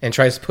and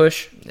tries to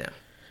push. Yeah.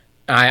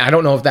 I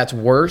don't know if that's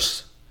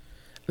worse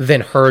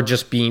than her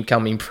just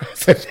becoming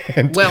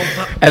president. Well,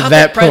 at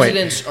that point,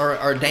 presidents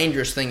are a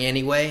dangerous thing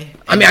anyway.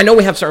 I mean, I know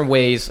we have certain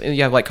ways.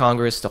 You have like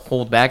Congress to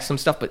hold back some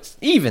stuff, but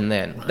even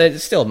then,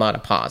 it's still not a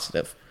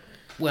positive.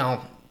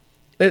 Well,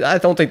 I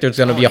don't think there's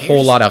going to be a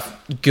whole lot of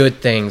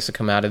good things to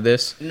come out of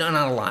this. no,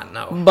 not a lot.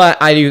 No, But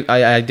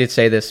I did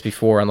say this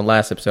before on the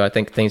last episode. I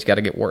think things got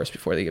to get worse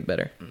before they get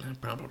better. I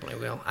probably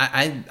will.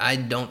 I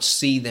don't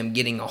see them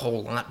getting a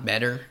whole lot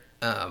better.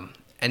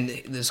 And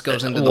this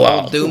goes into the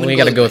whole doom and we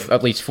got to gloom go thing.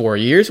 at least 4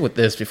 years with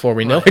this before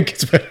we know it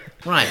gets better.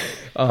 Right.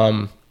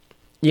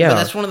 Yeah, But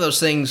that's one of those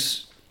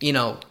things,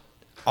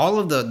 all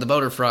of the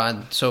voter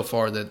fraud so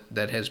far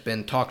that has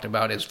been talked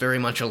about is very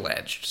much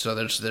alleged. So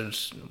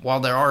there's while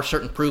there are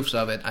certain proofs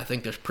of it, I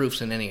think there's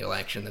proofs in any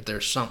election that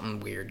there's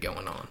something weird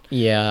going on.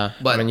 yeah.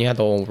 But- I mean, you had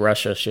the whole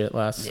Russia shit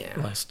last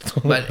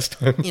But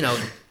time.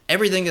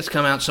 everything that's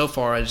come out so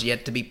far is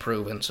yet to be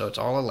proven, so it's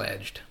all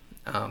alleged.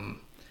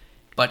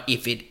 But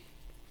if it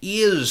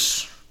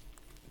is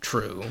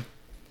true,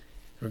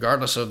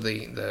 regardless of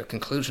the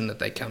conclusion that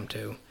they come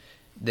to,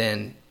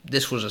 then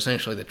this was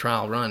essentially the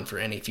trial run for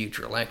any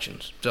future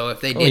elections. So if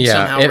they did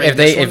somehow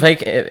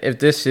if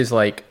this is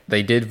like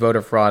they did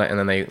voter fraud and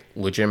then they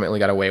legitimately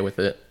got away with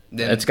it,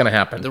 then it's going to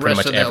happen. The pretty rest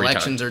much of the every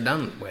elections time. are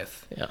done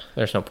with. Yeah,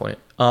 there's no point.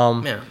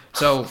 Yeah.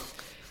 So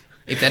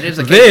if that is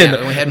the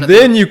case,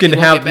 then you can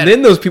have.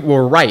 Then those people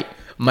were right.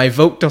 My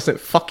vote doesn't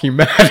fucking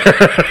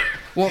matter.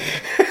 Well,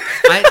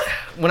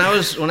 when I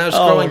was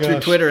scrolling through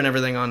Twitter and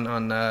everything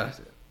on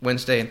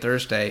Wednesday and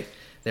Thursday,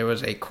 there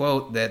was a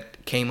quote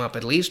that came up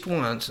at least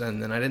once,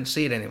 and then I didn't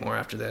see it anymore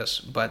after this.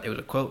 But it was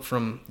a quote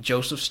from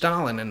Joseph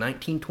Stalin in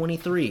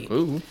 1923.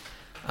 Ooh.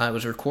 It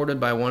was recorded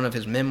by one of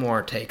his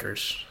memoir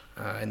takers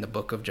in the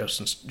book of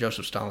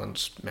Joseph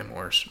Stalin's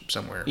memoirs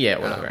somewhere. Yeah,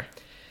 whatever.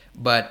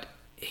 But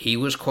he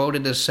was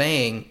quoted as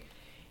saying,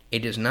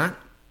 "It is not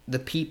the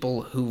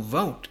people who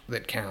vote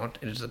that count.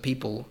 It is the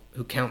people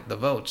who count the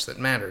votes that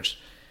matters."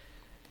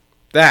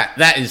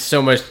 That is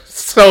so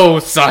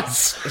sus.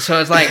 So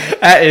it's like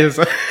that is.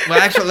 Well,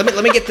 actually,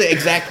 let me get the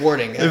exact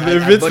wording. If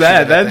it's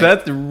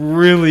that's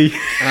really.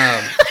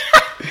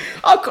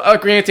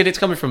 Granted, it's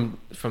coming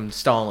from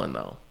Stalin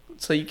though,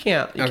 so you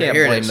can't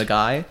blame the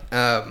guy.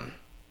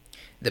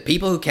 The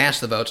people who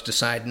cast the votes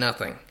decide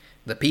nothing.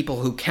 The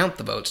people who count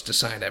the votes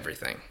decide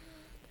everything.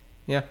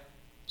 Yeah.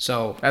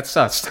 So that's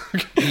sus.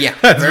 Yeah,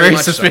 that's very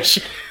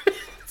suspicious.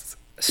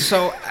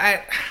 So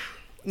take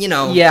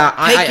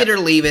it or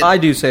leave it. I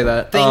do say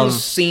that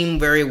things seem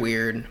very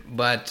weird,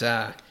 but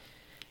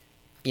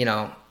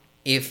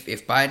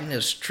if Biden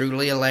is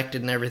truly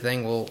elected and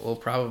everything, we'll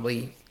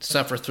probably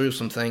suffer through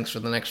some things for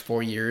the next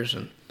 4 years,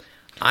 and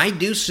I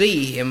do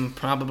see him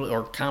probably,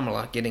 or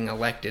Kamala, getting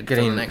elected for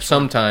the next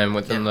sometime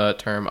within the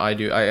term. I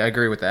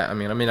agree with that. I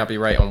mean, I may not be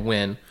right on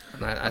when.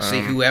 And I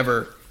see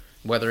whoever,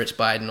 whether it's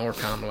Biden or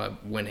Kamala,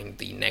 winning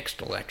the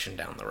next election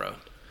down the road.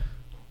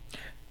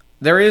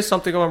 There is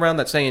something going around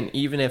that's saying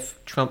even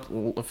if Trump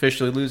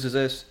officially loses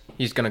this,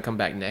 he's going to come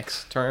back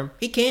next term.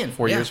 He can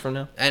 4 years from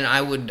now, and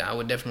I would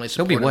definitely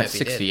support him. He'll be what,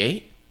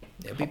 68?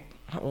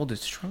 How old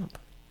is Trump?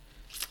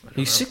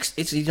 He's 6.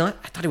 Is he not?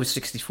 I thought he was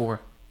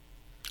 64.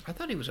 I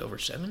thought he was over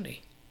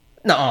 70.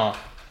 Nah.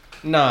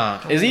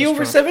 Is he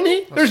over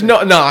 70? There's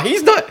no. Nah,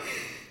 he's not.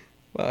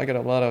 Well, I got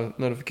a lot of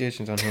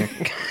notifications on here.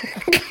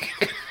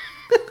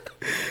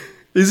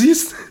 Is he?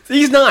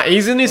 He's not.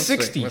 He's in his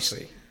 60s. Let's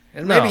see.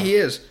 And maybe he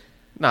is.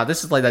 Nah,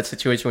 this is like that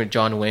situation with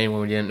John Wayne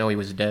when we didn't know he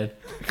was dead.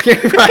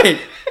 Right.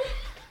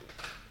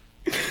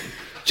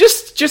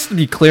 Just to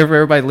be clear for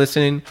everybody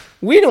listening,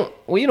 we don't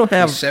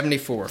have He's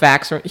 74.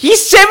 Facts.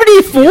 He's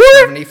 74?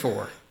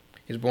 74.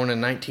 He was born in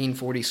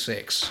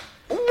 1946.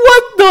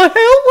 What the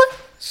hell?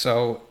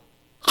 So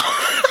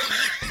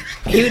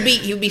he would be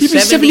He'd be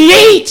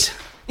 78.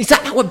 Is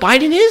that not what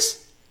Biden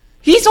is?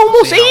 He's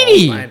almost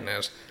 80. Biden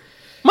is.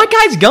 My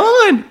guy's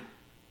gone.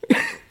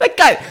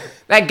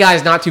 That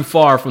guy's not too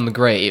far from the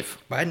grave.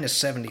 Biden is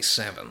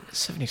 77.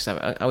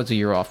 77. I was a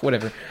year off.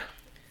 Whatever.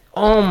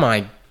 Oh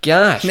my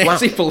gosh.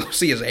 Nancy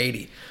Pelosi is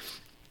 80.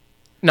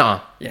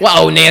 Nah. Yeah.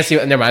 Well, Nancy.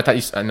 Never mind.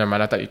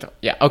 I thought you.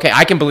 Yeah. Okay.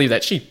 I can believe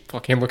that. She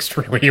fucking looks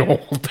really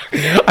old.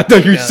 I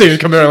thought you were saying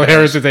Kamala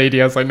Harris is 80.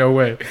 I was like, no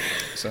way.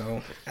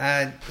 So,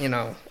 That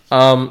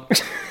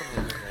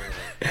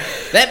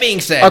being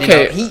said,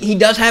 he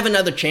does have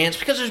another chance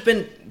because there's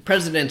been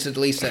presidents at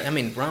least.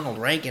 Ronald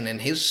Reagan in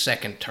his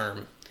second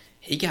term,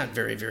 he got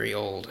very, very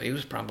old. He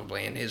was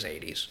probably in his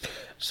 80s.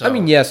 So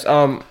yes.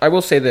 I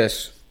will say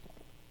this.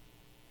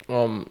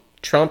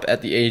 Trump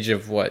at the age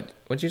of what?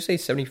 What'd you say?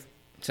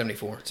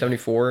 74.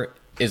 74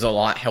 is a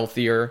lot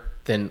healthier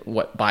than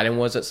what Biden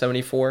was at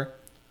 74.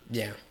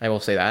 Yeah. I will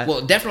say that.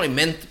 Well,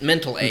 definitely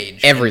mental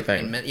age.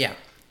 Everything. Yeah.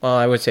 Well,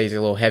 I would say he's a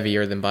little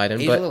heavier than Biden.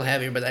 He's a little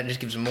heavier, but that just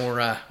gives him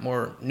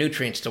more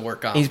nutrients to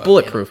work off. He's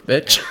bulletproof,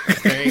 bitch. Yeah.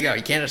 There you go.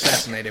 You can't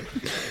assassinate him.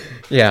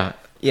 Yeah,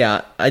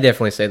 I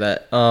definitely say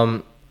that.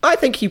 I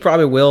think he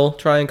probably will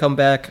try and come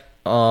back.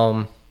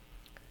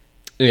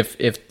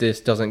 If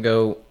this doesn't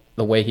go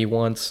the way he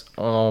wants.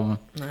 I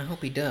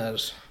hope he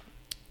does.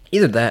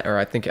 Either that, or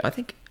I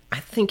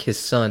think his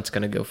son's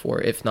gonna go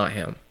for it, if not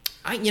him.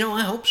 I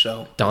hope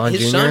so. Don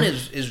his Jr.? son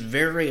is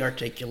very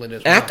articulate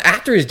as well.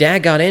 After his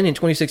dad got in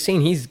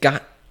 2016, he's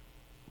got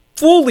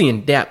fully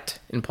in depth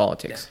in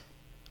politics.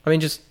 Yeah. I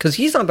mean, just because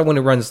he's not the one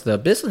who runs the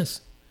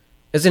business,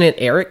 isn't it?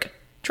 Eric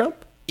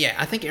Trump. Yeah,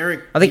 I think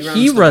Eric.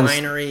 He runs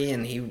the winery,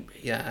 and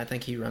I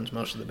think he runs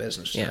most of the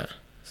business. Yeah,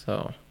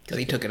 so because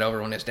he took it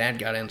over when his dad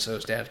got in, so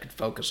his dad could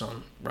focus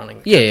on running.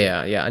 The country.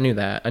 Yeah. I knew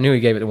that. I knew he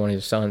gave it to one of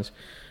his sons.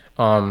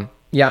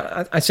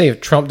 I say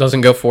if Trump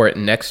doesn't go for it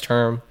next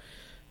term,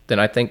 then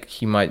I think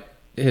he might.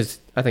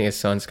 I think his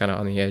son's kind of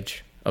on the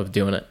edge of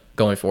doing it,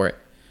 going for it.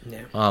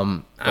 Yeah.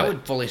 I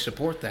would fully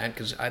support that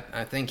because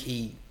I think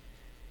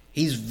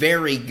he's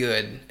very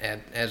good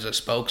as a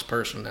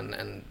spokesperson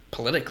and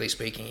politically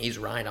speaking, he's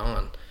right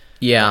on.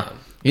 Yeah,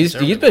 he's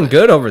been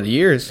good over the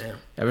years. Yeah.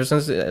 Ever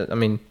since,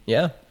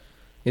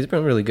 he's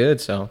been really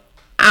good. So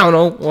I don't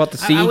know. We'll have to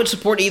see. I would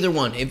support either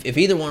one. If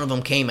either one of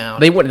them came out.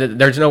 They would.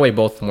 There's no way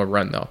both of them would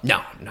run, though.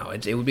 No.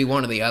 It would be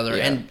one or the other.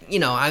 Yeah.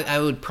 And, I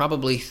would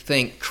probably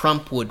think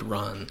Trump would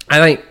run. I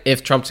think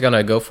if Trump's going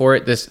to go for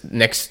it, this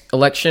next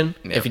election,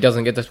 if he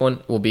doesn't get this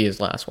one, will be his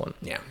last one.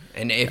 Yeah.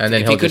 And if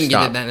then he couldn't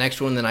get that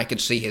next one, then I could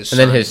see his son.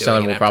 And then his doing son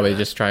it will after probably that.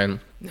 just try and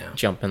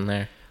jump in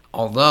there.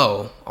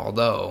 Although,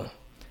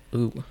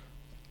 Ooh.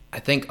 I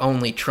think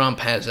only Trump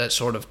has that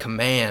sort of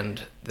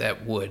command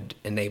that would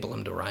enable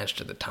him to rise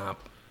to the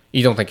top.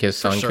 You don't think his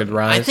son could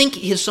rise? I think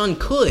his son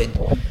could,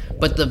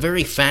 but the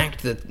very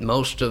fact that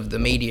most of the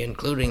media,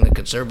 including the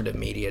conservative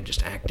media,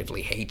 just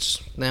actively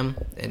hates them.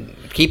 And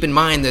keep in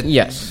mind that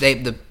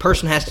the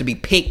person has to be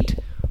picked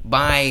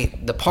by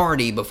the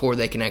party before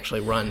they can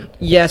actually run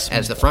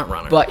as the front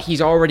runner. But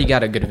he's already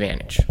got a good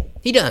advantage.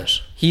 He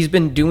does. He's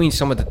been doing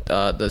some of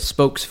the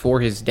spokes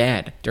for his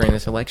dad during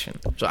this election.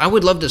 So I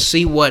would love to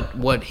see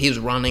what his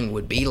running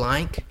would be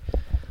like.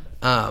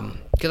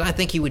 Because I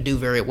think he would do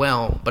very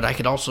well, but I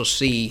could also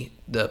see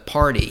the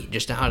party,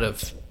 just out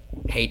of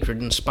hatred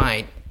and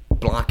spite,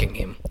 blocking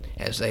him,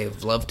 as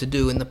they've loved to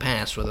do in the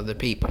past with other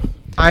people.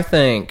 I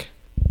think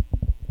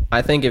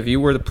if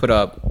you were to put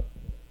up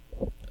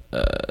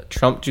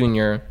Trump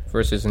Jr.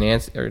 versus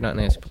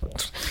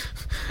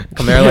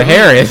Kamala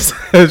Harris,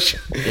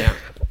 Yeah.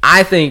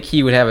 I think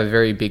he would have a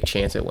very big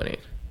chance at winning.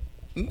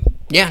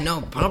 Yeah,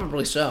 no,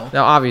 probably so.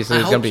 Now, obviously,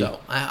 it's going to be... So.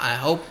 I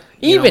hope...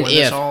 Even when if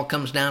this all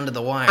comes down to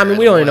the wire. I mean,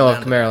 we don't even know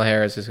if Kamala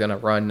Harris is going to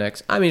run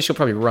next. I mean, she'll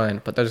probably run,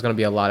 but there's going to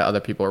be a lot of other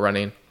people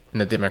running in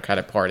the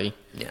Democratic Party.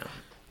 Yeah.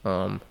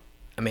 I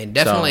mean,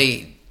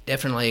 definitely,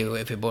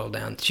 if it boiled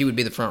down, she would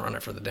be the front runner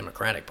for the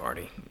Democratic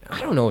Party. I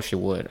don't know if she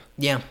would.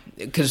 Yeah,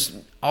 because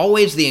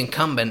always the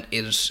incumbent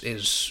is.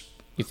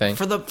 You think?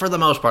 For the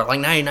most part, like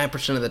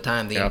 99% of the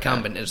time, the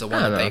incumbent is the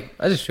one that they...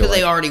 Because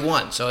they already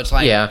won, so it's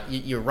like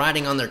you're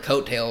riding on their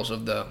coattails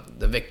of the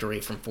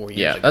victory from 4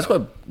 years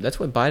ago. That's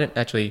what Biden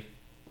actually...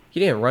 He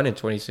didn't run in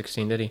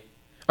 2016, did he?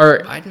 Or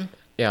Biden?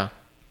 Yeah.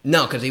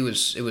 No, because he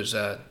was he was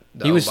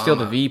Obama. still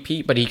the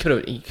VP, but he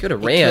could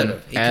have ran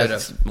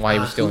while he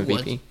was still in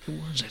VP. Who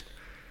was it?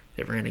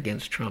 That ran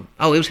against Trump.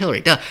 Oh, it was Hillary.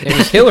 Duh. It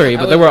was Hillary,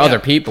 but there were other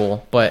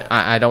people. But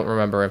I don't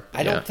remember.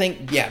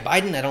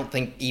 Biden, I don't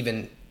think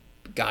even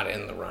got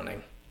in the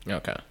running.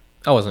 Okay,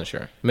 I wasn't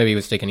sure. Maybe he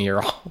was taking a year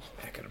off.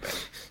 That could have been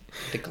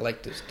to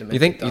collect his You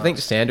think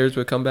Sanders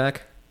would come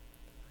back?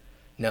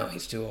 No,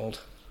 he's too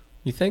old.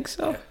 You think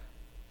so? Yeah.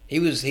 He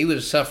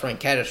was suffering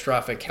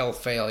catastrophic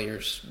health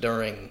failures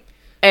during.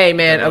 Hey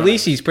man, at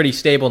least he's pretty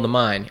stable in the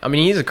mind. I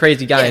mean, he's a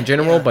crazy guy in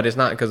general, but it's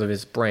not because of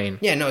his brain.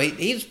 Yeah, no,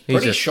 he's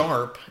pretty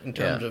sharp in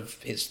terms of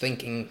his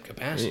thinking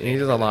capacity.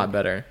 He's a lot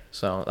better.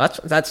 So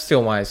that's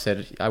still why I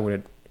said I would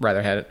have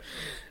rather had it.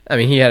 I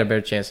mean, he had a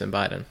better chance than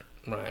Biden.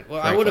 Right.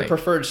 Well, I would have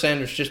preferred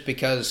Sanders just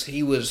because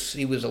he was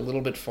a little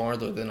bit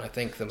farther than I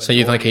think the majority. So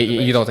you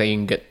don't think he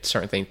can get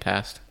certain things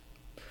passed?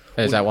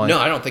 Is that why? No,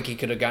 I don't think he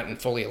could have gotten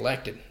fully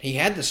elected. He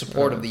had the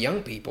support of the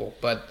young people,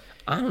 but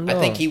I don't know. I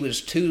think he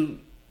was too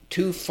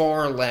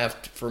far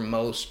left for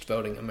most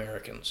voting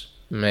Americans.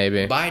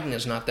 Maybe. Biden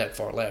is not that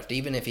far left.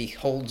 Even if he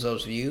holds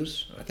those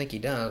views, I think he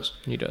does.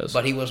 He does.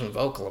 But he wasn't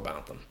vocal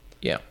about them.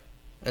 Yeah.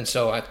 And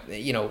so,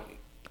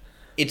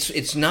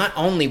 it's not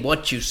only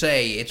what you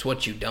say, it's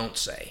what you don't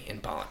say in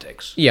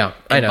politics. Yeah,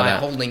 I know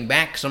that. By holding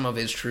back some of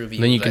his true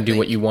views, then you can do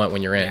what you want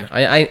when you're in.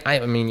 Yeah.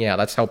 I mean, yeah,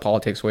 that's how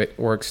politics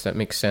works. That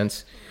makes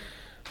sense.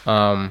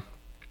 I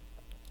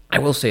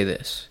will say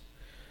this.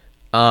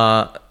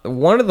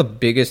 One of the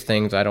biggest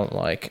things I don't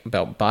like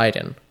about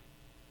Biden,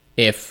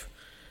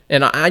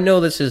 and I know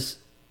this is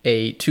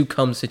a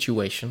to-come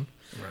situation.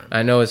 Right.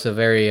 I know it's a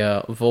very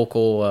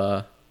vocal,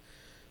 what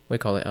do you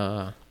call it?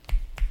 I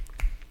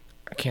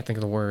can't think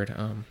of the word.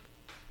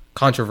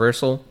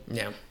 Controversial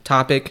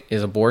topic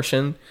is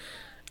abortion.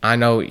 I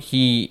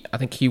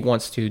think he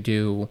wants to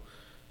do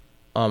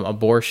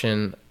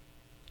abortion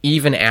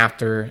even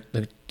after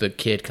the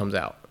kid comes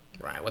out.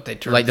 Right, what they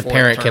term like the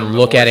parent can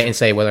look at it and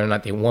say whether or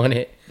not they want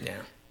it. Yeah,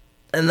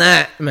 and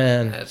that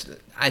man,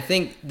 I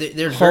think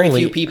there's very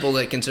few people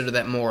that consider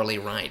that morally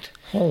right.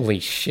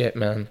 Holy shit,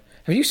 man!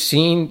 Have you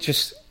seen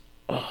just?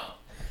 Oh,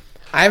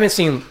 I haven't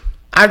seen.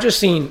 I've just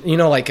seen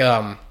like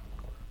when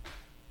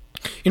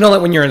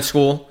you're in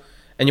school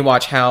and you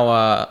watch how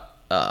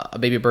a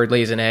baby bird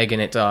lays an egg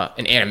and it's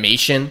an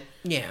animation,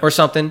 or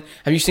something.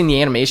 Have you seen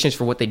the animations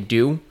for what they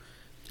do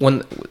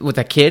with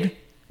a kid?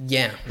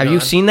 Yeah. Have you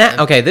seen that?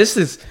 Okay, this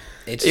is.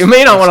 You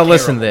may not want to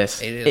listen to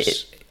this. It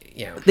is.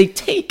 They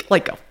take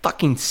like a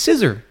fucking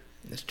scissor.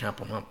 Just chop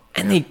them up.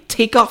 And they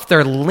take off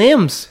their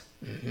limbs.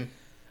 Mm-hmm.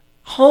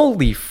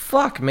 Holy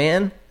fuck,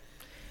 man!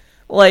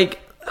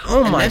 Like,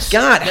 oh my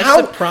god!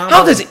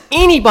 How does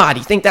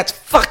anybody think that's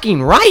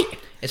fucking right?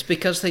 It's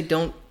because they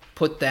don't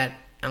put that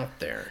out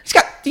there.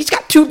 He's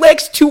got 2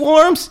 legs, 2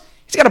 arms.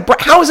 He's got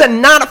a. How is that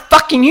not a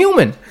fucking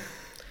human?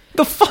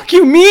 The fuck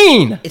you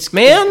mean,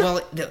 man? Well,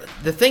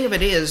 the thing of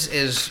it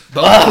is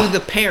both to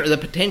the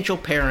potential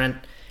parent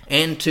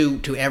and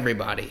to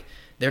everybody.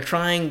 they're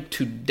trying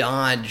to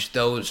dodge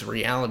those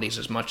realities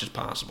as much as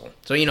possible.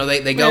 So,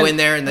 they go in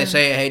there and they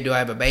say, hey, do I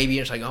have a baby?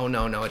 And it's like, oh,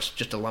 no, it's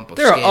just a lump of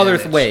skin. There are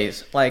other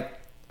ways. Like,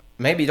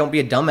 maybe don't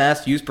be a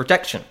dumbass, use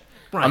protection.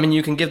 Right. I mean,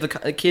 you can give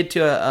the kid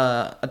to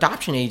a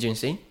adoption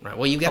agency. Right.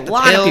 Well, you've got the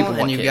pill,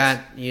 and you've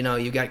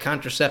got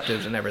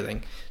contraceptives and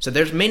everything. So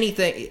there's many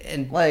things,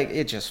 and like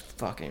it just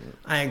fucking.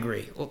 I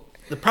agree. Well,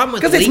 the problem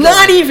with because it's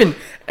not even,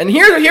 and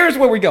here's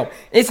where we go.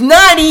 It's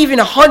not even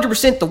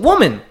 100% the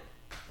woman.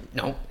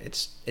 No,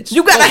 it's.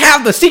 You gotta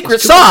have the secret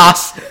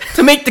sauce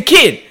to make the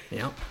kid.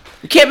 Yeah.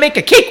 You can't make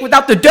a cake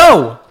without the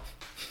dough.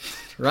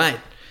 Right.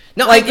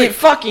 No, like it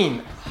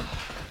fucking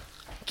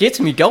gets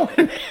me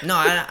going. No,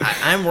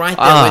 I'm right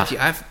there with you.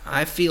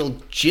 I feel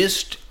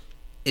just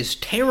as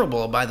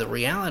terrible by the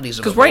realities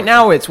of. Because right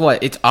now it's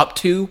what? It's up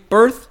to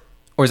birth,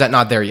 or is that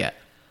not there yet?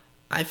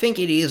 I think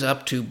it is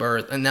up to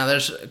birth, and now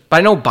there's. But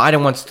I know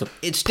Biden wants to.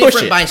 It's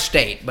different by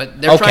state,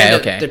 but they're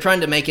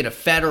trying to make it a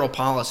federal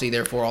policy.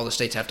 Therefore, all the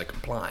states have to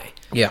comply.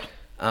 Yeah.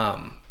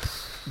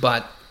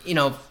 But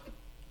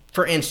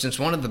for instance,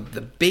 one of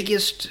the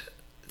biggest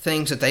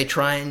things that they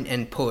try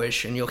and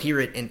push, and you'll hear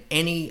it in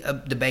any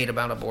debate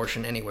about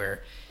abortion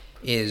anywhere,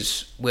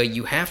 is, well,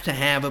 you have to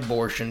have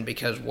abortion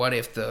because what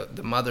if the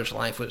mother's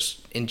life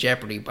was in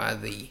jeopardy by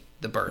the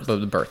birth? The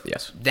birth,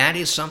 yes. That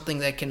is something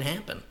that can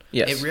happen.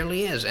 Yes. It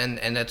really is, and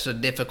that's a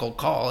difficult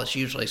call. It's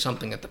usually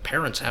something that the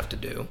parents have to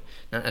do,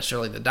 not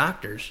necessarily the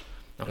doctors,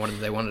 whether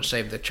they want to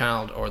save the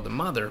child or the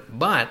mother.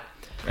 But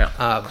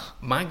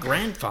my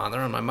grandfather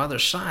on my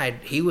mother's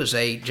side, he was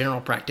a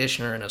general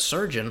practitioner and a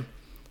surgeon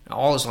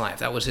all his life.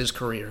 That was his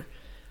career.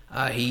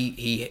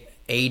 He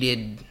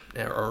aided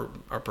or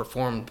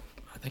performed,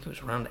 I think it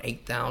was around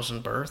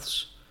 8,000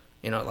 births.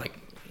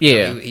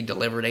 He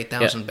delivered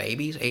 8,000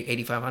 babies,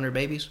 8,500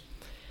 babies.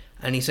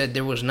 And he said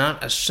there was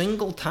not a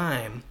single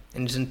time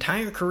in his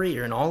entire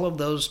career in all of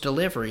those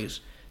deliveries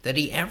that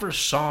he ever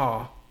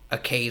saw a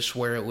case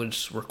where it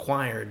was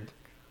required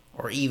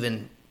or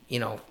even,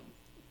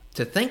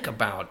 to think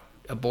about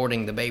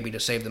aborting the baby to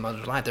save the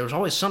mother's life. There was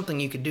always something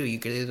you could do. You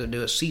could either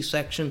do a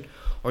C-section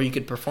or you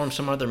could perform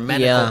some other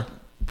medical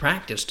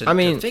practice to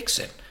fix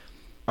it.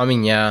 I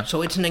mean, yeah.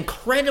 So it's an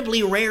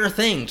incredibly rare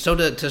thing. So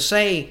to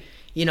say,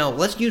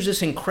 let's use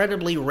this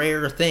incredibly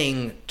rare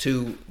thing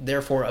to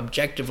therefore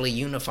objectively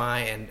unify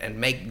and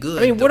make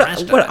good. I mean, what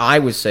I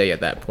would say at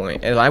that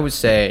point is I would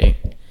say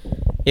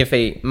if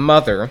a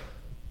mother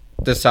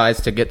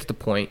decides to get to the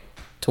point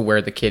to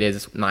where the kid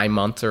is 9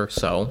 months or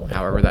so,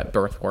 however that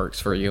birth works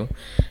for you,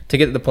 to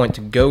get to the point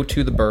to go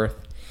to the birth,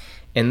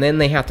 and then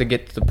they have to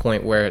get to the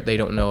point where they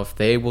don't know if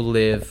they will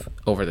live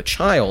over the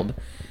child.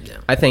 Yeah.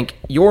 I think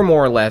you're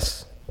more or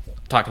less,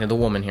 talking to the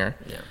woman here,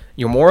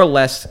 you're more or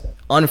less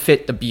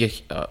unfit to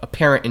be a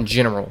parent in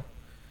general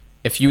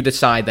if you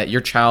decide that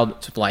your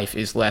child's life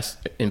is less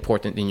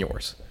important than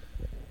yours.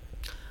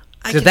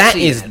 That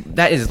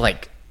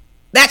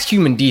is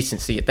human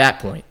decency at that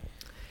point.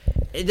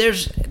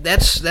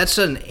 That's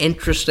an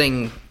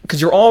interesting, because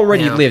you're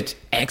already lived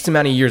X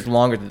amount of years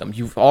longer than them.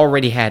 You've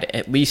already had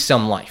at least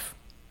some life.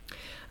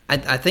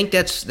 I think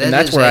that's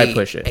where I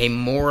push it. A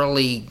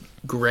morally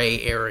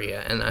gray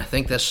area, and I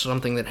think that's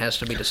something that has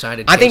to be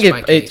decided. I think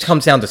it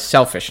comes down to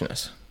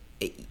selfishness.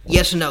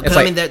 Yes and no. Because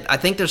I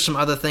think there's some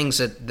other things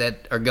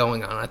that are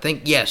going on. I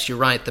think, yes, you're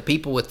right. The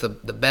people with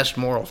the best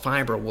moral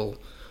fiber will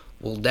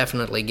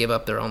definitely give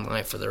up their own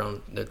life for their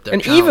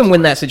and even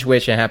when that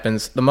situation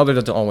happens, the mother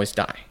doesn't always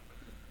die.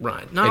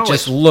 Right. It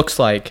just looks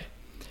like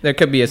there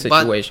could be a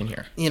situation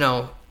here.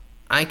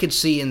 I could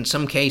see in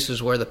some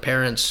cases where the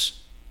parents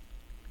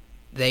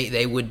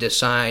they would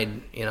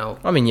decide,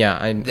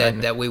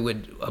 that we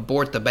would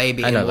abort the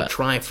baby and we'll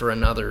try for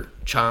another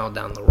child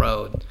down the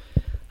road.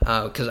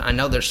 Because I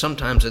know there's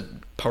sometimes that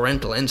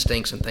parental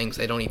instincts and things,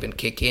 they don't even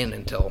kick in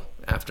until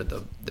after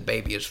the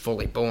baby is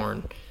fully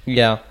born.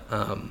 Yeah.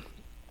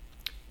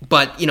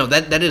 But,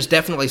 that is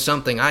definitely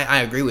something,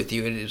 I agree with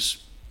you, it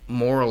is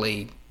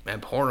morally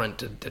abhorrent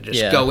to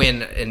just go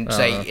in and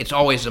say it's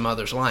always the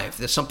mother's life.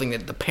 That's something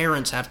that the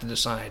parents have to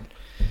decide.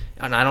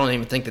 And I don't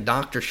even think the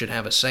doctor should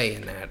have a say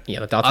in that. Yeah,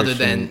 the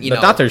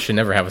doctor should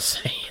never have a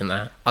say in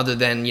that. Other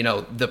than,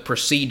 the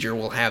procedure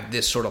will have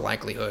this sort of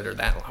likelihood or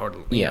that, or,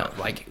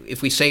 like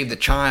if we save the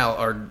child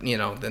or,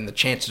 then the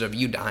chances of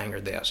you dying are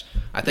this.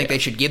 I think they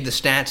should give the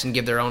stats and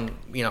give their own,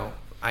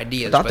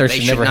 ideas, but they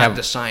should not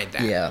decide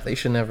that. Yeah, they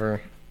should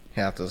never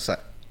have to decide.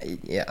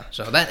 Yeah.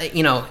 So that,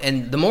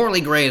 and the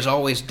morally gray is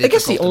always difficult. I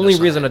guess the only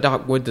reason a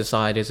doc would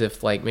decide is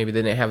if, like, maybe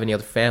they didn't have any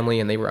other family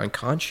and they were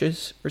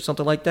unconscious or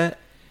something like that.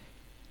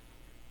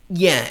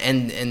 Yeah,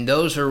 and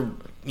those are,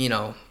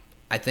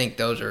 I think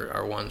those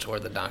are ones where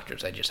the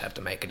doctors, they just have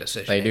to make a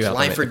decision. They do it's have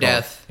life to or make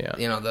death. Yeah.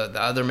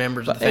 The other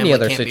members of the family any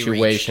other can't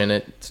situation, be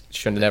reached. It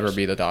should never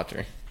be the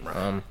doctor.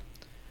 Right.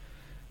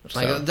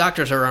 The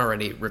doctors are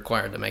already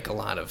required to make a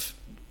lot of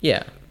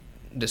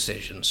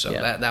decisions, so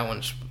that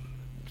one's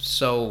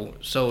so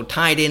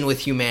tied in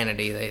with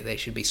humanity, they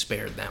should be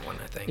spared that one,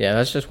 I think. Yeah,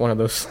 that's just one of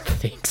those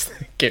things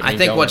that get me I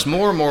think going. what's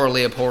more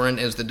morally abhorrent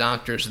is the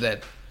doctors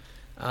that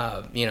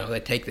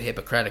They take the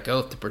Hippocratic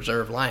Oath to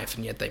preserve life,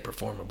 and yet they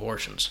perform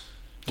abortions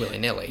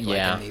willy-nilly,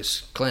 like in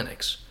these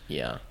clinics.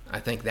 Yeah. I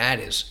think that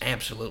is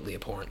absolutely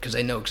abhorrent because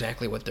they know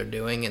exactly what they're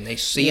doing, and they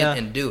see it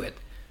and do it.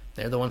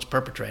 They're the ones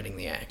perpetrating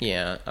the act.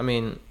 Yeah. I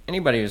mean,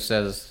 anybody who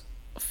says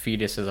a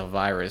fetus is a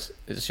virus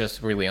is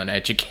just really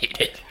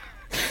uneducated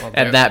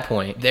at that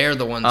point. They're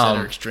the ones that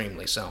are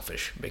extremely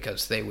selfish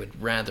because they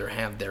would rather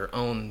have their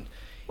own...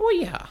 Well,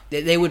 yeah.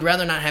 They would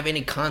rather not have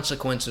any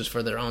consequences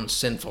for their own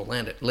sinful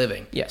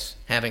living. Yes.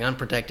 Having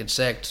unprotected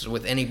sex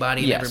with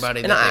anybody and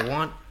everybody that they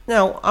want.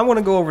 Now, I want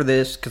to go over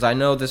this because I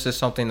know this is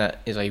something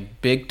that is a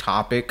big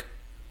topic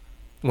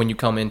when you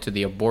come into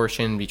the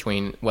abortion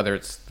between whether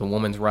it's the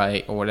woman's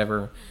right or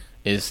whatever,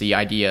 is the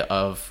idea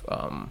of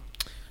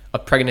a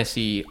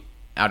pregnancy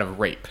out of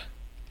rape.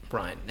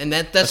 Right. And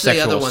that's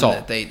the other one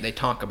that they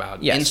talk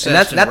about. Yes,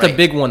 Incest and that's a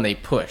big one they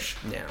push.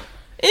 Yeah.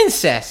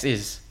 Incest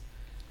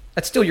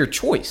that's still your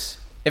choice.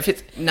 If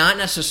it's not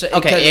necessarily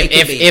okay,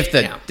 if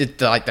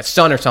the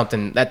son or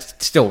something, that's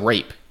still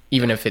rape,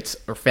 even if it's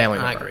a family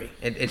member. I agree.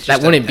 It's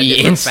that wouldn't be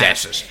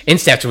incest.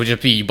 Incest would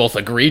just be you both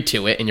agreed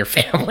to it in your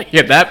family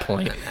at that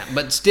point.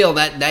 But still,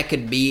 that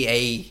could be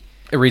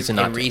a reason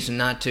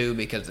not to,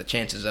 because the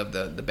chances of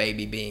the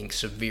baby being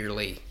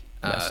severely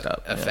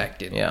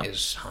affected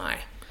is high.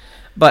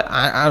 But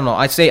I don't know.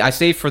 I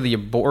say for the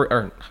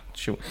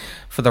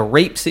for the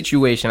rape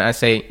situation, I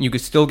say you could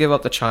still give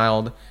up the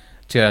child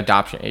to an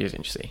adoption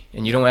agency,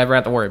 and you don't ever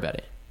have to worry about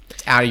it.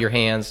 It's out of your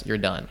hands. You're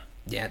done.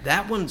 Yeah,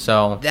 that one's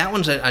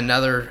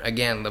another,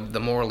 again, the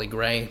morally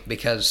gray,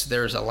 because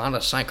there's a lot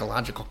of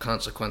psychological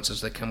consequences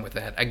that come with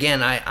that.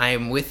 Again, I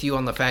am with you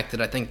on the fact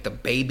that I think the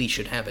baby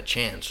should have a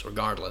chance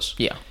regardless.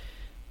 Yeah.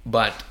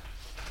 But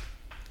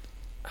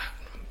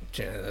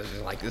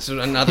like, this is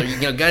another,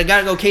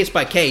 gotta go case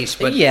by case.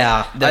 But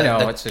yeah, I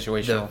know it's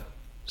situational. The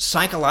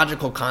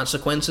psychological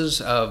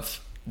consequences of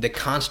the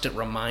constant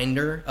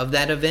reminder of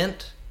that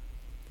event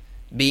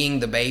being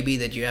the baby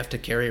that you have to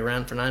carry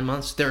around for 9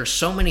 months. There are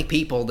so many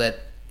people that,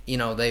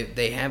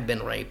 they have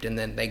been raped, and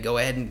then they go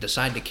ahead and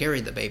decide to carry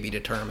the baby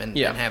to term and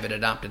have it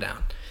adopted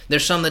out.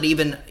 There's some that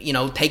even,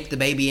 take the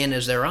baby in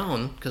as their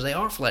own because they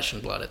are flesh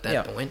and blood at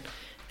that point.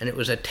 And it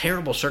was a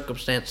terrible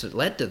circumstance that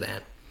led to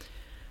that.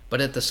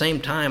 But at the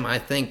same time, I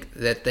think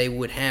that they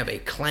would have a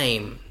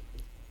claim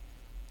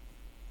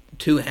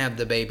to have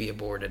the baby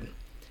aborted.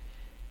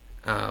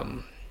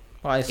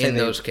 I say in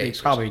those cases,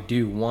 they probably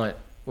do want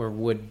or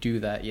would do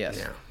that. Yes.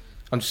 Yeah.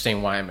 I'm just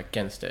saying why I'm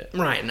against it.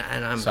 Right, and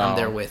I'm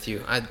there with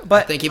you. I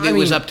think if it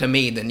was up to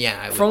me, then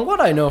I would. From what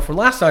I know, from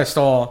last I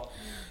saw,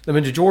 the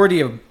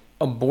majority of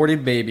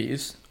aborted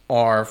babies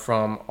are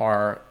from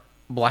our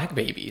black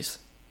babies,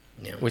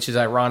 which is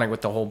ironic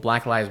with the whole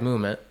Black Lives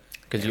Movement,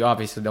 because you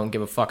obviously don't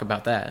give a fuck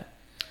about that.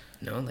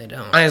 No, they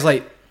don't. And it's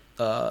like,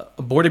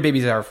 aborted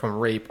babies that are from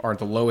rape are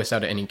the lowest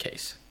out of any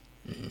case,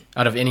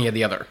 out of any of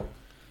the other.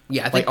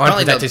 Yeah, I think like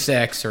unprotected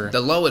sex or...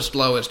 The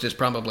lowest is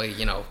probably,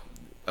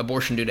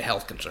 abortion due to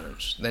health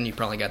concerns. Then you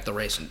probably got the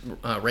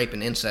rape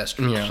and incest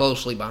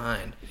closely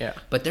behind. Yeah.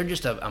 But they're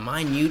just a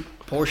minute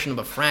portion of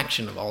a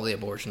fraction of all the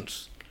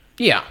abortions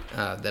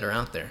that are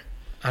out there.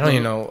 I don't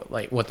even know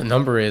what the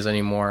number is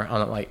anymore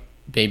on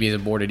babies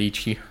aborted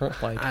each year.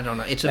 I don't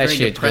know. It's a very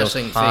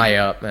depressing thing. High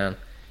up, man.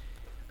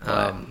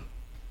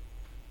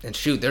 And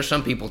shoot, there's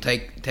some people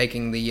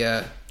taking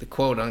the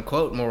quote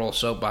unquote moral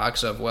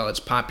soapbox of, it's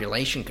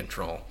population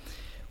control,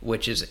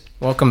 which is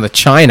welcome to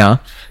China.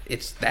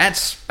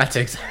 That's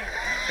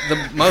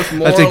the most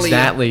morally. That's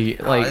exactly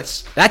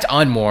that's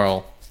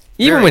unmoral.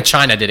 Even when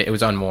China did it, it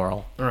was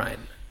unmoral. Right.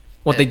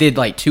 They did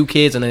 2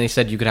 kids, and then they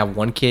said you could have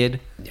 1 kid.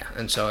 Yeah,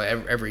 and so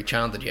every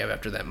child that you have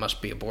after that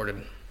must be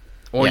aborted,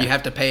 or you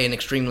have to pay an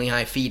extremely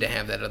high fee to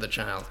have that other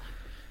child.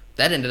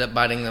 That ended up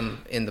biting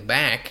them in the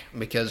back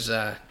because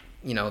they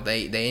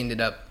ended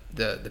up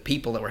the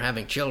people that were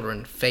having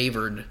children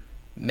favored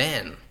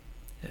men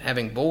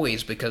having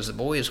boys because the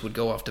boys would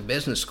go off to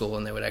business school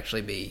and they would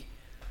actually be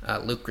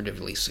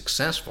lucratively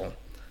successful.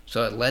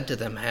 So it led to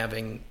them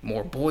having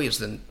more boys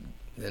than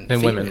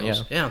females.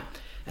 Women. Yeah.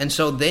 And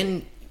so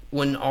then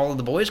when all of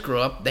the boys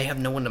grow up, they have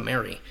no one to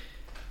marry.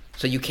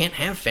 So you can't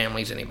have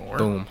families anymore.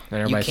 Boom.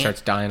 And everybody starts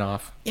dying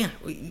off. Yeah.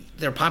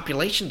 Their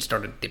population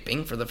started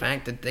dipping for the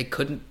fact that they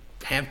couldn't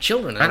have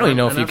children. I don't even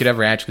know if you could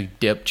ever actually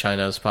dip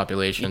China's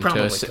population. You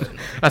probably couldn't.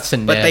 That's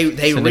but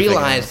they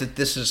realized that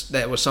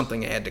that was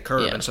something they had to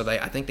curb, and so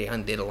I think they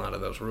undid a lot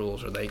of those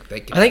rules. Or I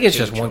think it's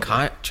just one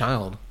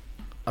child.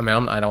 I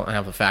mean, I don't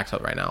have the facts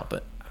up right now,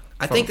 but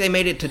I think they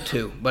made it to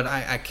 2. But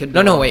I could.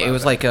 No, wait. It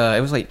was like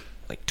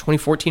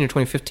 2014 or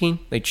 2015.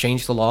 They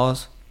changed the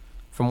laws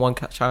from 1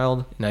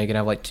 child. Now you can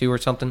have 2 or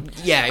something.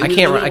 Yeah, I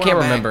can't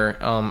remember.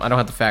 I don't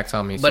have the facts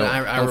on me. But so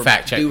I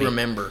fact check me.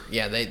 Remember.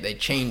 Yeah, they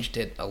changed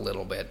it a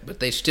little bit, but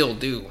they still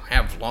do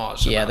have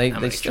laws. Yeah,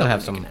 they still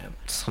have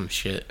some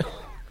shit.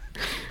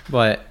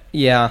 But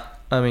yeah,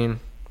 I mean,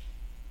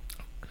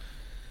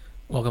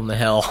 welcome to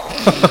hell.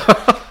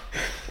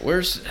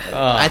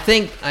 I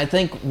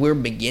think we're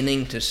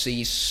beginning to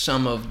see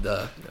some of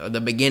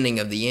the beginning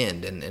of the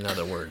end. In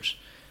other words,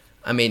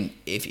 I mean,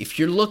 if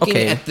you're looking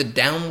Okay. at the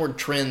downward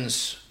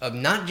trends of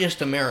not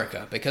just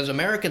America, because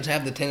Americans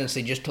have the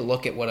tendency just to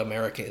look at what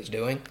America is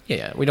doing.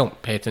 Yeah, we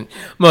don't pay attention.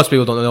 Most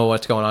people don't know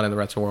what's going on in the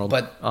rest of the world.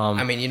 But,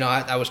 I mean,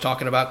 I was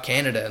talking about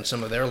Canada and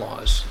some of their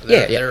laws.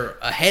 Yeah. They're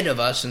ahead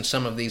of us in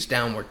some of these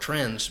downward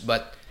trends,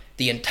 but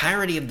the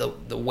entirety of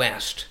the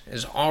West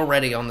is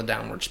already on the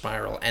downward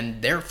spiral,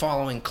 and they're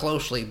following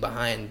closely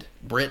behind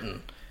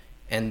Britain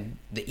and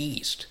the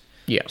East.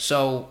 Yeah.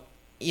 So,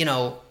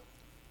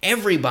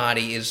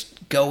 everybody is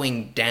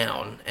going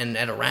down and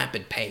at a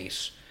rapid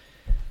pace.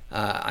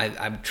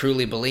 I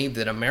truly believe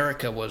that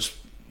America was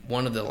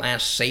one of the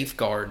last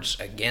safeguards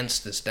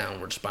against this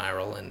downward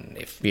spiral, and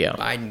if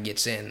Biden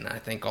gets in, I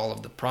think all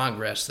of the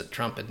progress that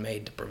Trump had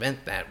made to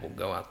prevent that will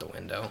go out the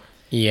window.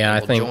 Yeah, I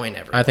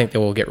think they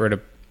will get rid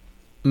of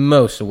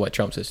most of what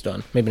Trump has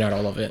done. Maybe not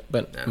all of it,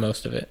 but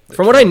most of it.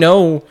 From what I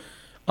know,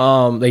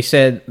 they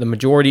said the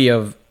majority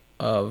of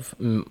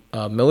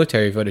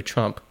military voted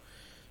Trump,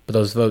 but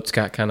those votes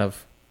got kind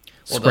of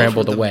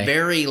scrambled those were the away.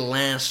 Very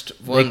last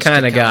ones they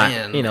kind of got,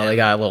 in, they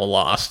got a little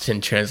lost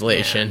in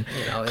translation.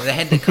 Yeah, they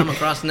had to come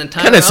across an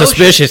entire kind of ocean.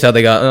 suspicious how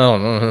they got.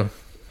 Oh,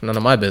 none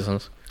of my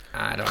business.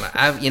 I don't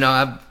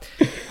know.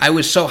 I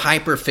was so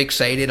hyper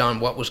fixated on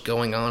what was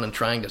going on and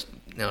trying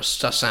to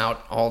suss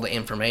out all the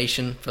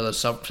information for the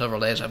several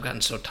days. I've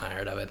gotten so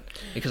tired of it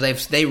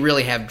because they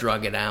really have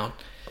drug it out.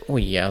 Well,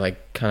 yeah, they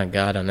kind of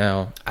got it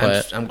now.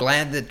 But I'm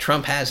glad that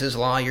Trump has his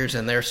lawyers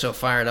and they're so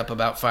fired up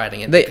about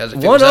fighting it. Because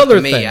if it was up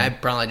to thing, me,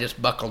 I'd probably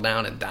just buckle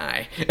down and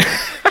die.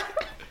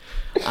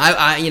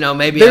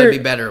 Maybe I'd be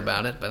better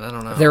about it, but I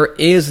don't know. There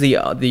is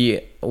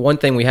the one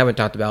thing we haven't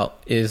talked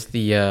about is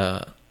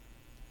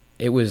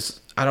it was,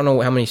 I don't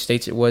know how many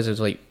states it was. It was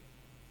like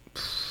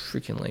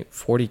freaking like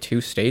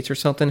 42 states or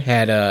something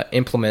had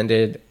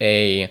implemented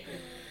a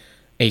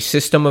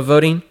system of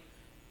voting,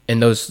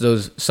 and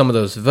those some of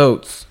those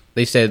votes,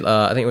 they said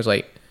I think it was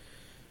like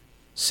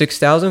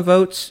 6,000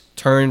 votes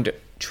turned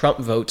Trump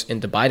votes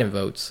into Biden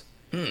votes.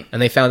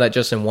 And they found that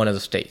just in one of the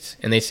states.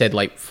 And they said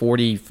like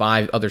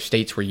 45 other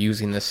states were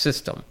using this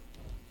system.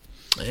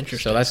 Interesting.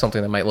 So that's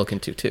something that might look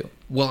into too.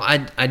 Well,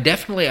 I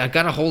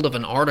got a hold of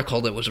an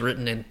article that was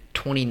written in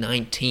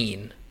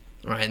 2019,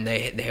 right? And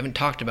they haven't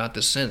talked about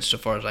this since, so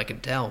far as I can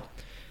tell.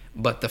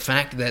 But the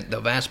fact that the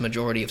vast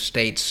majority of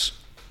states'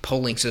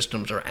 polling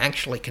systems are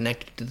actually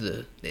connected to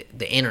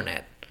the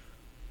internet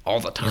all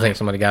the time. You think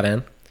somebody got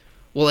in?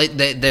 Well,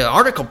 the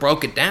article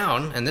broke it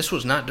down, and this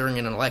was not during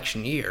an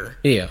election year.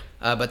 Yeah.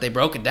 But they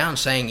broke it down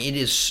saying it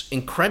is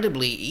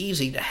incredibly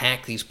easy to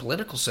hack these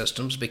political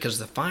systems because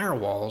the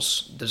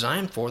firewalls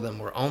designed for them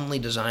were only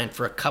designed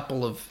for a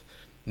couple of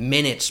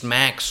minutes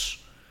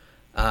max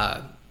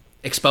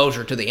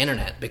exposure to the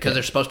internet because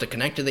they're supposed to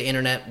connect to the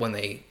internet when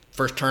they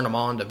first turn them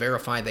on to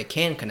verify they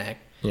can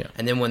connect. Yeah.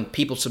 And then when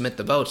people submit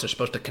the votes, they're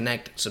supposed to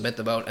connect, submit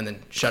the vote, and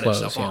then shut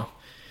Close, itself yeah. off.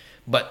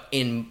 But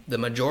in the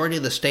majority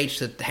of the states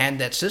that had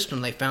that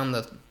system, they found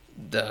that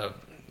the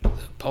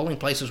polling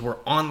places were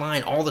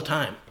online all the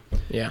time.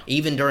 Yeah.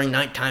 Even during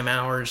nighttime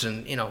hours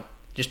and,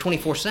 just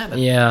 24/7.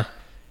 Yeah.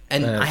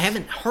 And I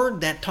haven't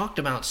heard that talked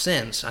about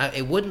since.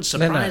 It wouldn't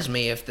surprise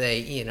me if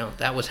they,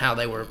 that was how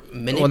they were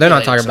manipulating. Well, they're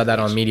not talking about that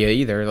on media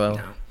either, though.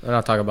 No. They're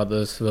not talking about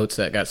those votes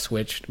that got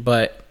switched.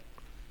 But,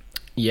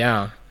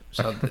 yeah.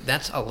 So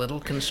that's a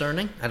little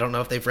concerning. I don't know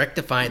if they've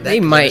rectified that.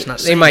 They might.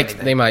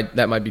 Anything.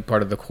 That might be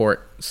part of the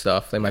court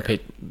stuff. They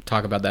might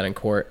talk about that in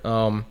court.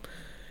 What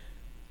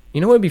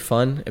would be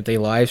fun if they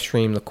live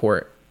stream the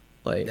court,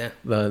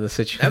 the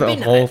situation,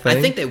 the whole thing.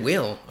 I think they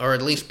will, or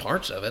at least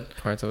parts of it.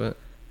 Parts of it.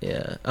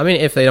 Yeah. I mean,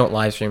 if they don't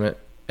live stream it,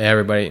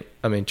 everybody.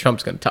 I mean,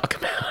 Trump's going to talk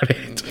about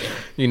it.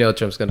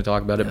 Trump's going to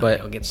talk about it.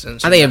 But I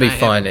think it'd be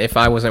fun if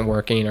I wasn't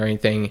working or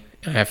anything.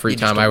 I have free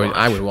time.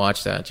 I would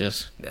watch that.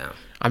 Yeah.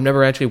 I've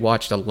never actually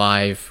watched a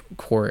live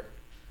court.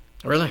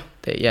 Really?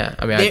 Yeah.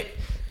 I mean,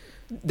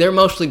 they're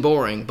mostly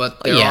boring,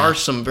 but there are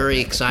some very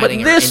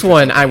exciting. But this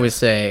one, I would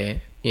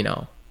say,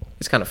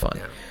 it's kind of fun.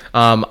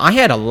 Yeah. I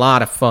had a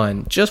lot of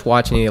fun just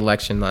watching the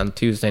election on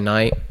Tuesday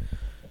night.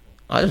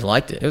 I just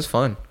liked it. It was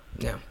fun.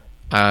 Yeah.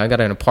 I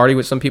got in a party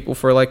with some people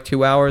for like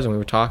 2 hours, and we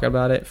were talking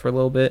about it for a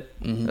little bit.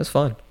 Mm-hmm. It was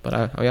fun. But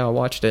I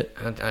watched it.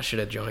 I should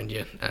have joined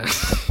you.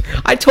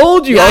 I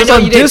told you. I was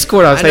on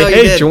Discord. I was like,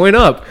 hey, join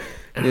up.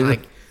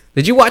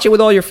 Did you watch it with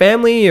all your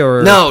family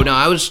or No,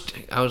 I was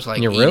like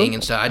in your eating room?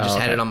 and stuff. I just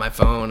had it on my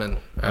phone and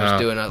I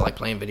was doing like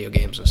playing video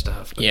games and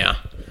stuff. Yeah.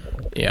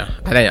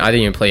 I didn't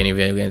even play any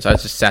video games. I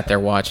just sat there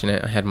watching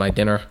it. I had my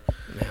dinner.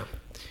 Yeah.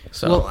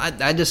 So well,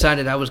 I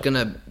decided I was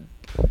gonna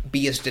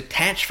be as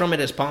detached from it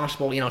as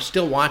possible.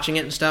 Still watching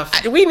it and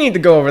stuff. We need to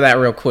go over that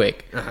real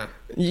quick. Uh-huh.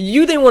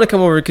 You didn't want to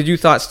come over because you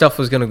thought stuff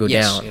was going to go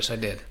down. Yes, I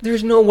did.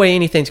 There's no way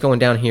anything's going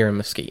down here in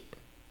Mesquite.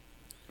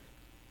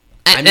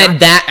 At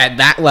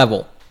that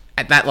level.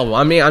 At that level.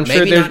 I mean, I'm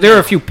sure there are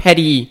a few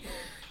petty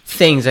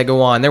things that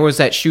go on. There was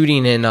that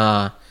shooting in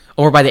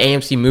over by the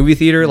AMC movie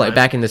theater, like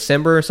back in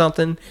December or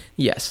something.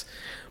 Yes.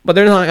 But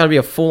there's not going to be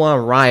a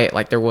full-on riot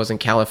like there was in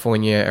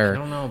California or I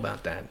don't know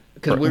about that.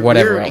 Because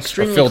whatever we're else.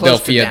 extremely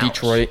Philadelphia, close to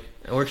Detroit.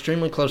 We're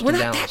extremely close We're to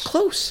not Dallas. that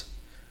close.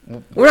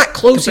 We're not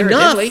close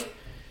enough.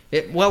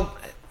 Well,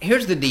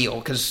 here's the deal,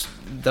 because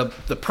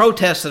the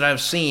protests that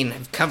I've seen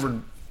have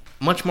covered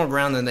much more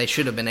ground than they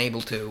should have been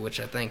able to, which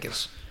I think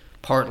is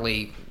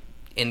partly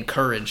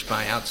encouraged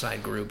by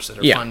outside groups that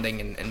are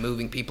funding and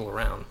moving people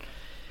around.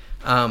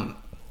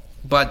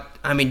 But,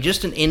 I mean,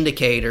 just an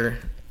indicator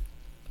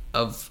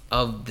of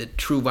the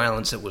true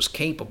violence that was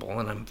capable,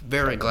 and I'm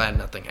very glad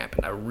nothing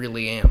happened. I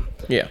really am.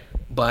 Yeah.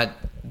 But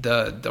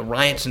the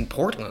riots in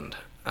Portland,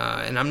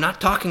 and I'm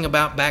not talking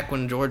about back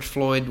when George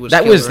Floyd was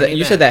killed.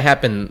 You said that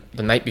happened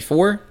the night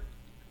before?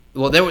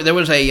 Well, there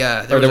was a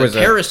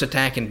terrorist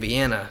attack in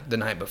Vienna the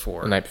night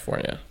before. The night before,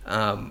 yeah.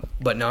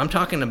 But no, I'm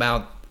talking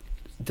about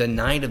the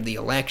night of the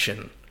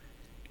election.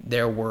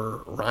 There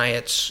were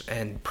riots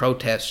and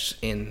protests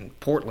in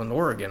Portland,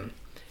 Oregon.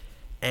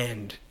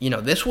 And,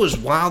 this was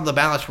while the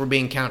ballots were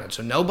being counted.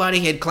 So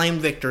nobody had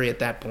claimed victory at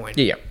that point.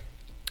 Yeah.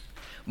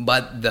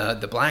 But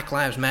the Black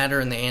Lives Matter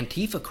and the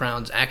Antifa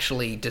crowds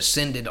actually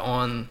descended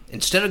on,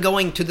 instead of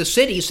going to the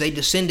cities, they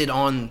descended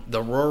on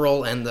the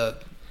rural and the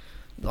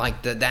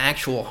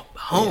actual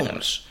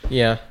homes.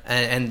 Yeah.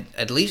 And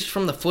at least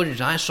from the footage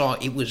I saw,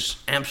 it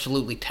was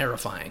absolutely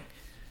terrifying.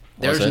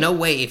 There's no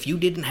way, if you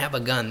didn't have a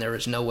gun, there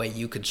is no way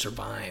you could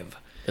survive.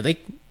 Did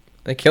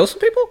they kill some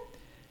people?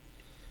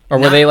 Or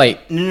were they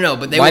no,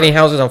 but they lighting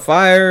houses on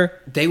fire?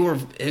 They were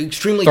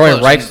extremely throwing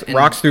close.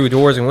 Rocks through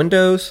doors and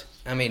windows?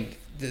 I mean,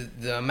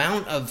 the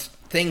amount of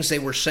things they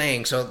were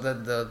saying. So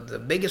the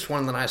biggest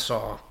one that I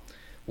saw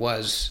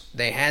was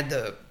they had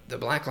the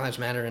Black Lives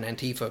Matter and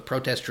Antifa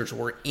protesters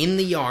were in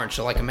the yard.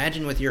 So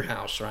imagine with your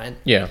house, right?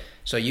 Yeah.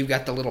 So you've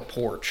got the little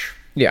porch.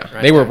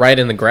 Yeah. They were right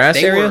in the grass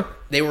area?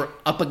 They were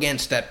up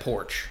against that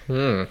porch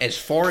as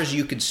far as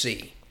you could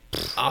see.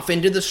 Off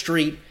into the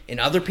street, in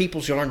other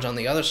people's yards on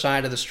the other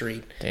side of the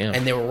street. Damn.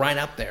 And they were right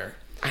up there.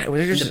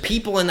 The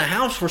people in the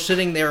house were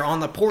sitting there on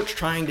the porch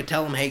trying to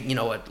tell them, hey, you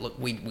know what, look,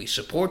 we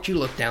support you.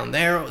 Look down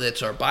there.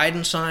 That's our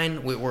Biden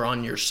sign. We're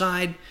on your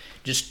side.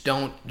 Just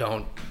don't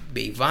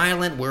be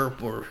violent.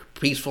 We're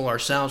peaceful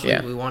ourselves.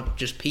 Yeah. We want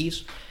just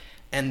peace.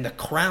 And the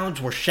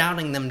crowds were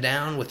shouting them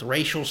down with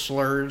racial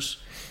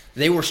slurs.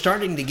 They were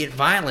starting to get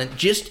violent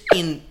just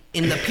in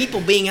the people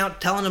being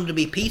out telling them to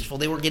be peaceful.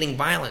 They were getting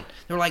violent.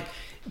 They were like,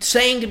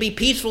 saying to be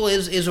peaceful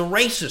is a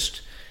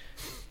racist.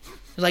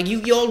 It's like,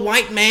 you old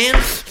white man,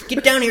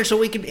 get down here so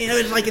we can.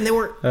 It's like, and they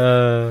were.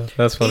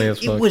 That's funny as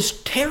fuck. It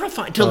was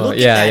terrifying to look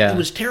at that. Yeah. It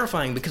was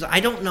terrifying because I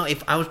don't know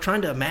if I was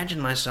trying to imagine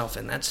myself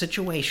in that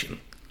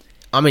situation.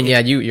 I mean,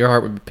 your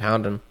heart would be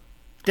pounding.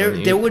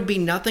 There would be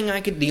nothing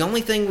I could. The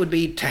only thing would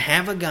be to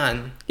have a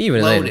gun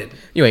even loaded. Then,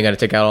 you ain't got to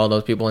take out all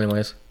those people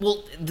anyways.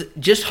 Well,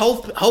 just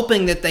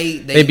hoping that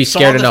they'd be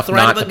scared enough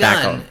not to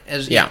back on.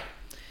 Yeah.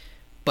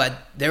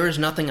 But there is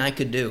nothing I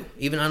could do,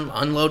 even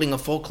unloading a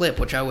full clip,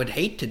 which I would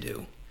hate to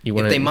do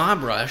if they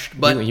mob rushed.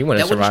 But you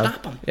wouldn't that survive.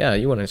 wouldn't stop them. Yeah,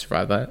 you wouldn't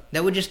survive that.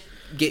 That would just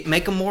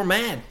make them more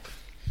mad.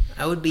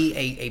 I would be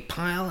a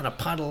pile and a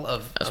puddle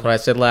of. That's what I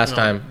said last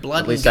time.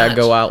 Blood. At least I'd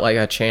go out like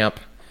a champ.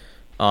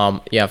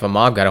 If a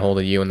mob got a hold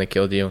of you and they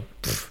killed you,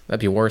 that'd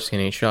be worse than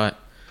getting shot.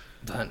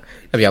 That'd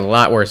be a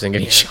lot worse than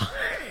getting shot.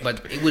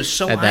 But it was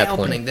so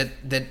eye-opening that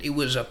it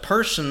was a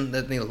person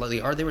that the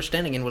yard they were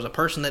standing in was a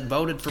person that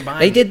voted for Biden.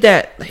 They did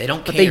that. They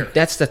don't care.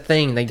 That's the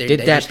thing. They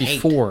did that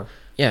before. Hate.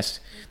 Yes,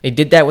 they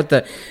did that with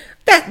the.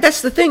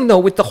 That's the thing though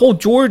with the whole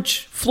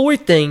George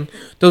Floyd thing.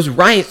 Those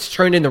riots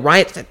turned into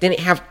riots that didn't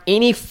have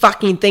any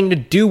fucking thing to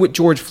do with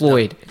George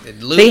Floyd.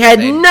 No, they had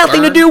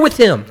nothing to do with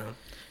him. No.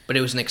 But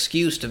it was an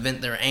excuse to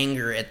vent their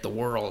anger at the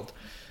world,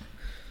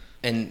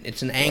 and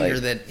it's an anger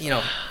that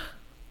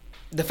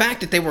the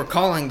fact that they were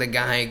calling the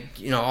guy,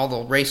 all the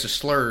racist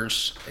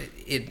slurs,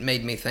 it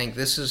made me think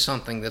this is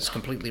something that's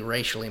completely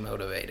racially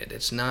motivated.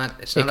 It's not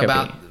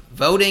about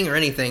voting or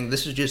anything.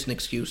 This is just an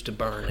excuse to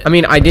burn. I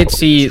mean, I did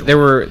see there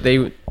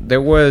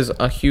was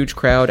a huge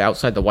crowd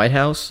outside the White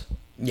House.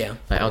 Yeah,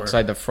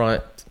 outside the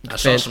front. I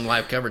saw some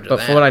live coverage of that.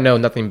 But from what I know,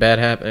 nothing bad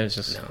happened. It's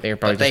just they were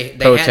probably just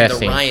protesting. They had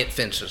the riot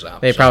fences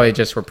up. They probably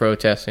just were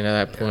protesting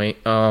at that point.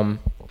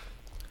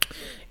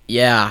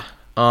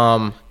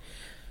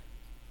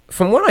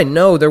 From what I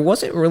know, there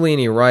wasn't really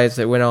any riots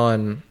that went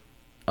on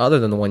other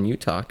than the one you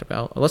talked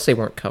about, unless they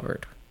weren't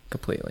covered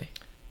completely.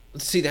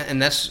 See that,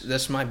 and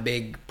that's my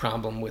big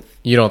problem with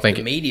you don't think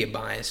the media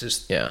bias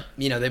is. Yeah,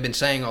 they've been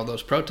saying all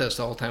those protests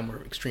the whole time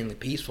were extremely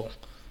peaceful,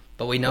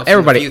 but we know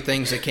from a few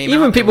things that came out.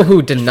 Even people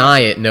who deny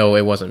it know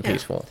it wasn't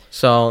peaceful.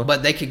 So,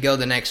 but they could go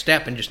the next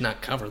step and just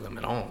not cover them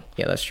at all.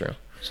 Yeah, that's true.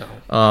 So,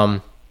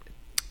 I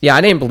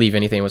didn't believe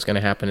anything was going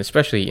to happen,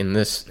 especially in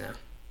this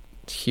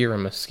here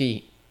in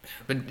Mesquite.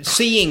 But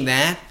seeing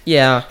that,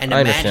 and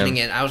imagining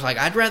it, I was like,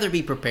 I'd rather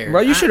be prepared.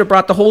 Well, you should have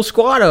brought the whole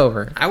squad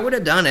over. I would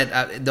have done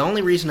it. The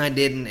only reason I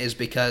didn't is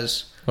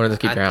because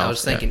I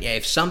was thinking,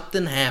 if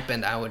something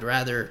happened, I would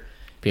rather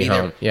be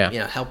home. There,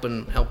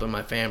 helping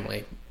my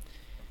family.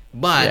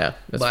 But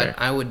fair.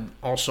 I would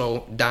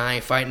also die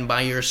fighting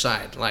by your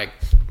side. Like,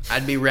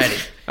 I'd be ready.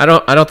 I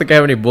don't think I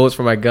have any bullets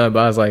for my gun, but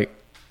I was like,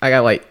 I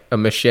got like a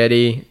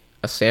machete,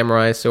 a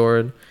samurai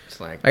sword. It's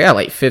like I got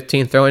like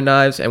 15 throwing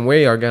knives, and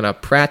we are gonna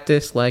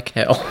practice like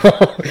hell.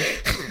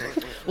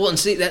 well, and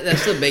see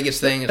that's the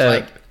biggest thing. It's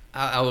like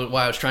I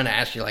was trying to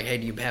ask you, like, hey,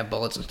 do you have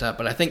bullets and stuff?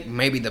 But I think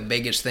maybe the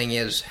biggest thing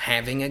is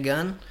having a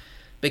gun,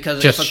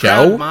 because Just if a show?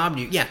 crowd mobbed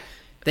you,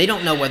 they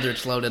don't know whether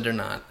it's loaded or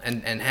not,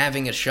 and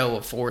having a show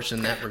of force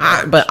in that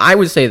regard. But I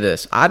would say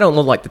this: I don't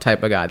look like the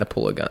type of guy to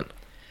pull a gun.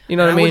 You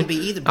know what I mean? wouldn't be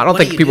either, but I don't what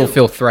think do you people do?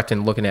 feel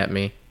threatened looking at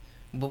me.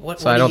 But what,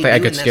 So what I don't do think I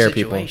you do could in that scare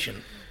people.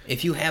 situation?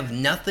 If you have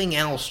nothing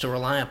else to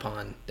rely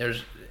upon,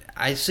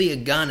 I see a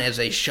gun as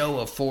a show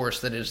of force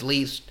that is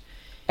least.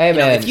 Hey, You know,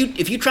 man,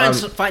 if you try and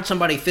fight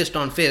somebody fist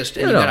on fist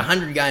and No, you got no.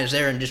 100 guys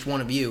there and just one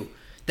of you,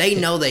 they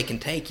know they can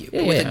take you.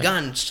 But with Yeah. a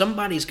gun,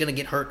 somebody's going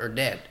to get hurt or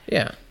dead.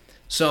 yeah,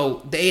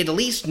 So they at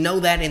least know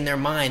that in their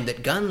mind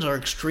that guns are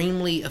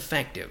extremely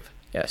effective.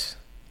 yes,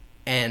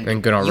 And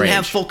good on you range.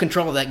 have full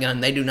control of that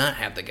gun. They do not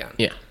have the gun.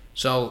 yeah.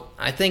 So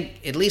I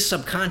think at least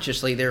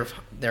subconsciously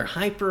they're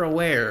hyper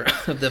aware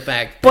of the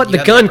fact. But that the you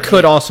have gun upper could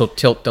hand. also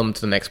tilt them to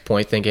the next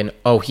point, thinking,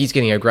 "Oh, he's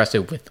getting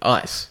aggressive with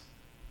us.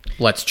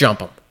 Let's jump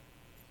him."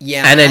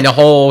 Yeah, And then the that's-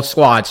 whole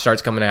squad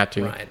starts coming after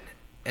you. right.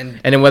 And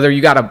And then whether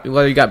you got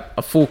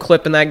a full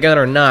clip in that gun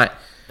or not,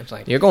 it's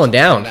like you're going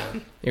down. going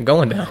down. You're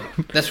going down.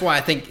 That's why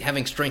I think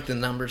having strength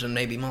in numbers and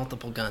maybe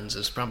multiple guns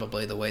is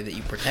probably the way that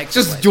you protect.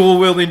 Just the dual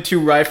wielding 2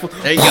 rifles.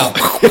 There you go.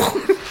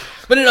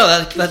 But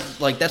no,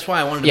 that's why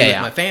I wanted to Yeah, be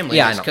yeah. with my family.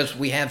 Yeah, I know. Because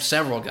we have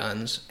several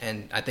guns,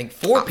 and I think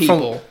 4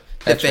 people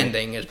that's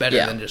defending is better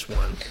Yeah. than just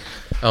one.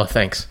 Oh,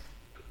 thanks.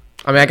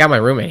 I mean, I got my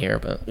roommate here,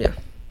 but Yeah.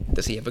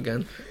 Does he have a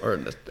gun? Or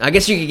I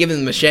guess you could give him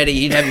the machete.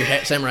 He'd have your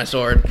samurai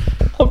sword.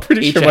 I'm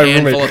pretty Each sure a my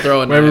handful roommate, of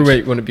throwing my knives.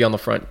 roommate wouldn't be on the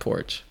front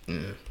porch.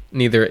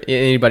 Neither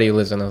anybody who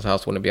lives in this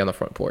house wouldn't be on the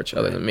front porch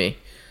other than me.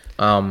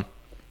 Well,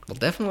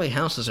 definitely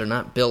houses are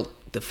not built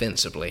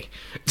defensively.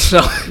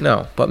 So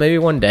No, but maybe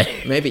one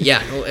day. maybe,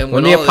 yeah. And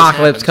When the all this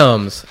apocalypse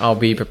happens- comes, I'll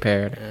be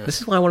prepared.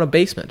 This is why I want a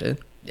basement, dude.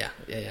 Yeah.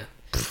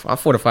 I'll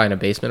fortify in a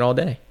basement all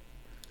day.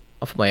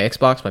 I'll put my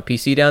Xbox, my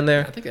PC down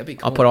there. I think that'd be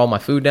I'll cool. put all my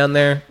food down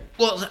there.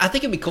 Well, I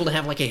think it'd be cool to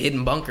have like a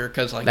hidden bunker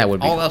because like That if would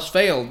be all cool. else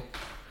failed,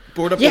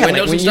 board up Yeah, the like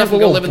windows when and you have stuff a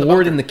and go little live in the board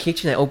bunker. in the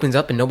kitchen that opens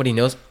up and nobody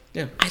knows.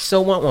 Yeah. I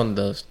so want one of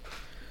those.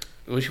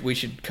 We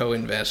should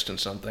co-invest in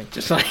something,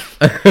 just like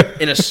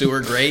in a sewer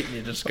grate.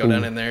 You just go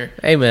down in there.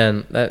 Hey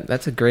man,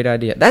 that's a great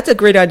idea. That's a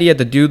great idea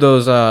to do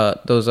those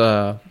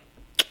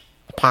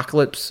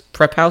apocalypse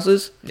prep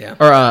houses. Yeah.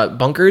 Or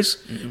bunkers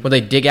where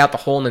they dig out the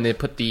hole and then they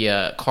put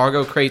the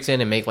cargo crates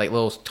in and make like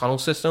little tunnel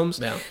systems.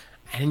 Yeah.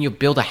 And then you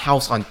build a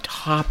house on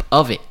top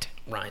of it.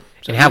 Right.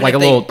 And have, even like, if a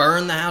they little-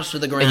 burn the house to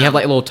the ground. And you have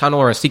like a little tunnel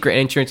or a secret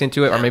entrance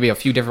into it, or Yeah. maybe a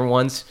few different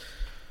ones.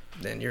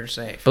 then you're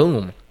safe.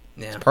 Boom.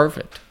 Yeah.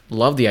 Perfect.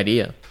 Love the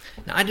idea.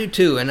 Now, I do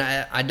too, and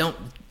I don't.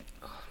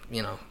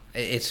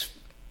 It's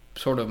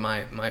sort of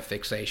my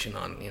fixation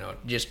on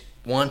just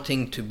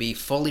wanting to be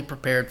fully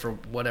prepared for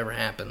whatever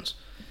happens.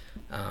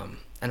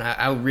 And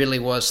I really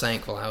was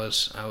thankful. I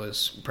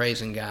was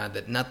praising God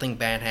that nothing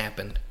bad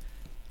happened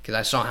because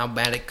I saw how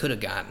bad it could have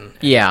gotten.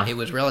 And Yeah. it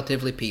was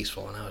relatively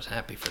peaceful, and I was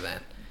happy for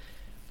that.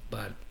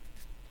 But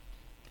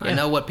I Yeah.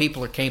 know what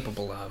people are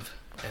capable of,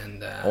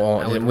 and I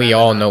Well, would we rather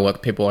all not. know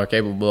what people are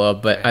capable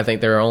of, but Right. I think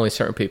there are only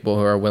certain people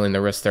who are willing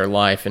to risk their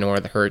life in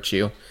order to hurt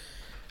you.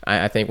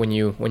 I think when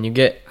you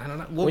get I don't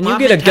know. Well, when you mob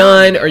get a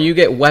mentality, gun or you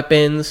get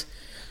weapons,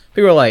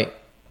 people are like,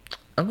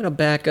 "I'm gonna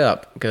back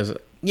up because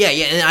yeah,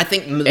 and I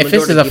think the if this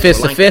majority is of a people fist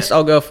are to like fist, that.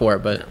 I'll go for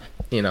it." But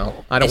I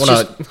don't It's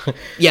want to.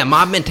 Yeah,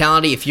 mob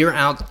mentality. If you're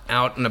out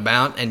and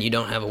about and you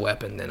don't have a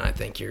weapon, then I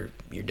think you're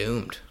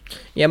doomed.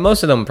 Yeah,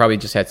 most of them probably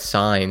just had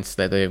signs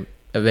that they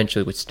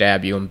eventually would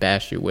stab you and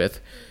bash you with,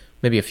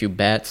 maybe a few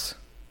bats.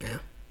 Yeah.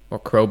 Or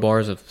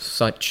crowbars of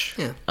such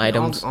Yeah,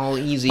 items. all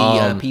easy,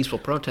 peaceful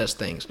protest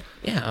things.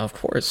 Yeah, of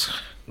course.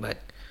 But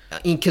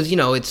because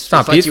It's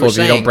not peaceful if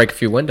you don't break a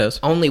few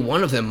windows. Only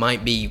one of them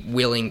might be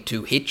willing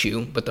to hit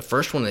you, but the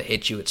first one that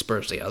hits you, it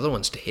spurs the other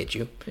ones to hit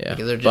you. Yeah,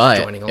 Because they're just but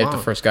joining if along. the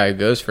first guy who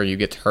goes for you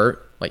gets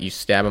hurt, like you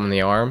stab him in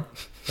the arm,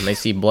 and they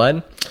see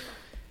blood,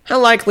 how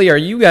likely are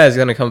you guys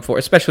going to come forward,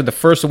 especially the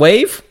first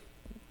wave?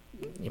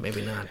 Yeah,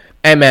 maybe not.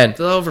 Hey, man, It's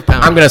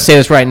overpowered. I'm going to say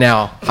this right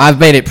now. I've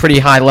made it pretty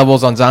high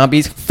levels on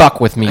zombies. Fuck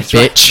with me,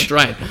 bitch. That's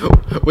right.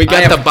 We I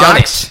got have the done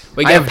box. it.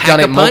 We I got have done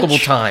it Pack-a-Punch. multiple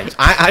times.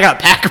 I got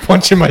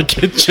Pack-a-Punch in my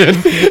kitchen.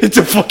 It's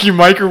a fucking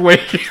microwave.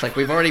 It's like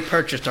we've already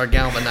purchased our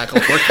Galva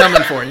knuckles. We're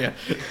coming for you.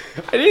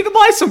 I need to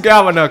buy some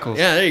Galva knuckles.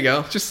 Yeah, there you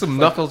go. Just some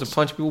knuckles to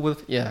punch people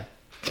with. Yeah.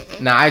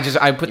 Nah,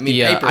 I put You mean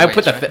the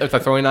paperweights, the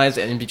throwing knives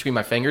in between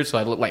my fingers so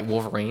I look like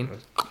Wolverine.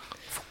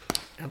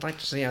 I'd like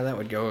to see how that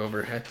would go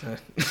over.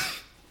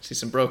 See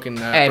some broken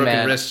Hey, broken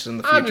man, wrists in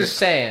the future. I'm just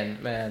saying,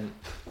 man.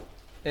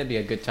 It'd be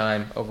a good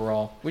time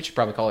overall. We should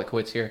probably call it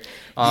quits here.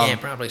 Yeah,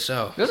 probably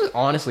so. This is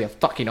honestly a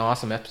fucking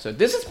awesome episode.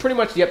 This is pretty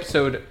much the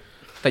episode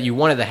that you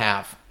wanted to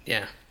have.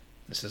 Yeah.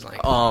 This is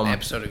like Um, the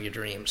episode of your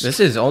dreams. This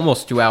is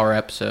almost 2-hour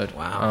episode.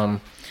 Wow.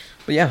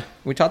 But yeah,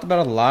 we talked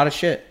about a lot of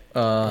shit.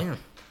 Yeah.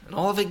 And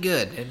all of it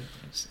good.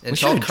 It's We all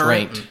should have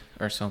current. drank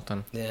or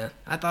something. Yeah.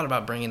 I thought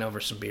about bringing over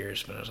some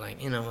beers, but I was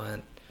like, you know what?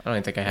 I don't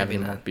even think I have Maybe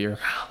any more not. beer.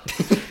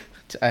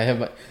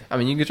 I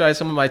mean, you can try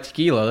some of my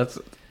tequila. That's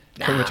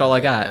pretty much all I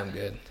got. I'm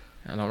good.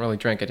 I don't really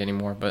drink it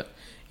anymore, but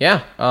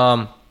yeah.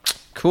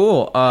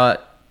 Cool.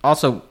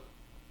 Also,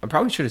 I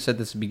probably should have said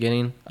this at the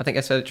beginning. I think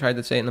tried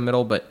to say it in the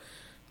middle, but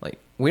like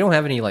we don't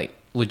have any like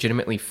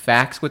legitimately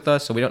facts with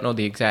us, so we don't know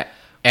the exact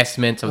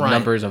estimates of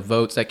numbers of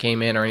votes that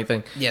came in or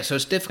anything. Yeah, so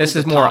it's difficult. This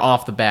is more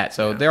off the bat,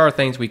 so there are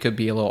things we could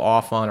be a little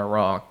off on or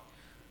wrong.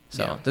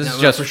 So this is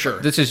just for sure.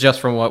 This is just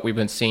from what we've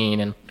been seeing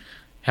and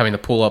having to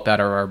pull up out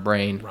of our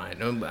brain. Right.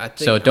 No, I think,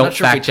 so don't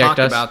fact check us.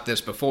 We talked about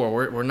this before.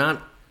 We're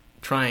not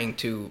trying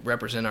to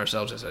represent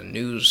ourselves as a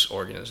news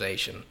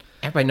organization.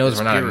 Everybody knows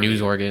we're not a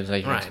news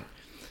organization. Right.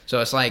 So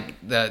it's like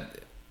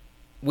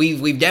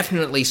we've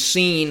definitely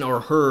seen or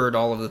heard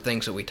all of the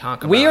things that we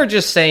talk about. We are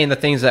just saying the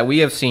things that we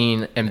have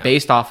seen, and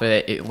based off of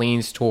it, it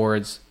leans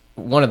towards.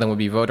 One of them would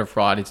be voter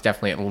fraud. It's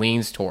definitely it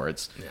leans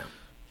towards. Yeah.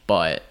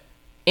 But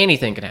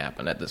anything can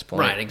happen at this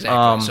point. Right.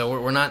 Exactly. So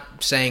we're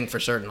not saying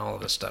for certain all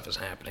of this stuff is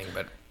happening,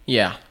 but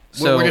yeah.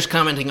 So we're just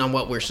commenting on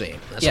what we're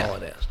seeing. That's all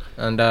it is.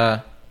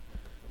 And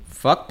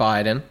fuck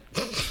Biden.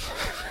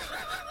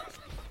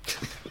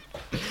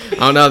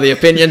 Oh no, the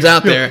opinion's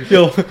out there.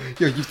 Yo,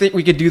 you think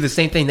we could do the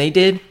same thing they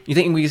did? You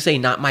think we could say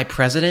 "not my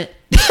president"?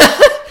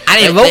 I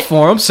didn't vote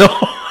for him, so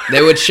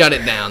they would shut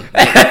it down.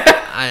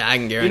 I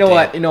can guarantee.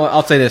 You know what?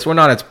 I'll say this: we're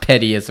not as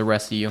petty as the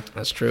rest of you.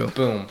 That's true.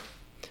 Boom.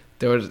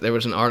 There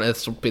was an article.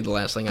 This will be the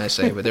last thing I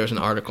say, but there was an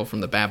article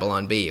from the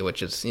Babylon Bee,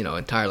 which is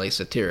entirely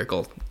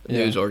satirical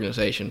news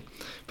organization.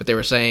 But they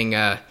were saying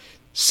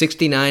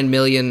 69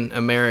 million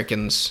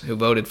Americans who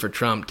voted for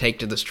Trump take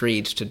to the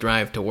streets to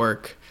drive to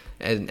work.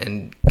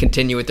 And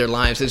continue with their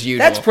lives as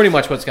usual. That's pretty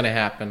much what's going to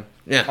happen.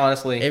 Yeah.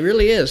 Honestly. It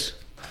really is.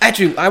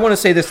 Actually, I want to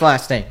say this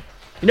last thing.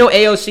 You know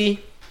AOC?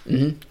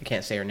 Mm-hmm. I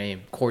can't say her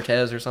name.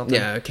 Cortez or something?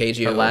 Yeah,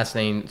 KGO. Her last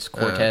name is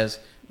Cortez,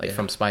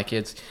 from Spy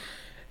Kids.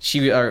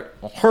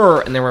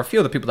 Her, and there were a few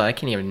other people that I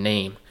can't even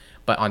name.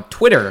 But on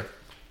Twitter,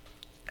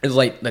 it was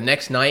like the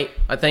next night,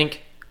 I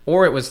think.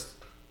 Or it was...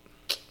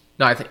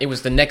 No, I think it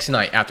was the next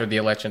night after the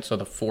election, so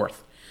the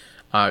 4th.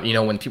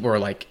 When people were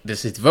like,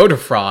 this is voter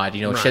fraud,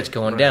 shit's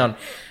going down.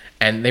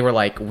 And they were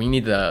like, we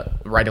need to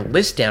write a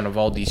list down of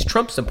all these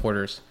Trump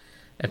supporters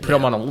and put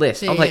them on a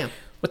list. I was like,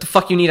 what the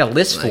fuck you need a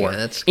list for?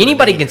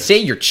 Anybody can say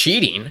you're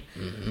cheating.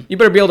 Mm-hmm. You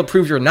better be able to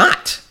prove you're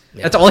not.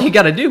 Yeah. That's all you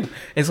got to do.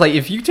 It's like,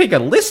 if you take a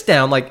list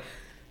down, like,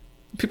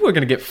 people are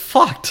going to get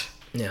fucked.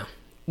 Yeah.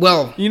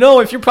 Well,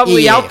 if you're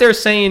probably out there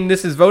saying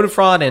this is voter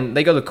fraud and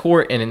they go to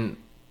court and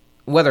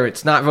whether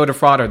it's not voter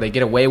fraud or they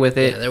get away with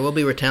it. Yeah, there will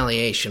be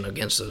retaliation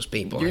against those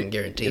people, I can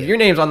guarantee it. If your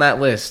name's on that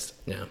list,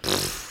 yeah.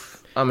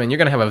 I mean, you're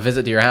going to have a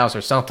visit to your house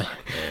or something.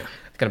 Yeah.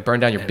 It's going to burn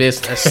down your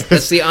business.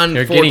 That's the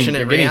unfortunate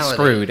you're getting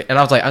screwed. And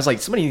I was like,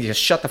 somebody needs to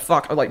shut the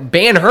fuck up. Like,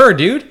 ban her,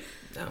 dude.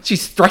 No.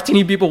 She's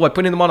threatening people by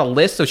putting them on a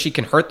list so she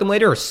can hurt them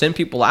later or send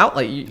people out.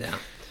 Like,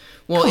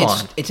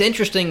 Well, it's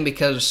interesting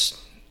because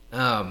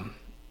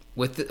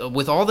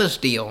with all this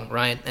deal,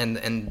 right,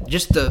 and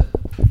just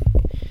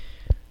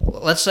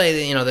let's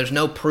say that, there's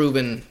no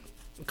proven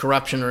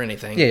corruption or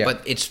anything,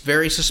 but it's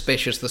very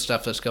suspicious, the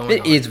stuff that's going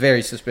on. It is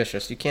very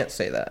suspicious. You can't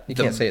say that. You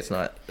can't say it's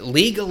not.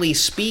 Legally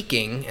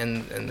speaking,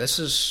 and this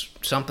is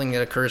something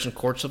that occurs in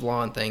courts of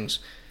law and things,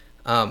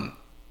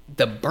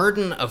 the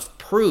burden of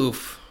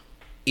proof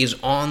is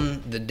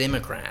on the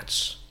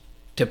Democrats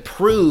to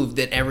prove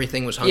that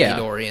everything was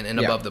hunky-dory and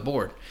above the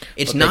board.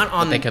 It's not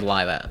on... They could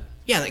lie that.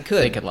 Yeah, they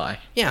could. They could lie.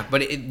 Yeah,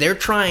 but they're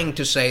trying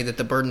to say that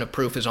the burden of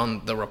proof is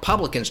on the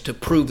Republicans to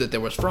prove that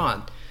there was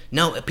fraud.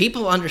 No,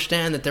 people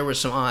understand that there were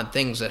some odd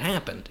things that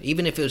happened,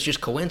 even if it was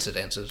just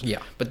coincidences. Yeah.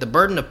 But the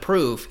burden of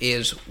proof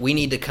is we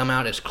need to come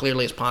out as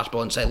clearly as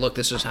possible and say, look,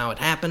 this is how it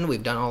happened.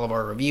 We've done all of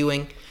our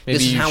reviewing. Maybe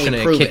this is how we prove it.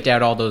 You shouldn't have kicked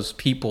out all those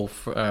people,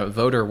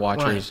 voter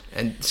watchers. Right.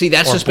 And see,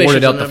 that's suspicious.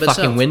 Or boarded up the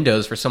fucking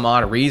windows for some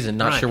odd reason.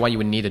 Not sure why you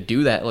would need to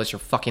do that unless you're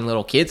fucking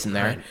little kids in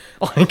there.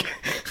 Right.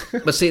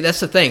 But see, that's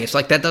the thing. It's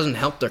like that doesn't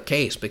help their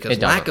case because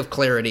lack of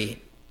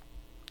clarity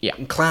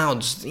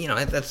clouds,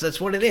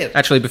 that's what it is.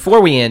 Actually,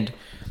 before we end...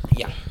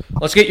 Yeah.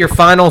 Let's get your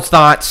final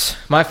thoughts,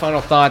 my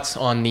final thoughts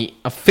on the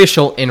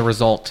official end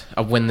result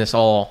of when this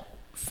all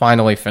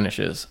finally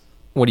finishes.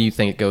 What do you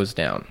think it goes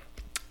down?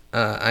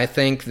 I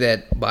think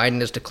that Biden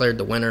has declared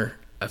the winner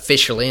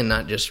officially and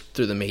not just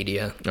through the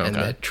media, and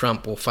that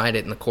Trump will fight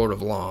it in the court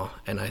of law,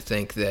 and I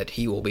think that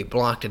he will be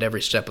blocked at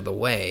every step of the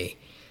way,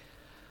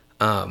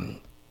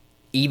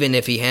 even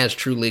if he has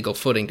true legal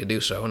footing to do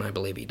so, and I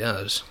believe he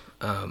does.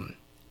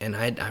 And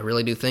I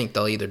really do think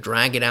they'll either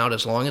drag it out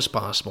as long as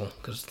possible,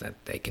 because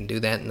they can do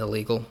that in the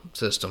legal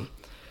system,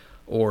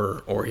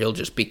 or he'll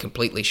just be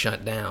completely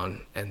shut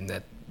down, and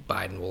that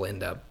Biden will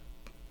end up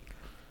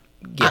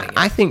getting it.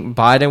 I think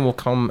Biden will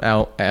come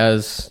out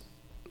as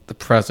the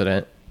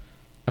president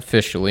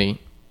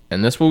officially,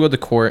 and this will go to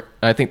court.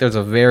 I think there's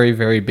a very,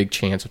 very big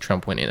chance of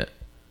Trump winning it.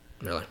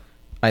 Really?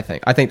 I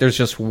think there's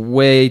just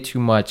way too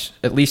much,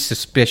 at least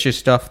suspicious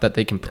stuff that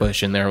they can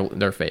push in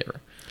their favor.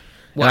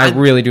 Well, and I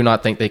really do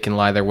not think they can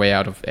lie their way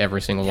out of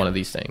every single one of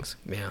these things.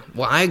 Yeah.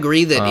 Well, I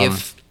agree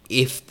that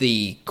if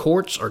the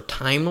courts are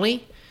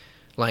timely,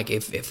 Like,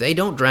 if they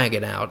don't drag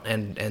it out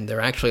and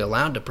they're actually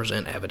allowed to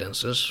present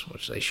evidences,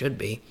 which they should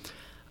be,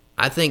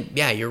 I think,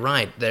 yeah, you're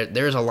right.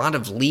 There's a lot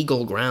of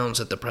legal grounds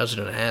that the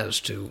president has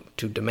to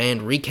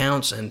demand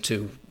recounts and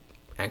to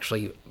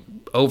actually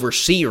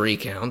oversee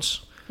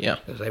recounts. Yeah.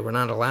 Because they were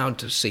not allowed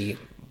to see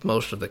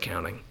most of the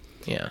counting.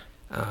 Yeah.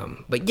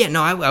 But yeah,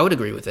 no, I would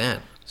agree with that.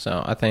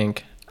 So I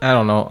think, I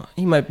don't know,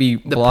 he might be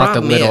blocked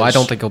a little. I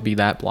don't think he'll be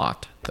that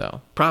blocked,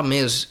 though. Problem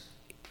is,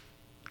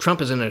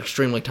 Trump is in an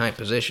extremely tight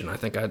position. I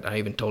think I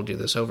even told you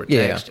this over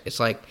text. Yeah. It's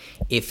like,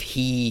 if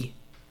he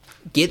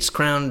gets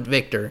crowned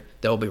victor,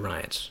 there'll be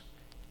riots.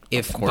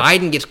 If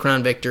Biden gets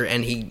crowned victor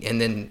and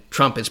then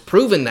Trump is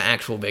proven the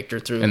actual victor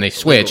through, and they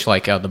switch the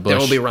Bush, there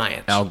will be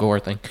riots. Al Gore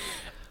thing.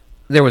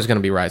 There was going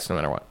to be riots no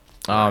matter what.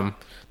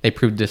 They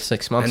proved this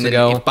 6 months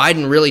ago. If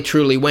Biden really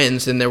truly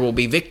wins, then there will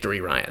be victory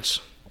riots.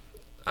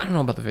 I don't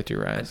know about the victory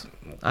riots.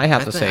 I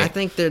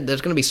think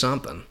there's going to be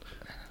something.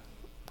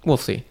 We'll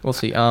see.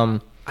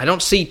 I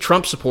don't see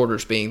Trump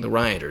supporters being the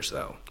rioters,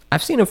 though.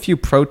 I've seen a few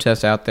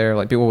protests out there,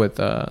 like people with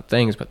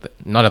things, but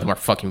none of them are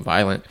fucking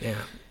violent. Yeah.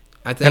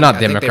 They're not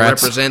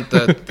Democrats. They represent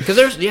because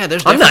there's.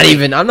 I'm not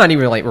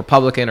even like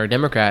Republican or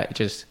Democrat.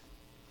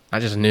 I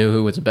just knew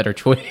who was a better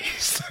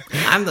choice.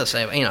 I'm the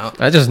same,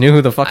 I just knew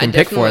who the fucking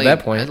pick for at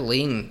that point. I'd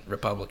lean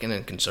Republican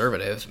and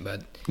conservative,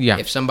 but yeah.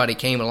 If somebody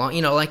came along,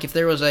 like if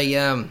there was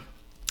a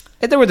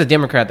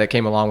Democrat that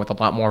came along with a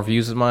lot more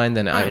views of mine,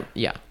 then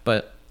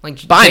but like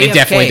Biden JFK,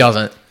 definitely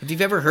doesn't. If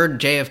you've ever heard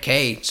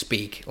JFK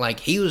speak, like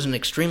he was an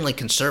extremely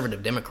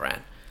conservative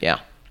Democrat. Yeah.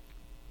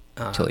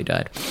 Until he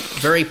died.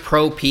 Very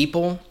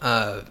pro-people,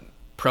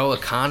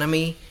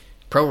 pro-economy,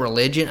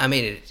 pro-religion. I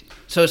mean,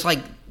 so it's like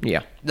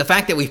the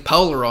fact that we've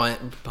polarized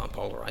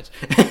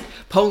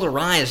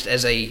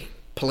as a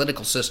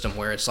political system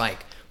where it's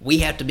like we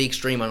have to be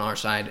extreme on our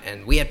side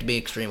and we have to be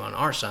extreme on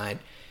our side,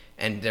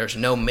 and there's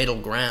no middle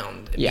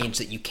ground. It means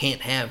that you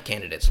can't have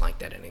candidates like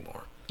that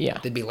anymore. Yeah.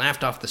 They'd be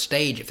laughed off the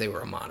stage if they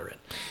were a moderate.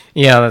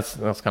 Yeah,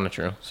 that's kind of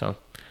true. So,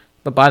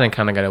 but Biden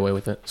kind of got away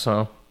with it,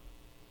 so...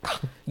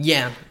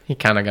 Yeah, he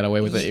kind of got away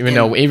with it, even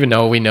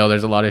though we know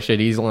there's a lot of shit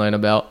he's lying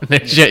about.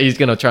 Shit he's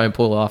gonna try and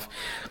pull off.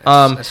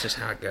 That's just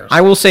how it goes. I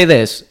will say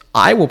this: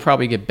 I will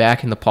probably get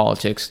back into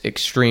politics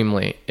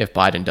extremely if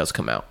Biden does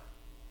come out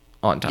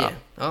on top. Yeah.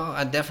 Oh,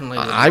 I definitely.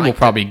 I will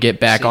probably get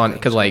back on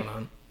because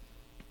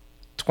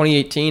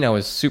 2018 I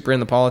was super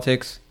into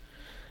politics,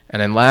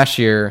 and then last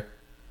year,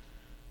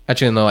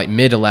 actually in the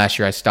mid of last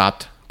year, I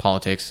stopped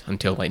politics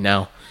until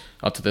now,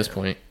 up to this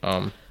point.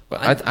 But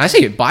I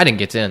say if Biden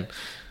gets in,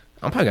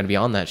 I'm probably going to be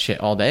on that shit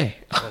all day.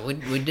 Well,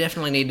 we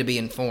definitely need to be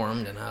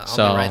informed, and I'll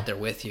be right there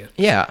with you.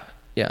 Yeah.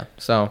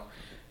 So,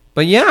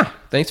 but yeah,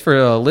 thanks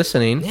for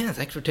listening. Yeah,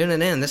 thanks for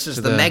tuning in. This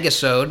is the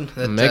Megasode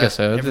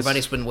that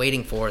everybody's been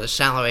waiting for,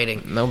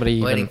 salivating.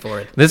 Nobody waiting for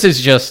it. This is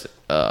just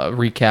a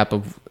recap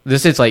of,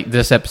 this is like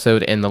this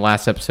episode and the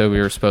last episode we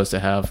were supposed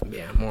to have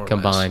more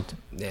combined. Or less.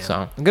 Yeah.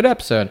 So, a good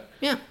episode.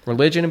 Yeah.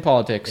 Religion and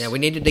politics. Yeah, we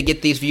needed to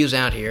get these views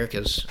out here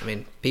because,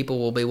 people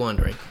will be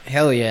wondering.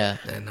 Hell yeah.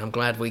 And I'm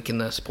glad we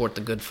can support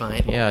the good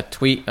fight. Yeah,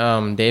 tweet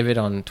David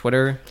on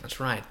Twitter. That's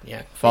right,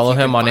 yeah. Follow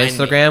him on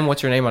Instagram.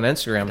 What's your name on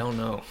Instagram? I don't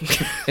know.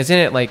 Isn't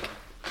it like...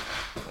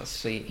 Let's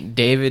see.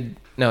 David...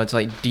 No, it's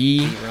like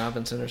D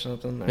Robinson or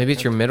something. Maybe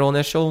it's your middle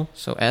initial,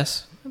 so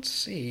S? Let's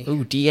see.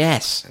 Ooh,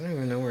 DS. I don't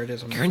even know where it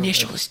is. Your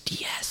initial is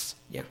DS.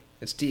 Yeah,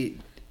 it's D...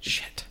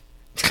 Shit.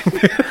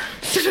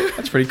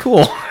 That's pretty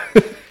cool.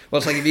 Well,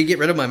 it's like if you get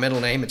rid of my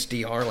middle name, it's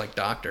DR, like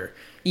doctor.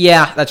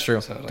 Yeah, that's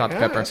true. So Dr.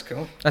 Pepper. That's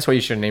cool. That's why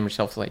you should name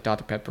yourself like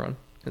Dr. Pepper on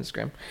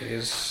Instagram. It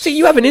is. See,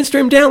 you have an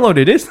Instagram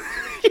downloaded.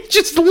 You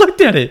just looked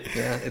at it.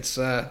 Yeah, it's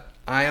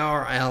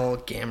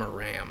IRL Gamma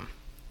Ram.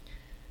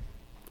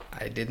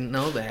 I didn't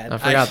know that. I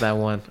forgot that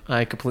one.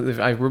 I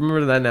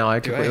remember that now.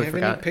 I completely forgot. Do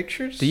I have any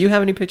pictures? Do you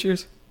have any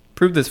pictures?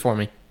 Prove this for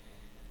me.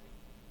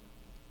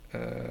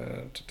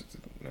 No.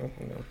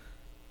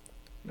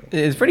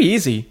 It's pretty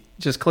easy.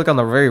 Just click on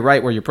the very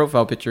right where your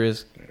profile picture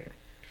is.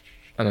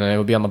 And then it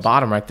will be on the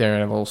bottom right there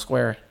in a little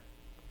square.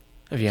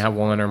 If you have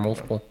one or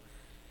multiple.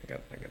 I got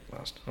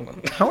lost. Hold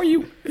on. How are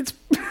you? It's.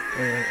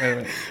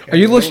 Are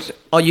you looking?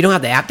 Oh, you don't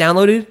have the app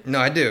downloaded? No,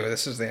 I do.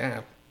 This is the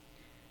app.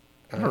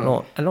 I don't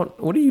know.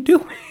 What are you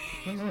doing?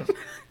 I don't know.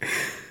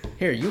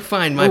 Here, you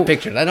find my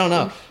pictures. I don't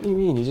know. What do you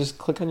mean? You just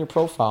click on your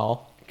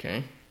profile.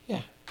 Okay.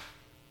 Yeah.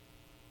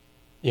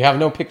 You have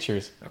no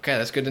pictures. Okay,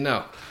 that's good to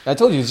know. I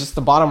told you, it's just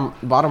the bottom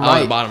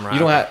right. The bottom right. You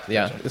don't have,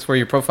 that's where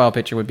your profile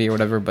picture would be or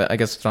whatever, but I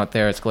guess it's not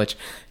there, it's glitch.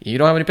 You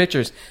don't have any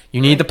pictures. You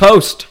need the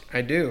post.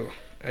 I do.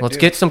 Let's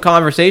get some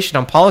conversation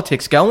on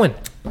politics going.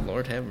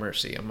 Lord have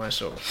mercy on my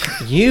soul.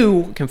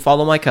 You can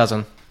follow my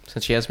cousin,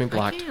 since she has me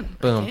blocked. I can.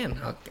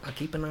 Boom. I'll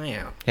keep an eye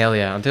out. Hell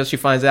yeah, until she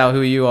finds out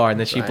who you are, and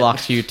then she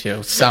blocks you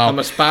too. So I'm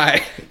a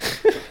spy.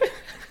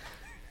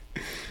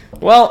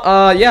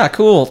 Well, yeah,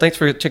 cool. Thanks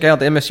for checking out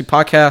the MSU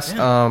podcast.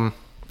 Yeah.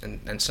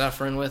 And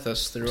suffering with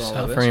us through all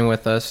of this. Suffering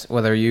with us,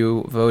 whether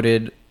you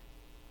voted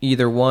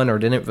either one or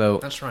didn't vote.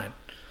 That's right.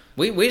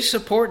 We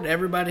support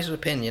everybody's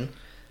opinion.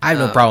 I have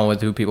no problem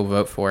with who people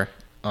vote for.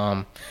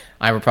 I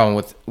have a problem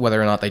with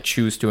whether or not they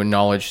choose to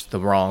acknowledge the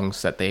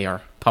wrongs that they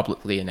are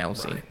publicly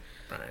announcing.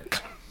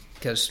 Right.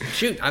 Because,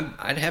 shoot,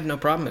 I'd have no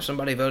problem if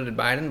somebody voted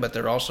Biden, but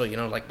they're also,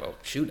 like, well,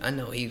 shoot, I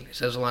know he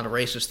says a lot of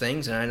racist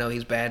things, and I know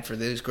he's bad for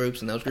these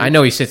groups and those groups. I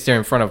know he sits there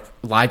in front of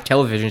live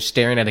television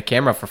staring at a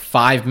camera for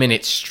 5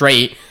 minutes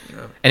straight,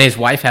 and his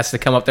wife has to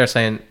come up there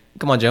saying,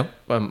 come on, Joe,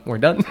 we're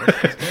done.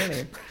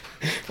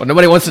 Well,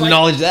 nobody wants to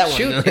acknowledge that one.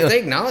 Shoot, if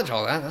they acknowledge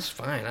all that, that's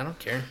fine. I don't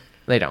care.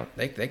 They don't.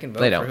 They can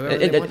vote for whoever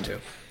they want to.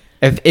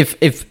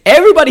 If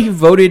everybody who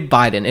voted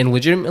Biden and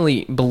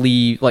legitimately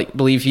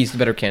believe he's the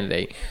better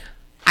candidate,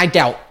 I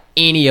doubt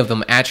any of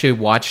them actually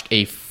watched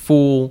a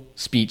full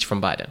speech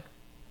from Biden.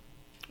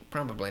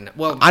 Probably not.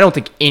 Well, I don't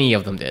think any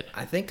of them did.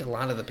 I think a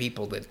lot of the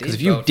people that did. Because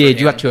if you did,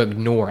 you have to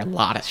ignore a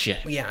lot of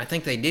shit. Yeah, I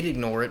think they did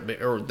ignore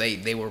it, or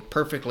they were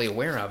perfectly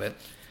aware of it,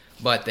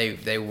 but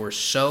they were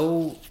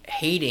so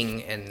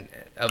hating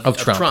of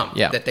Trump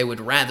that they would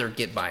rather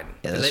get Biden.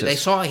 Yeah, they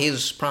saw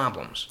his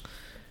problems.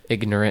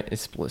 Ignorant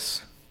is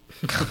bliss.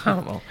 I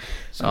don't know.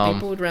 Some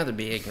people would rather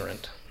be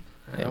ignorant.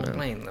 I don't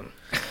blame them.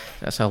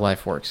 That's how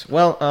life works.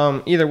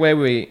 Well, either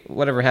way,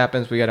 whatever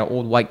happens, we got an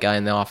old white guy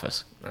in the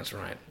office. That's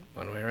right,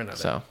 one way or another.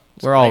 So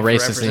we're all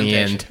racist in the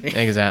end.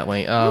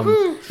 Exactly.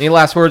 Any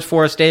last words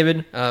for us,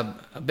 David?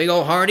 A big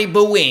old hearty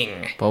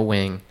boo-wing.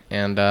 Boo-wing.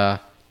 And,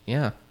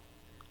 yeah.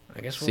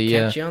 I guess we'll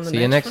catch you on the next one.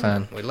 See you next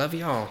time. We love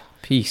you all.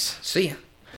 Peace. See ya.